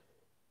Riley, but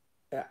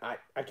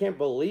I can't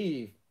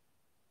believe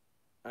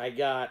I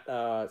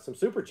got some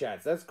super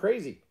chats. That's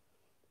crazy.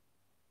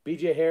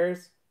 BJ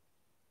Harris,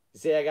 you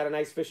say I got a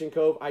nice fishing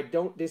cove. I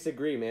don't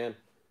disagree, man.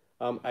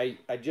 I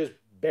just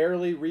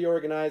barely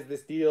reorganized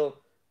this deal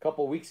a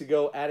couple weeks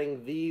ago,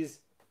 adding these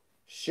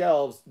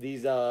shelves,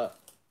 these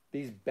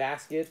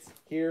baskets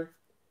here,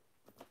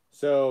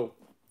 so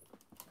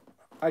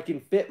I can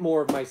fit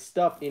more of my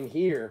stuff in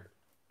here.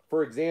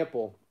 For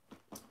example,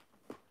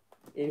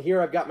 in here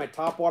I've got my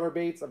topwater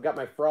baits, I've got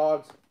my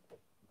frogs,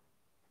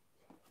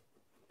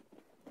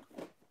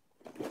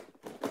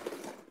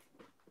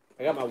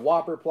 I got my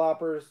whopper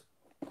ploppers,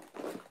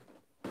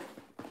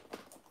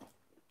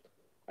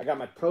 I got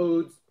my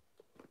toads.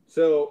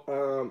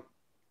 So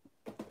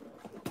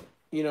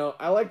you know,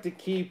 I like to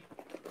keep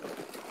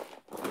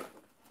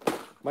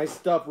my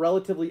stuff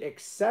relatively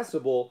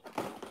accessible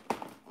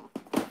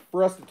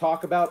for us to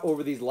talk about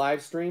over these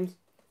live streams.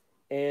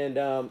 And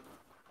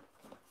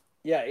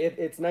yeah,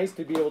 it's nice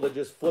to be able to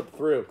just flip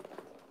through.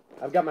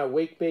 I've got my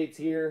wake baits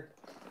here.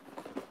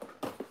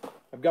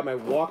 I've got my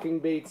walking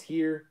baits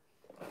here.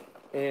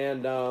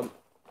 And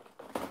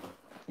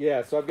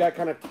yeah, so I've got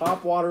kind of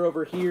top water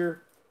over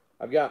here.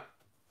 I've got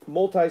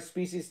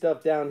multi-species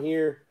stuff down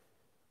here.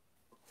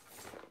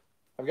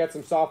 I've got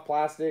some soft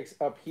plastics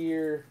up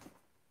here.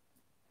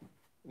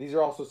 These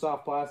are also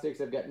soft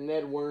plastics. I've got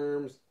Ned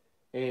worms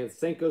and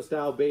Senko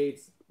style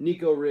baits,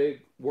 Nico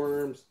rig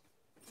worms.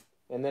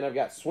 And then I've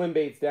got swim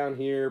baits down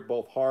here,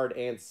 both hard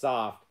and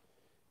soft.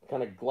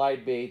 Kind of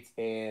glide baits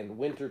and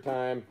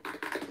wintertime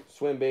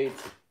swim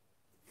baits.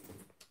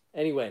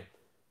 Anyway,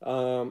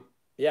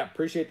 yeah,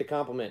 appreciate the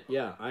compliment.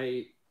 Yeah,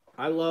 I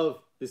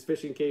love this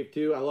fishing cave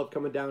too. I love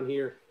coming down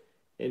here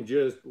and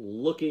just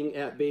looking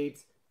at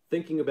baits,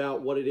 thinking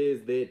about what it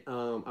is that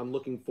I'm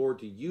looking forward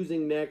to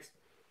using next,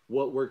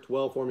 what worked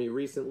well for me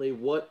recently,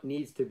 what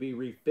needs to be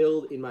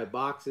refilled in my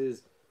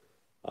boxes.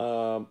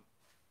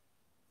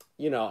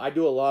 You know, I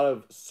do a lot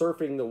of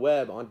surfing the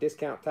web on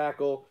Discount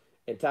Tackle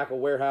and Tackle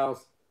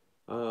Warehouse,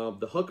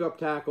 the Hookup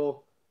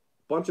Tackle,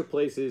 bunch of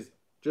places,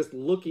 just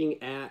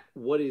looking at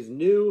what is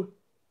new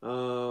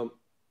and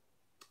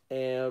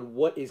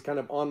what is kind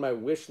of on my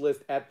wish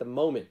list at the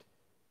moment.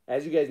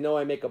 As you guys know,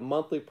 I make a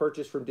monthly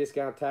purchase from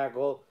Discount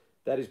Tackle.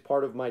 That is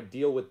part of my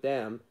deal with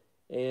them.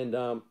 And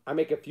I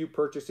make a few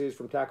purchases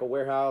from Tackle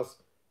Warehouse,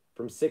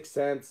 from 6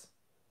 Cents,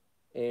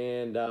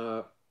 and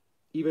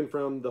even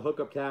from the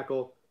Hookup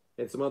Tackle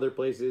and some other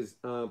places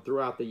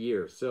throughout the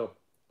year. So,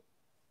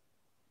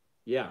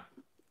 yeah,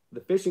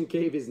 the fishing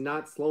cave is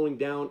not slowing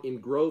down in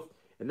growth.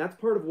 And that's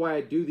part of why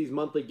I do these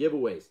monthly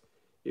giveaways,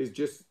 is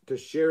just to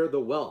share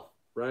the wealth,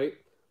 right?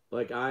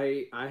 Like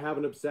I have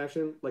an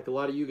obsession, like a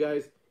lot of you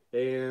guys,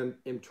 and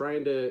am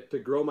trying to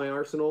grow my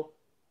arsenal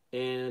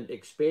and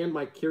expand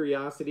my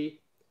curiosity.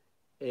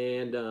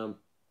 And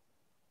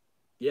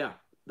yeah,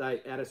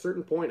 at a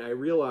certain point, I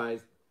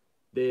realized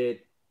that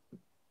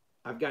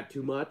I've got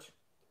too much,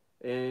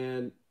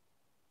 and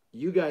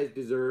You guys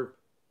deserve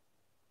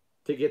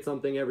to get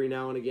something every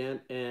now and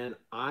again, and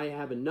I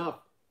have enough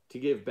to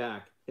give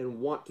back and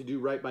want to do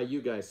right by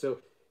you guys. So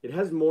it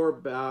has more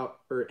about,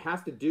 or it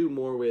has to do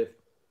more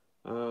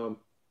um,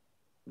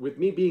 with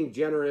me being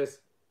generous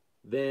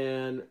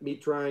than me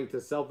trying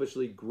to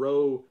selfishly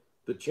grow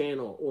the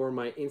channel or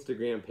my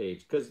Instagram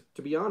page. Because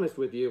to be honest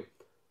with you,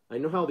 I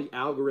know how the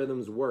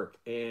algorithms work,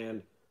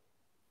 and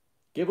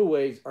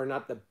giveaways are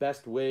not the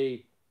best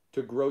way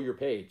to grow your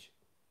page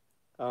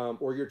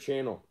or your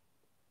channel.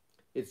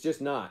 It's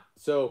just not.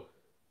 So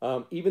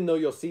even though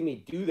you'll see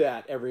me do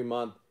that every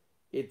month,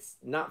 it's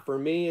not for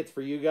me, it's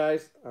for you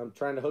guys. I'm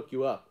trying to hook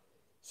you up.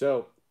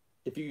 So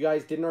if you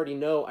guys didn't already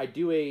know, I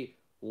do a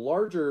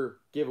larger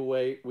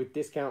giveaway with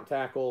Discount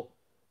Tackle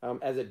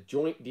as a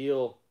joint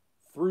deal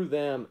through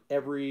them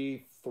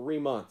every 3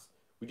 months.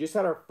 We just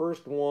had our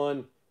first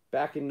one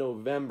back in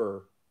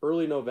November,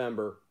 early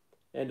November,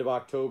 end of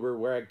October,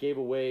 where I gave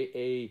away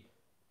a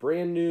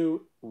brand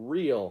new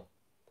reel,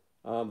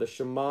 the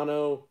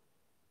Shimano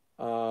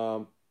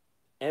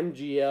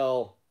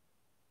MGL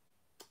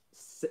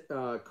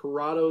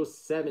Corrado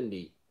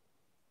 70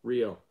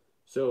 reel.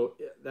 So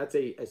that's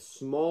a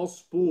small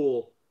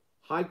spool,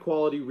 high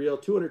quality reel,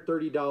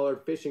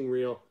 $230 fishing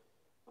reel.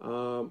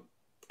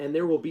 And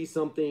there will be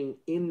something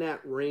in that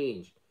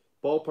range,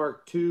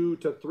 ballpark $200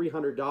 to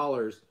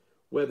 $300,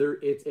 whether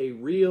it's a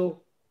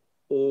reel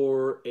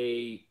or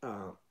a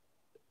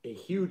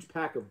huge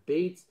pack of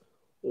baits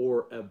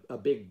or a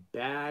big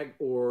bag,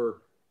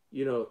 or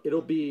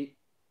it'll be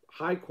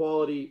high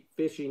quality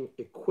fishing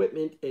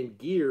equipment and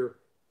gear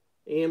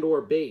and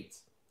or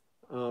baits.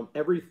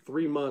 Every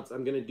 3 months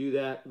I'm going to do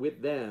that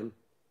with them,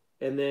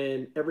 and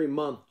then every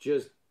month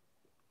just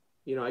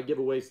I give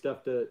away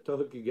stuff to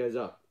hook you guys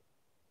up.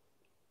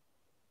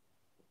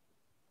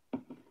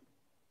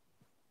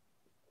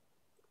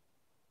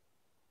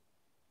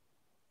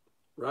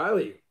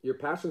 Riley, your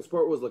passion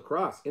sport was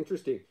lacrosse.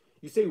 Interesting.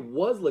 You say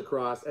was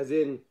lacrosse as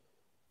in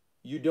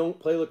you don't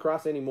play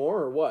lacrosse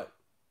anymore, or what?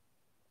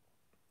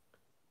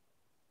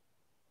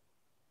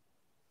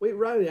 Wait,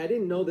 Riley, I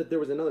didn't know that there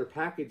was another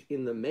package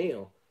in the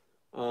mail,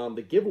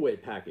 the giveaway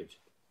package.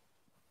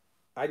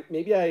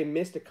 Maybe I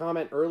missed a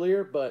comment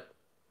earlier, but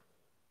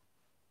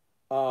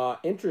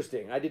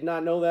interesting. I did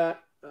not know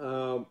that.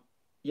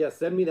 Yeah,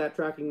 send me that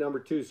tracking number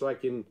too, so I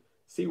can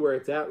see where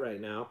it's at right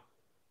now.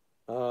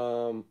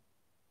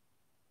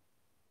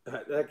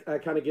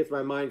 That kind of gets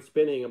my mind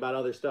spinning about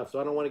other stuff, so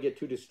I don't want to get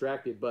too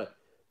distracted. But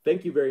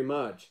thank you very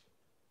much.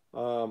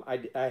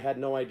 I had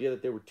no idea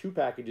that there were two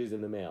packages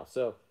in the mail.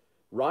 So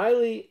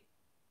Riley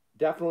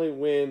definitely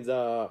wins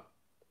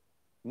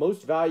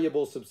most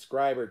valuable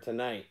subscriber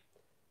tonight.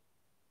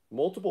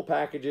 Multiple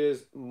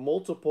packages,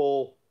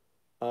 multiple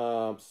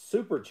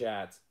super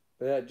chats.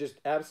 Just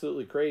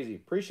absolutely crazy.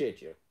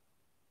 Appreciate you.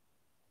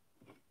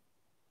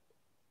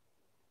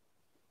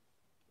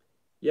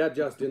 Yeah,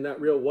 Justin,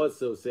 that reel was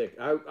so sick.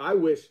 I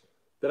wish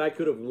that I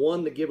could have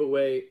won the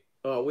giveaway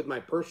with my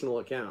personal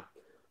account.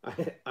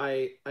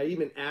 I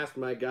even asked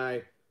my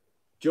guy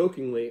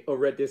jokingly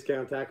over at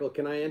Discount Tackle,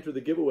 can I enter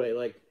the giveaway?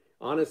 Like,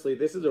 honestly,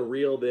 this is a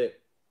reel that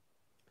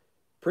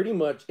pretty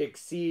much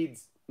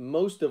exceeds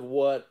most of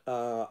what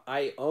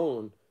I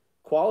own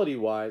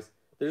quality-wise.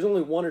 There's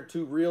only one or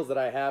two reels that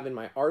I have in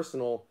my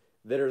arsenal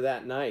that are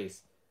that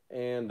nice.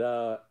 And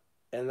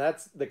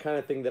that's the kind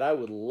of thing that I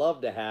would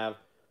love to have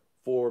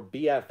for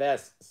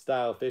BFS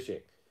style fishing.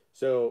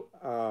 So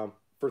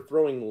for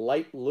throwing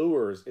light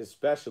lures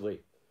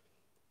especially.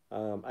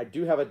 I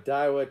do have a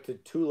Daiwa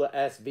Tatula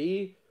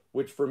SV,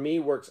 which for me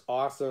works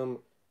awesome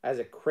as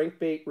a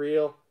crankbait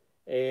reel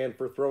and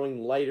for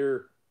throwing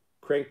lighter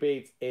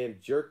crankbaits and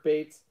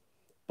jerkbaits.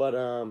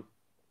 But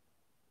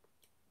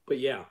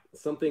yeah,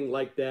 something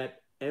like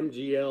that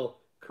MGL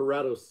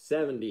Corrado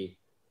 70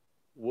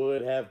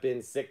 would have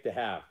been sick to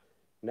have.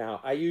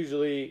 Now, I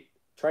usually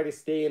try to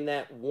stay in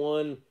that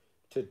 $100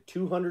 to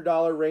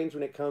 $200 range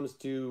when it comes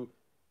to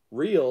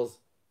reels,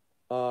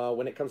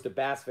 when it comes to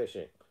bass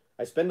fishing.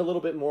 I spend a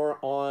little bit more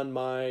on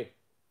my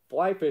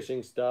fly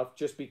fishing stuff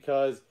just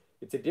because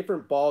it's a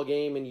different ball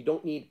game and you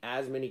don't need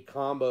as many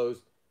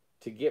combos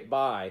to get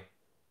by.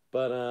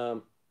 But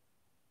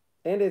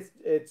and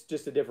it's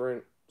just a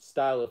different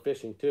style of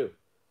fishing too.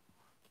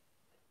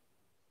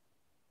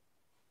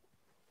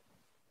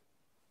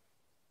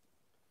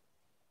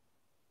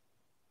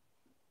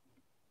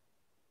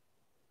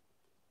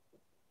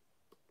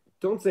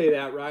 Don't say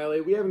that, Riley.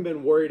 We haven't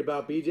been worried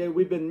about BJ.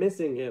 We've been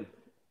missing him.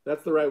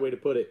 That's the right way to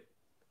put it.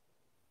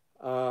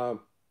 Um,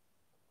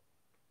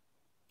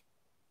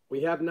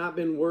 we have not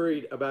been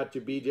worried about you,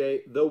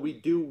 BJ, though we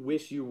do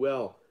wish you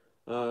well.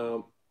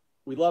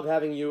 We love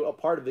having you a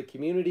part of the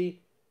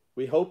community.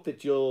 We hope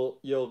that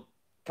you'll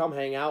come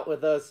hang out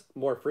with us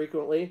more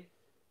frequently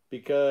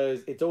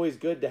because it's always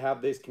good to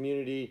have this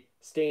community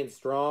staying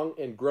strong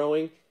and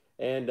growing.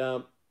 And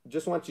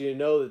just want you to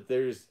know that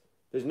there's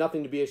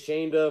nothing to be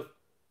ashamed of,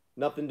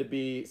 nothing to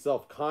be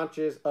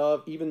self-conscious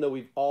of, even though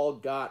we've all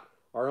got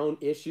our own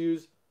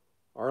issues,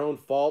 our own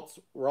faults.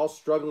 We're all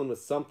struggling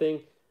with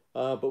something,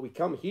 but we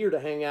come here to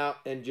hang out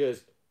and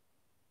just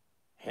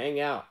hang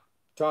out,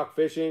 talk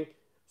fishing.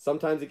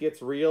 Sometimes it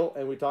gets real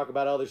and we talk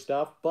about other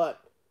stuff,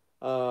 but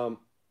um,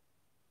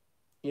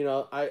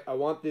 I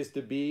want this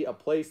to be a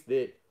place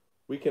that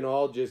we can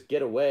all just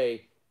get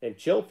away and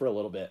chill for a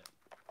little bit.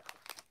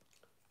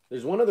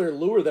 There's one other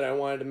lure that I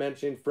wanted to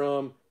mention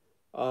from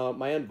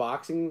my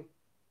unboxing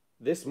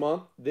this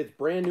month that's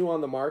brand new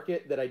on the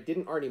market that I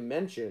didn't already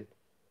mention.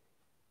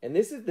 And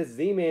this is the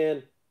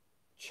Z-Man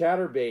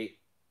chatterbait,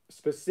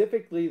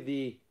 specifically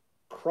the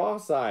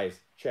cross-eyes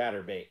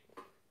chatterbait.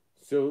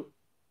 So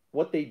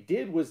what they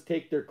did was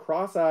take their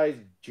cross-eyes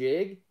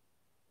jig,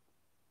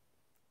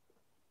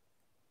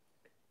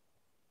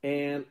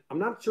 and I'm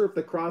not sure if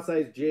the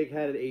cross-eyes jig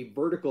had a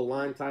vertical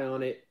line tie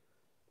on it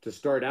to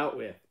start out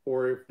with,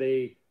 or if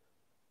they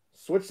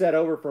switched that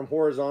over from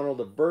horizontal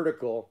to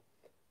vertical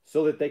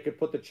so that they could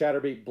put the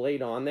chatterbait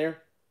blade on there.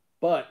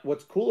 But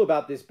what's cool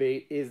about this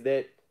bait is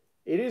that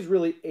it is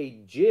really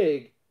a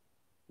jig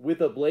with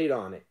a blade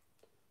on it.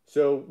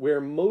 So where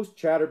most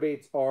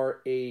chatterbaits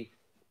are a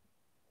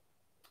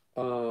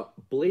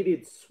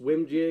bladed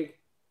swim jig,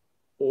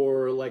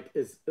 or like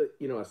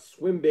a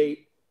swim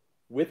bait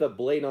with a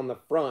blade on the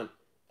front,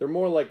 they're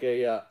more like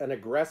an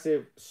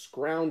aggressive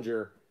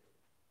scrounger.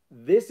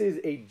 This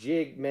is a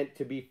jig meant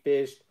to be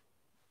fished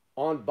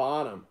on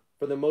bottom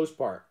for the most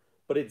part,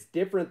 but it's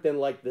different than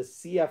like the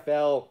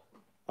CFL,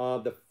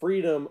 the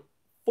Freedom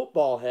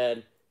football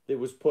head that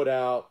was put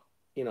out,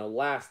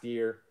 last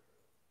year.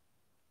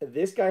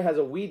 This guy has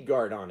a weed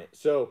guard on it,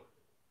 so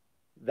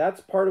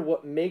that's part of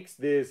what makes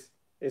this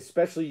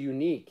especially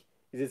unique.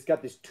 Is it's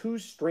got this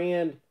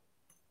 2-strand,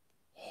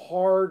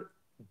 hard,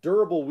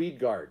 durable weed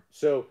guard,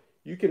 so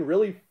you can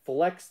really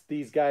flex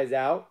these guys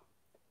out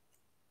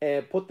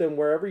and put them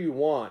wherever you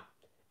want,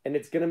 and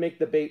it's going to make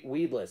the bait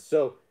weedless.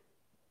 So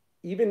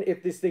even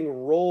if this thing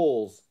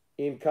rolls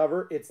in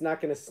cover, it's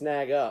not going to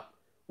snag up,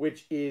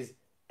 which is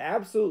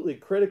absolutely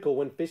critical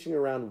when fishing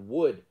around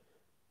wood.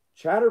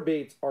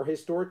 Chatterbaits are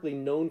historically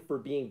known for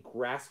being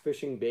grass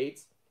fishing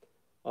baits.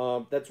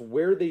 That's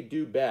where they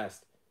do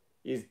best,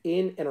 is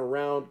in and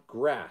around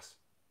grass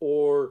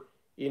or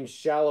in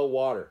shallow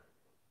water.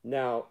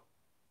 Now,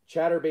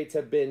 chatterbaits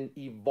have been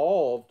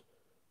evolved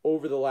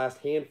over the last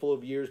handful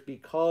of years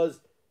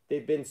because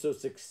they've been so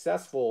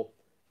successful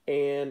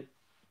and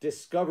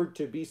discovered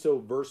to be so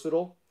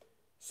versatile.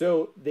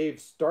 So they've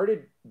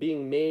started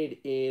being made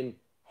in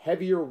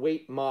heavier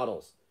weight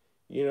models.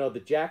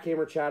 The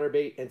jackhammer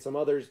chatterbait and some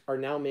others are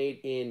now made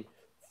in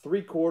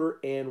 3/4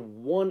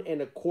 and 1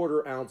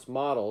 1/4 ounce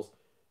models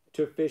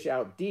to fish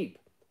out deep,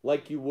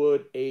 like you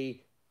would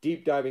a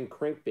deep diving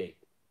crankbait.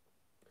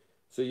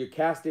 So you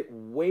cast it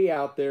way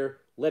out there,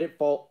 let it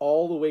fall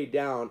all the way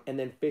down, and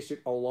then fish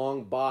it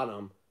along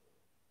bottom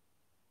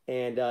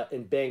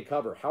and bang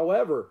cover.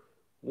 However,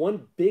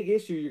 one big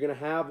issue you're going to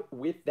have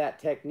with that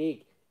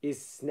technique is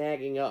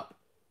snagging up.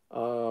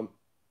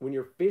 When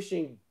you're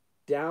fishing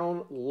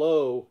down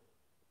low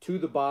to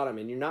the bottom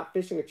and you're not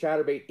fishing a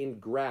chatterbait in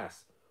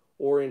grass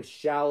or in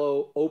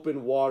shallow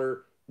open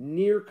water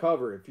near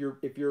cover,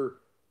 if you're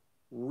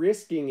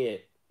risking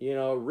it,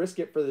 risk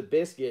it for the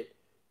biscuit,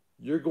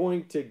 you're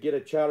going to get a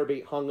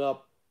chatterbait hung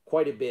up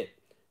quite a bit.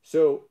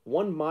 So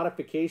one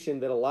modification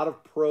that a lot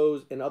of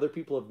pros and other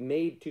people have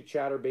made to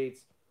chatterbaits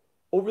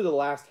over the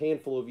last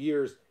handful of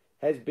years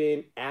has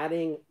been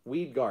adding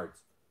weed guards.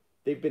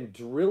 They've been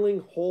drilling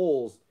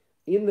holes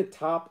in the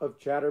top of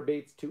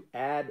chatterbaits to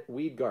add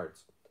weed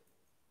guards.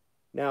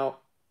 Now,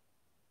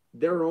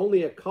 there are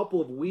only a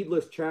couple of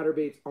weedless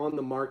chatterbaits on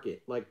the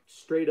market, like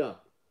straight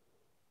up.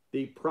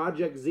 The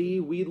Project Z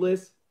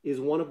weedless is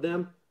one of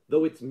them,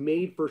 though it's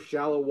made for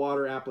shallow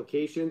water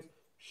applications,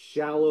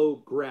 shallow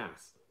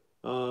grass.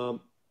 And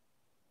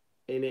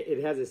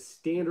it has a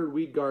standard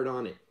weed guard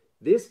on it.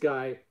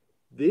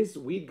 This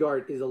weed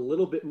guard is a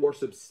little bit more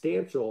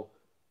substantial,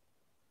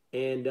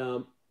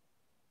 and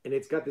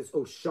it's got this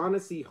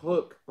O'Shaughnessy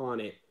hook on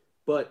it,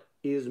 but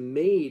is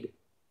made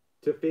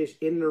to fish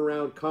in and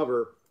around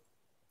cover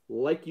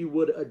like you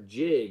would a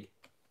jig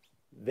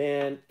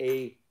than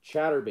a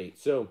chatterbait.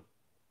 So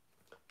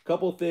a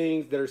couple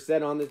things that are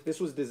said on this.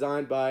 This was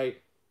designed by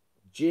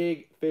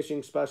jig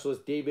fishing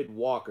specialist David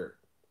Walker.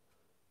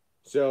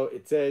 So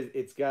it says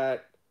it's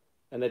got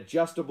an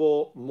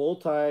adjustable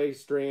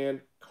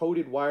multi-strand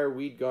coated wire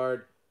weed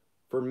guard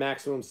for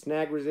maximum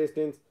snag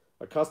resistance,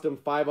 a custom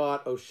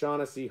 5/0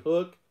 O'Shaughnessy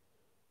hook,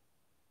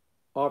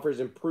 offers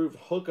improved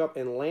hookup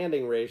and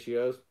landing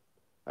ratios.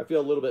 I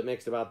feel a little bit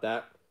mixed about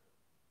that.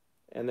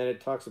 And then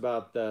it talks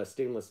about the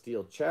stainless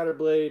steel chatter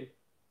blade,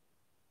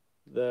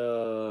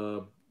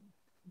 the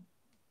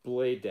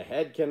blade to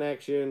head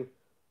connection,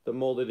 the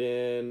molded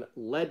in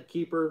lead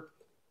keeper.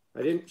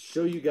 I didn't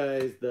show you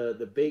guys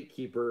the bait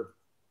keeper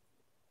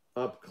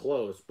up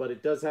close, but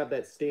it does have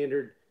that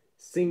standard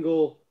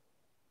single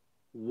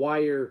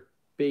wire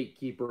bait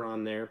keeper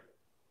on there.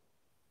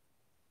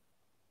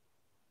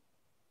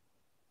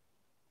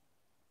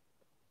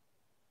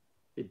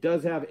 It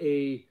does have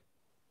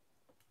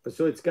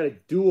so it's got a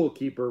dual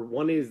keeper.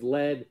 One is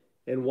lead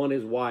and one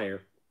is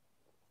wire.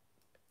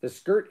 The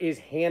skirt is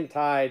hand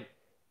tied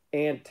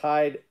and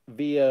tied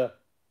via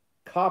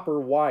copper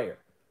wire.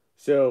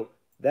 So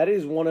that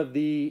is one of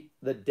the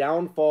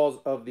downfalls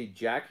of the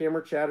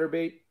jackhammer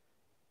chatterbait.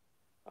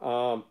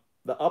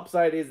 The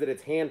upside is that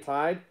it's hand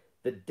tied.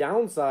 The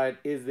downside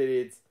is that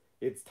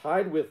it's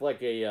tied with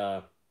like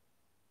a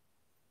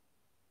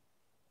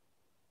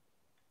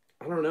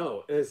I don't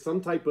know,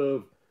 some type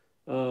of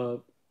uh,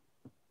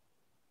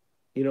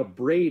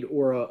 braid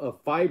or a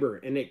fiber,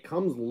 and it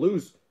comes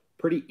loose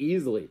pretty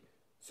easily.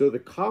 So the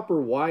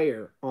copper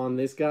wire on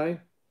this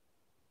guy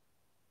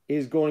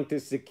is going to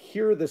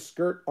secure the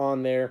skirt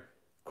on there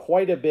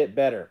quite a bit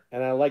better,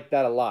 and I like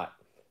that a lot.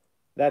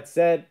 That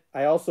said,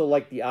 I also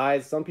like the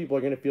eyes. Some people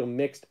are going to feel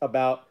mixed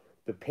about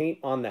the paint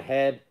on the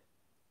head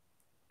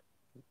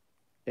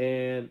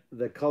and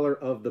the color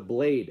of the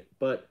blade,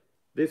 but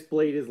this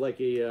blade is like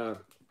a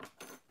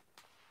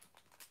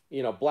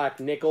black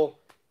nickel,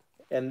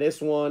 and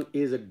this one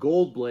is a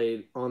gold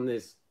blade on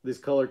this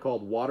color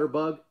called water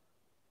bug.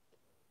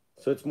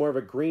 So it's more of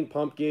a green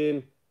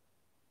pumpkin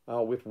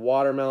with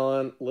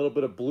watermelon, a little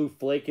bit of blue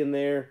flake in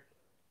there,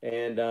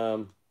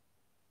 and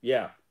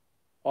yeah,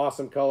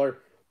 awesome color.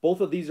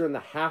 Both of these are in the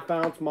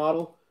half-ounce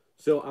model,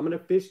 so I'm going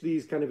to fish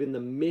these kind of in the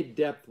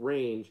mid-depth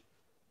range,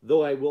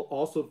 though I will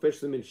also fish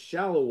them in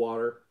shallow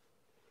water,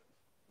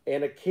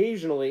 and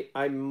occasionally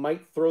I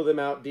might throw them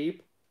out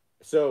deep.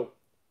 So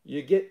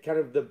you get kind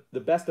of the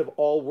best of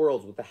all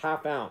worlds with the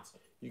half-ounce.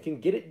 You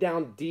can get it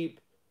down deep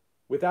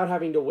without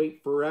having to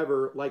wait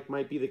forever, like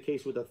might be the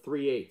case with a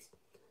 3/8.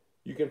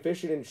 You can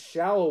fish it in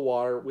shallow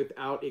water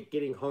without it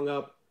getting hung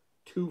up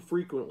too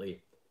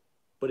frequently.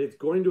 But it's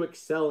going to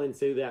excel in,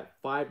 say, that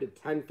 5 to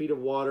 10 feet of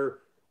water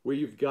where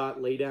you've got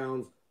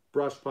laydowns,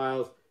 brush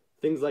piles,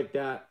 things like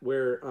that,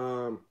 where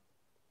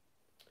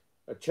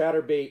a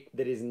chatterbait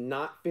that is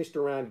not fished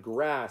around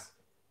grass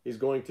is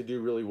going to do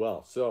really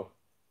well. So,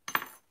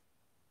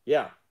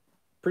 yeah,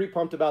 pretty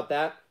pumped about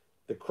that.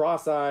 The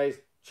Cross Eyes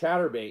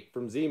chatterbait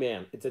from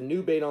Z-Man. It's a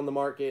new bait on the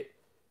market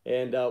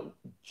and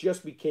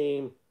just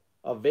became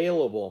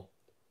available.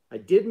 I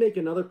did make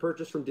another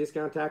purchase from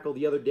Discount Tackle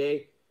the other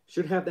day.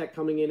 Should have that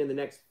coming in the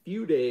next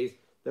few days.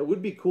 That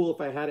would be cool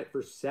if I had it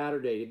for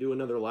Saturday to do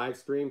another live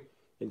stream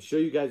and show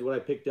you guys what I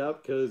picked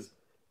up, because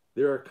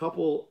there are a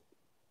couple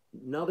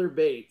other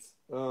baits.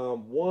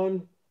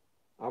 One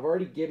I've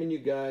already given you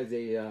guys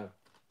a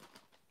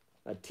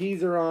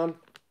teaser on,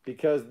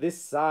 because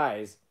this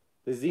size,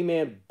 the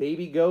Z-Man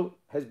Baby Goat,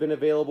 has been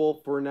available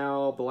for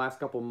now the last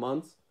couple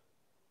months.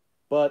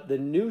 But the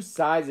new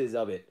sizes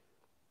of it,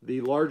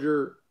 the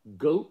larger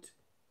goat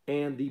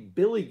and the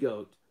billy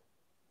goat,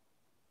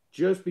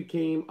 just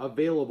became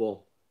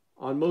available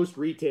on most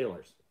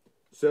retailers.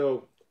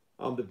 So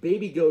the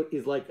baby goat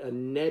is like a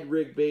Ned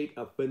rig bait,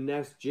 a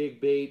finesse jig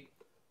bait,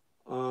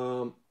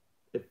 a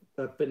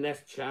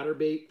finesse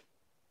chatterbait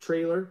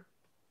trailer.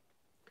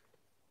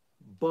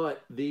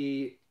 But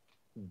the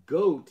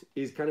goat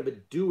is kind of a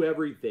do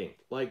everything,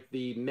 like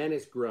the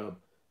Menace grub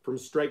from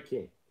Strike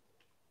King,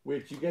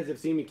 which you guys have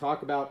seen me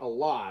talk about a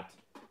lot.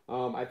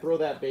 I throw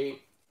that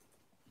bait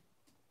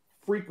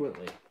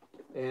frequently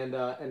and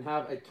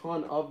have a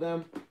ton of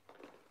them.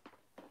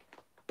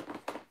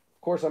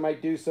 Of course, I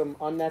might do some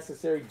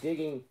unnecessary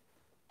digging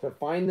to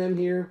find them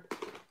here,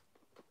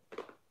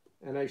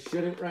 and I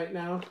shouldn't right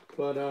now,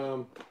 but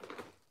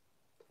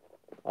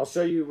I'll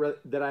show you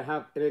that I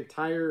have an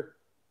entire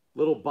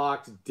little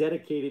box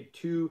dedicated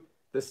to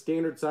the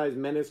standard size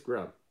Menace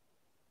grub.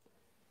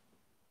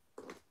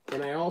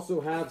 And I also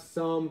have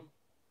some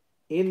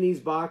in these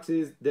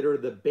boxes that are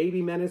the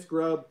baby Menace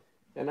grub,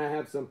 and I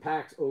have some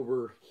packs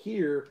over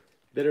here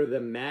that are the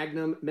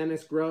Magnum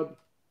Menace grub.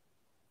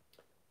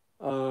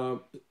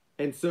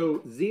 And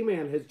so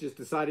Z-Man has just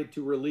decided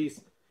to release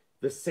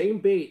the same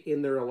bait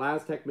in their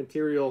Elastec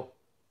material,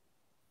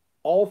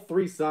 all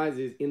three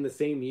sizes in the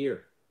same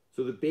year.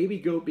 So the baby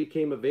goat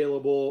became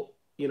available,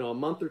 a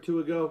month or two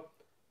ago,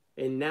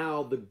 and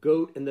now the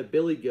goat and the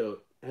billy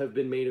goat have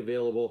been made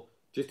available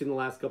just in the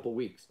last couple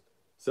weeks.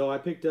 So I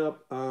picked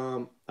up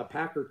a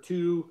pack or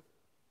two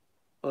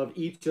of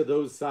each of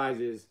those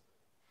sizes,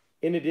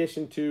 in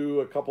addition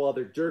to a couple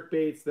other jerk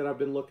baits that I've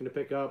been looking to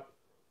pick up,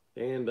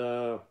 and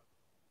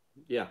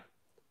yeah,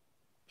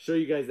 show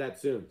you guys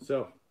that soon.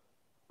 So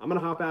I'm gonna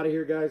hop out of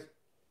here, guys.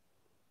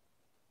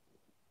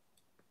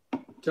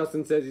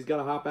 Justin says he's got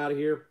to hop out of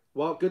here.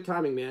 Well, good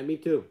timing, man. Me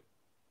too.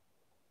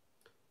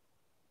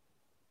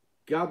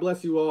 God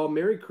bless you all.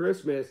 Merry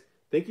Christmas.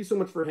 Thank you so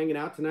much for hanging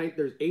out tonight.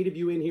 There's 8 of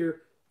you in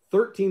here.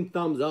 13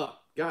 thumbs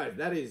up. Guys,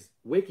 that is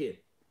wicked.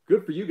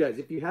 Good for you guys.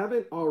 If you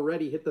haven't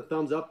already hit the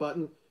thumbs up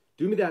button,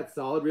 do me that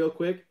solid real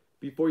quick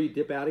before you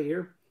dip out of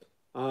here.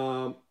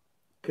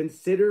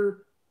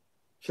 Consider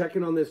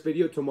checking on this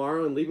video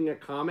tomorrow and leaving a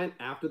comment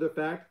after the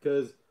fact,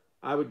 because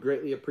I would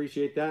greatly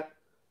appreciate that.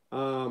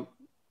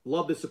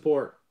 Love the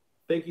support.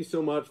 Thank you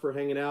so much for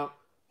hanging out.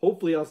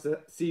 Hopefully I'll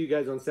see you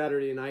guys on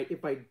Saturday night.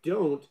 If I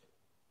don't,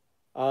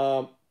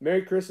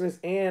 Merry Christmas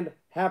and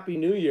Happy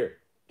New Year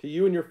to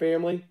you and your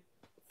family.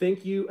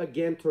 Thank you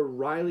again to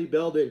Riley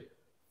Belden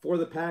for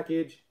the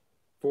package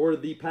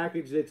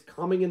that's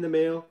coming in the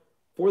mail,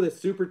 for the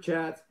super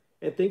chats.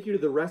 And thank you to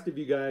the rest of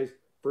you guys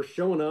for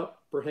showing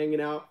up, for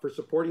hanging out, for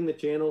supporting the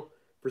channel,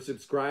 for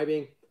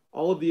subscribing,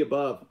 all of the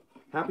above.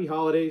 Happy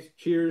holidays.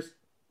 Cheers.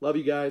 Love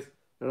you guys.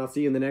 And I'll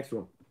see you in the next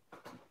one.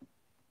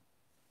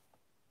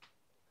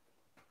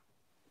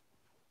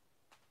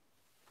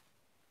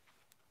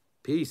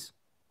 Peace.